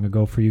long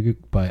ago for you,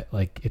 but,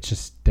 like, it's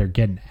just, they're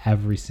getting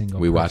every single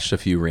We watched a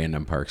few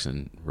random Parks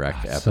and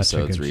Rec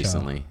episodes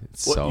recently.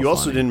 It's so you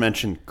also funny. didn't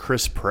mention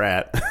Chris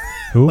Pratt.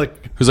 Who?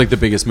 Who's like the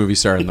biggest movie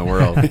star in the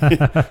world.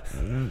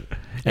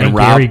 And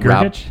Gary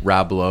Gergich?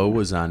 Rob Lowe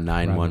was on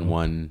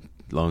 911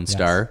 Lone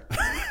Star.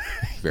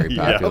 Very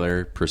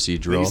popular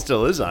procedural. He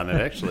still is on it,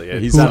 actually.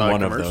 He's on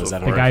one of those. I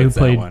don't The know guy if who it's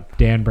that played one.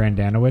 Dan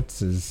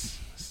Brandanowitz is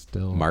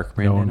still Mark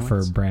known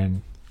for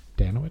Brandanowitz?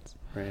 Brandanowitz.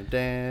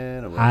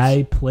 Brandon.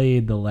 I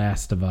played The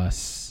Last of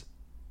Us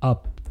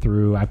up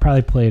through. I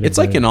probably played. It's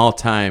like an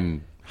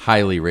all-time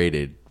highly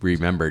rated,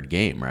 remembered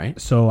game, right?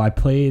 So I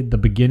played the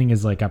beginning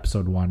is like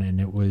episode 1, and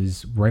it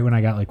was right when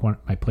I got like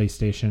my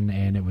PlayStation,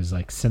 and it was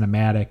like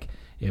cinematic.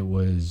 It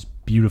was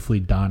beautifully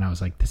done. I was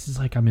like, this is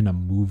like I'm in a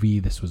movie.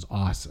 This was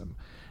awesome.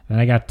 Then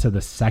I got to the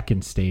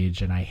second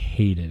stage, and I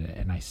hated it,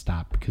 and I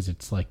stopped because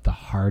it's like the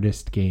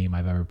hardest game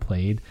I've ever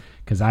played.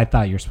 Because I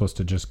thought you're supposed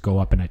to just go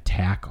up and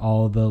attack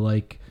all the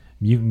like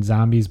mutant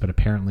zombies, but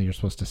apparently you're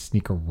supposed to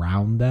sneak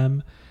around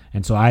them.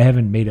 And so I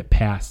haven't made it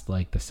past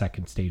like the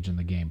second stage in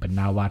the game. But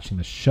now watching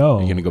the show,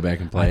 You're going to go back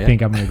and play I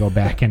think I'm going to go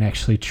back and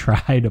actually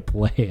try to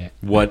play it.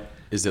 What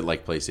is it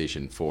like,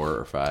 PlayStation 4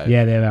 or 5?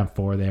 Yeah, they have it on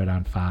 4. They have it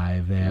on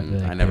 5. They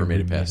have, I never made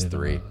it past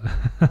 3.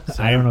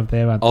 I don't know if they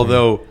have it on 3.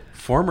 Although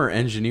former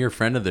engineer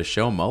friend of the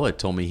show, Mullet,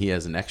 told me he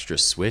has an extra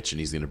Switch and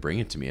he's going to bring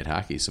it to me at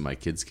hockey so my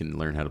kids can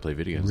learn how to play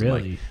video games.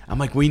 Really? I'm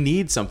like, we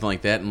need something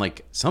like that, and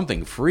like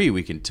something free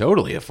we can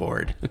totally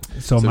afford.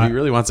 So if he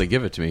really wants to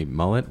give it to me,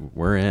 Mullet,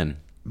 we're in.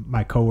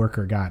 My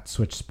coworker got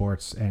Switch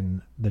Sports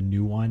and the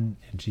new one,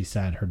 and she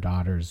said her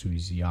daughters,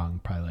 who's young,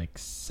 probably like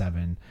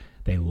 7,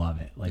 they love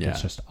it. Like,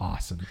 it's just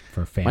awesome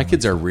for families. My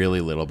kids are really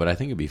little, but I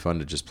think it'd be fun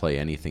to just play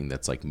anything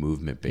that's like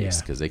movement based,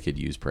 Yeah. because they could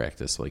use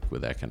practice like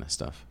with that kind of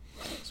stuff.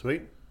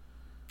 Sweet.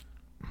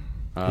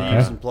 You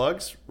use some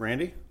plugs,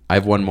 Randy? I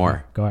have one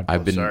more. Go ahead.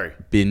 I've been sorry.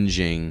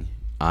 binging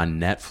on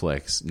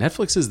Netflix.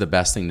 Netflix is the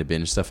best thing to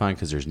binge stuff on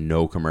because there's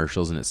no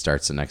commercials and it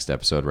starts the next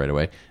episode right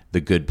away.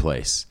 The Good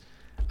Place.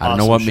 I don't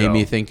know what Awesome made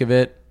me show. think of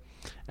it.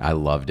 I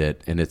loved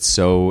it. And it's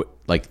so,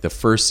 like, the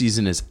first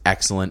season is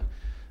excellent.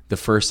 The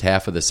first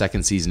half of the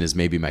second season is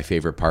maybe my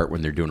favorite part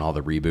when they're doing all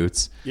the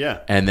reboots.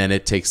 Yeah. And then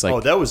it takes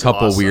like that a was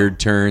couple awesome. weird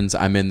turns.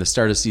 I'm in the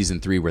start of season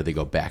 3 where they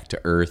go back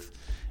to Earth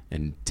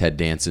and Ted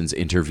Danson's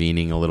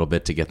intervening a little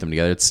bit to get them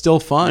together. It's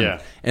still fun.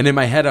 Yeah. And in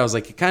my head, I was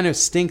like, it kind of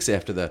stinks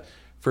after the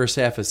first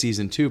half of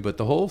season 2, but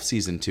the whole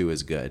season 2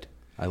 is good.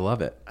 I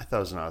love it. I thought it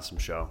was an awesome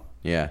show.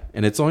 Yeah,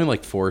 and it's only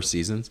like 4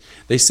 seasons.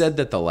 They said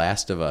that The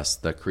Last of Us,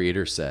 the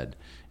creator said,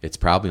 it's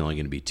probably only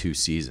going to be 2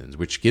 seasons,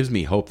 which gives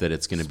me hope that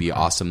it's going to be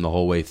awesome the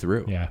whole way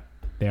through. Yeah,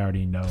 they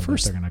already know that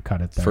they're going to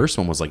cut it there. First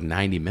one was like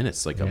 90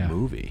 minutes, like a Yeah.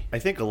 movie. I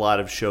think a lot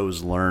of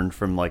shows learn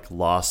from like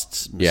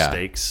lost Yeah.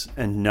 mistakes,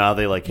 and now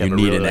they like have You a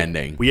need really, an like,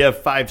 ending. We have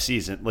 5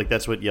 seasons, like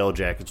that's what Yellow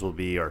Jackets will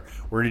be, or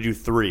we're gonna do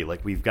 3.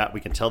 Like we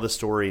can tell the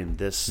story in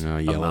this. Yellow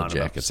amount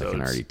Jackets, of I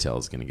can episodes. already tell,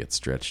 is going to get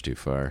stretched too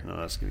far. No,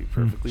 that's gonna be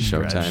perfectly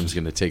stretched. Showtime's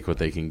going to take what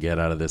they can get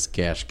out of this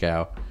cash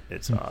cow.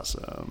 It's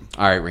awesome.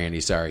 All right,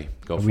 Randy, sorry.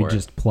 Go Are for we it.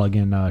 just plug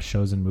in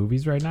shows and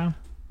movies right now?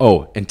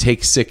 Oh, and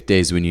take sick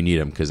days when you need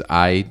them, because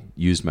I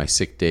used my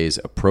sick days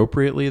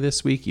appropriately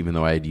this week, even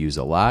though I had used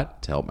a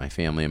lot to help my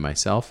family and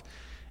myself.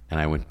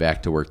 And I went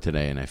back to work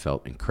today, and I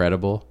felt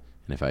incredible.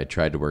 And if I had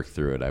tried to work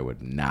through it, I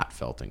would not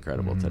felt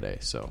incredible today.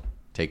 So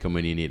take them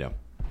when you need them,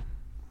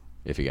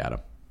 if you got them.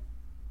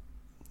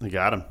 You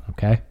got him.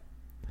 Okay.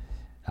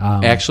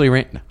 Actually,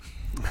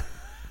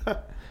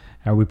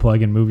 Are we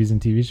plugging movies and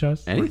TV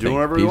shows? Anything. doing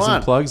whatever we Peeves and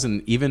want. plugs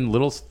and even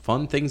little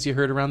fun things you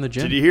heard around the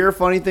gym. Did you hear a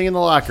funny thing in the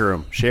locker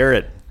room? Share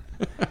it.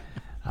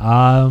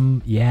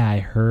 Yeah, I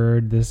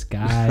heard this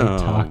guy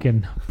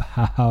talking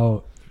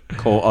about.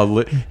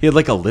 He had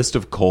like a list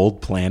of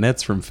cold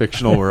planets from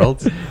fictional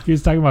worlds. He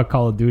was talking about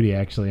Call of Duty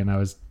actually, and I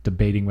was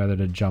debating whether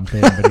to jump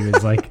in, but he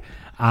was like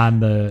on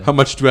the. How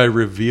much do I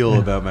reveal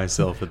about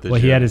myself at the Well,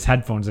 gym? he had his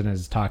headphones in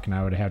his talking.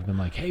 I would have been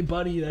like, "Hey,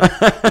 buddy,"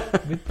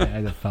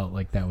 I felt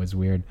like that was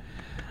weird.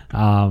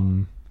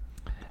 I'm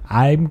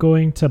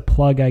going to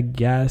plug, I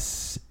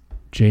guess,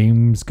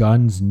 James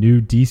Gunn's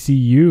new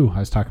DCU. I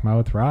was talking about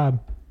with Rob.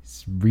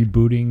 He's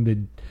rebooting the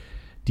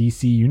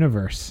DC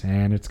universe,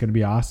 and it's going to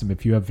be awesome.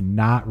 If you have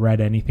not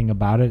read anything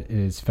about it, it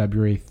is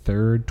February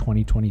 3rd,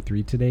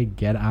 2023 today.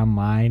 Get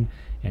online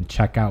and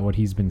check out what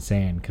he's been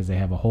saying, because they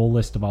have a whole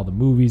list of all the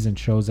movies and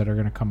shows that are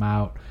going to come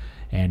out,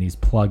 and he's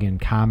plugging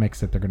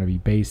comics that they're going to be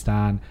based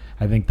on.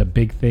 I think the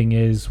big thing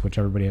is, which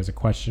everybody has a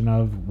question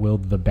of, will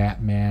the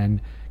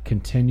Batman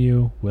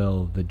continue?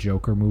 Will the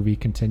Joker movie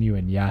continue?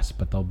 And yes,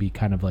 but they'll be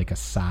kind of like a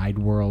side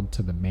world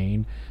to the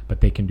main,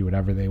 but they can do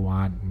whatever they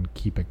want and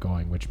keep it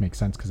going, which makes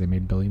sense because they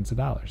made billions of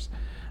dollars.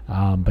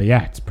 But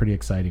yeah, it's pretty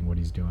exciting what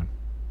he's doing.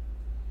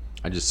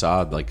 I just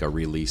saw like a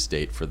release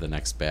date for the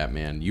next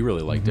Batman. You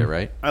really liked it,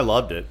 right? I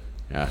loved it.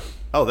 Yeah.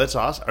 Oh, that's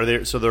awesome. Are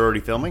they? So they're already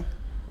filming?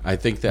 I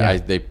think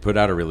that they put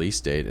out a release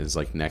date. It's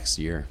like next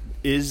year.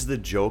 Is the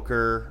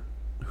Joker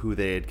who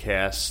they had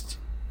cast,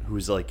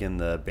 who's like in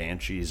the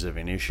Banshees of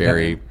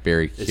Inisherin?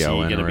 Barry Is he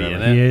Keoghan going to or be in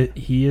whatever. it?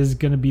 He is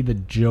going to be the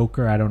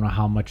Joker. I don't know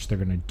how much they're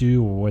going to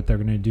do or what they're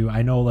going to do.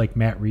 I know, like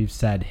Matt Reeves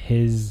said,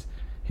 his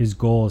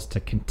goal is to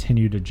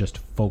continue to just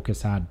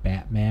focus on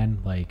Batman.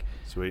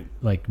 Sweet.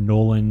 Like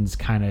Nolan's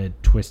kind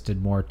of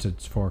twisted more to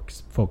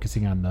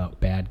focusing on the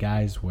bad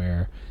guys,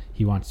 where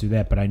he wants to do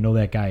that. But I know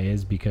that guy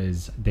is,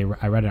 because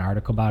I read an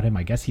article about him.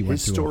 I guess he went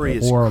His through story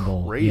a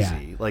horrible, is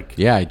crazy. Like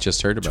Yeah, I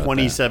just heard about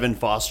 27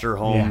 foster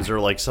homes Yeah. or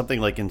like something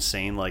like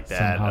insane like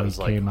that. Somehow I he was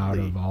like, came out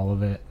holy- of all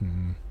of it.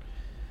 And that.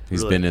 He's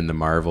really- been in the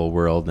Marvel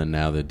world and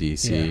now the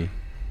DC Yeah.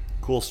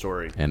 cool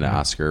story. and an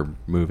Oscar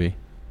movie.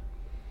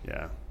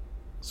 Yeah.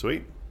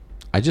 Sweet.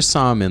 I just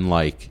saw him in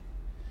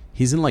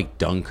he's in like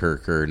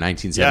Dunkirk or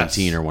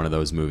 1917 Yes. or one of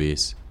those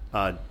movies.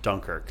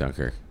 Dunkirk.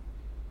 Dunkirk.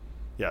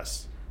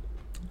 Yes.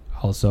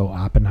 also,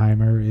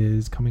 Oppenheimer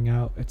is coming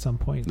out at some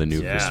point. The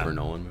new Yeah. Christopher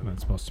Nolan movie.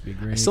 That's supposed to be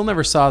great. I still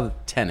never saw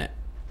Tenet.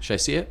 Should I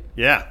see it?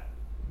 Yeah.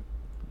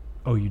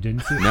 Oh, you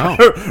didn't see it? No.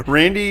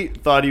 Randy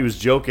thought he was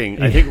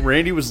joking. I think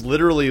Randy was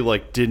literally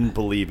like didn't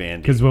believe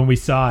Andy. Because when we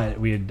saw it,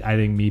 I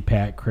think me,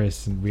 Pat,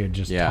 Chris, and we had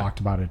just Yeah. talked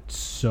about it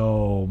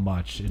so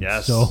much in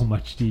Yes. so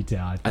much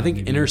detail. I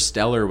think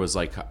Interstellar was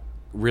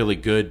really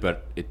good,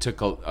 but it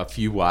took a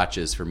few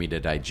watches for me to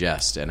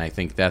digest, and I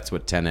think that's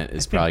what Tenet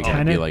is probably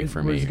going to be like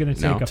for me. It's going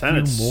to No? take a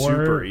Tenet's few more.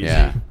 super easy.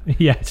 Yeah.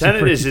 Yeah, Tenet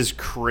super is easy. his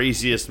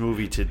craziest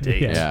movie to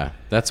date. Yeah. Yeah,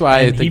 that's why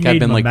I And he think I've made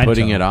been Memento.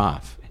 putting it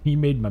off. He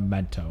made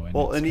Memento. And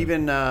Well, it's and good.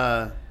 even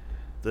the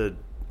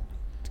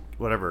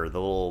whatever, the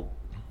little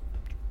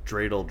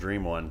dreidel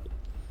dream one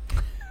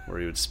where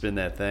he would spin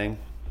that thing.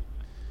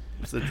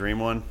 What's the dream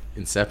one?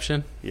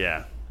 Inception.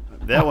 Yeah.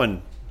 That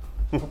one.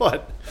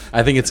 What?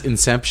 I think it's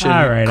Inception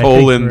All right, I think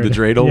colon we're- the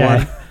dreidel yeah.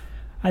 one.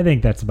 I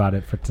think that's about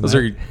it for tonight. Those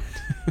are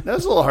That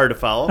was a little hard to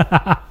follow.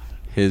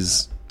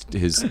 his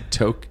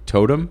totem.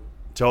 Totem.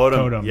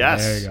 Totem.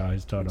 Yes. There you go.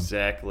 His totem.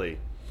 Exactly.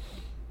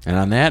 And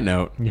on that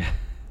note, Yeah.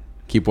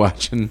 keep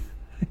watching,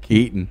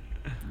 eating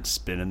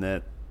Spinning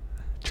that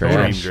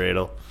trash. dream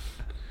dreidel.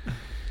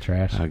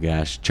 Trash. Oh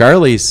gosh,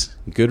 Charlie's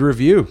good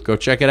review. Go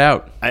check it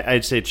out.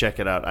 I'd say check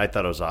it out. I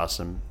thought it was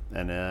awesome.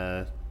 And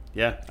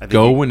yeah. I think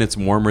Go when it's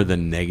warmer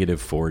than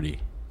 -40.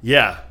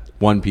 Yeah.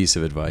 One piece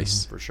of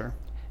advice. For sure.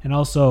 And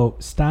also,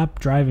 stop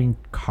driving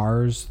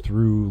cars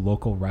through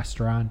local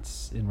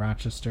restaurants in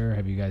Rochester.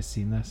 Have you guys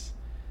seen this?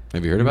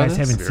 Have you heard You about guys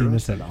this? haven't seen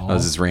this at all. Oh,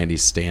 this is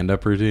Randy's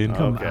stand-up routine.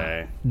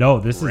 Okay. No,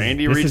 this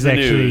Randy is reads this is the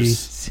actually.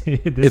 news.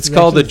 this It's is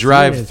called a actually serious.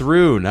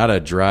 drive-through, not a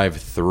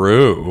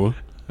drive-through.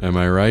 Am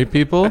I right,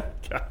 people?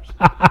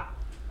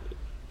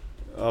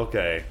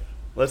 Okay.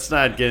 Let's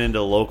not get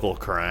into local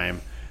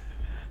crime.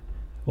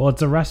 Well,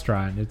 it's a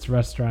restaurant. It's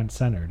restaurant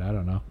centered. I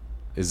don't know.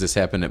 Is this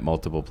happened at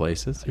multiple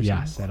places? or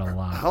Yes, at a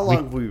lot. How long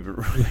have we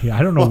been...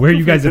 I don't know where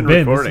you guys have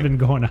been. This has recording? been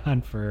going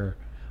on for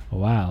a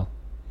while.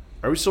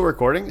 Are we still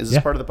recording? Is this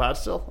Yeah. part of the pod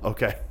still?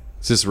 Okay.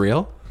 Is this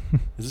real?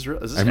 Is this real?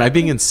 Is this Am I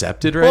being happening?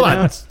 incepted right Hold on.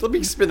 now? Let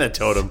me spin that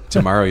totem.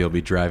 Tomorrow you'll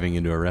be driving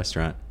into a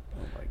restaurant.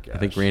 Oh my gosh. I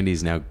think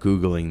Randy's now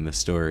Googling the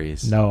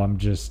stories. No, I'm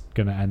just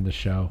gonna end the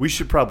show. We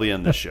should probably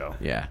end the show.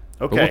 Yeah.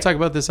 Okay. But we'll talk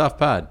about this off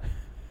pod.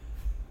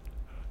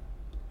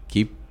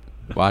 Keep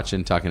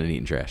watching, talking, and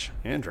eating trash.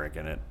 And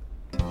drinking it.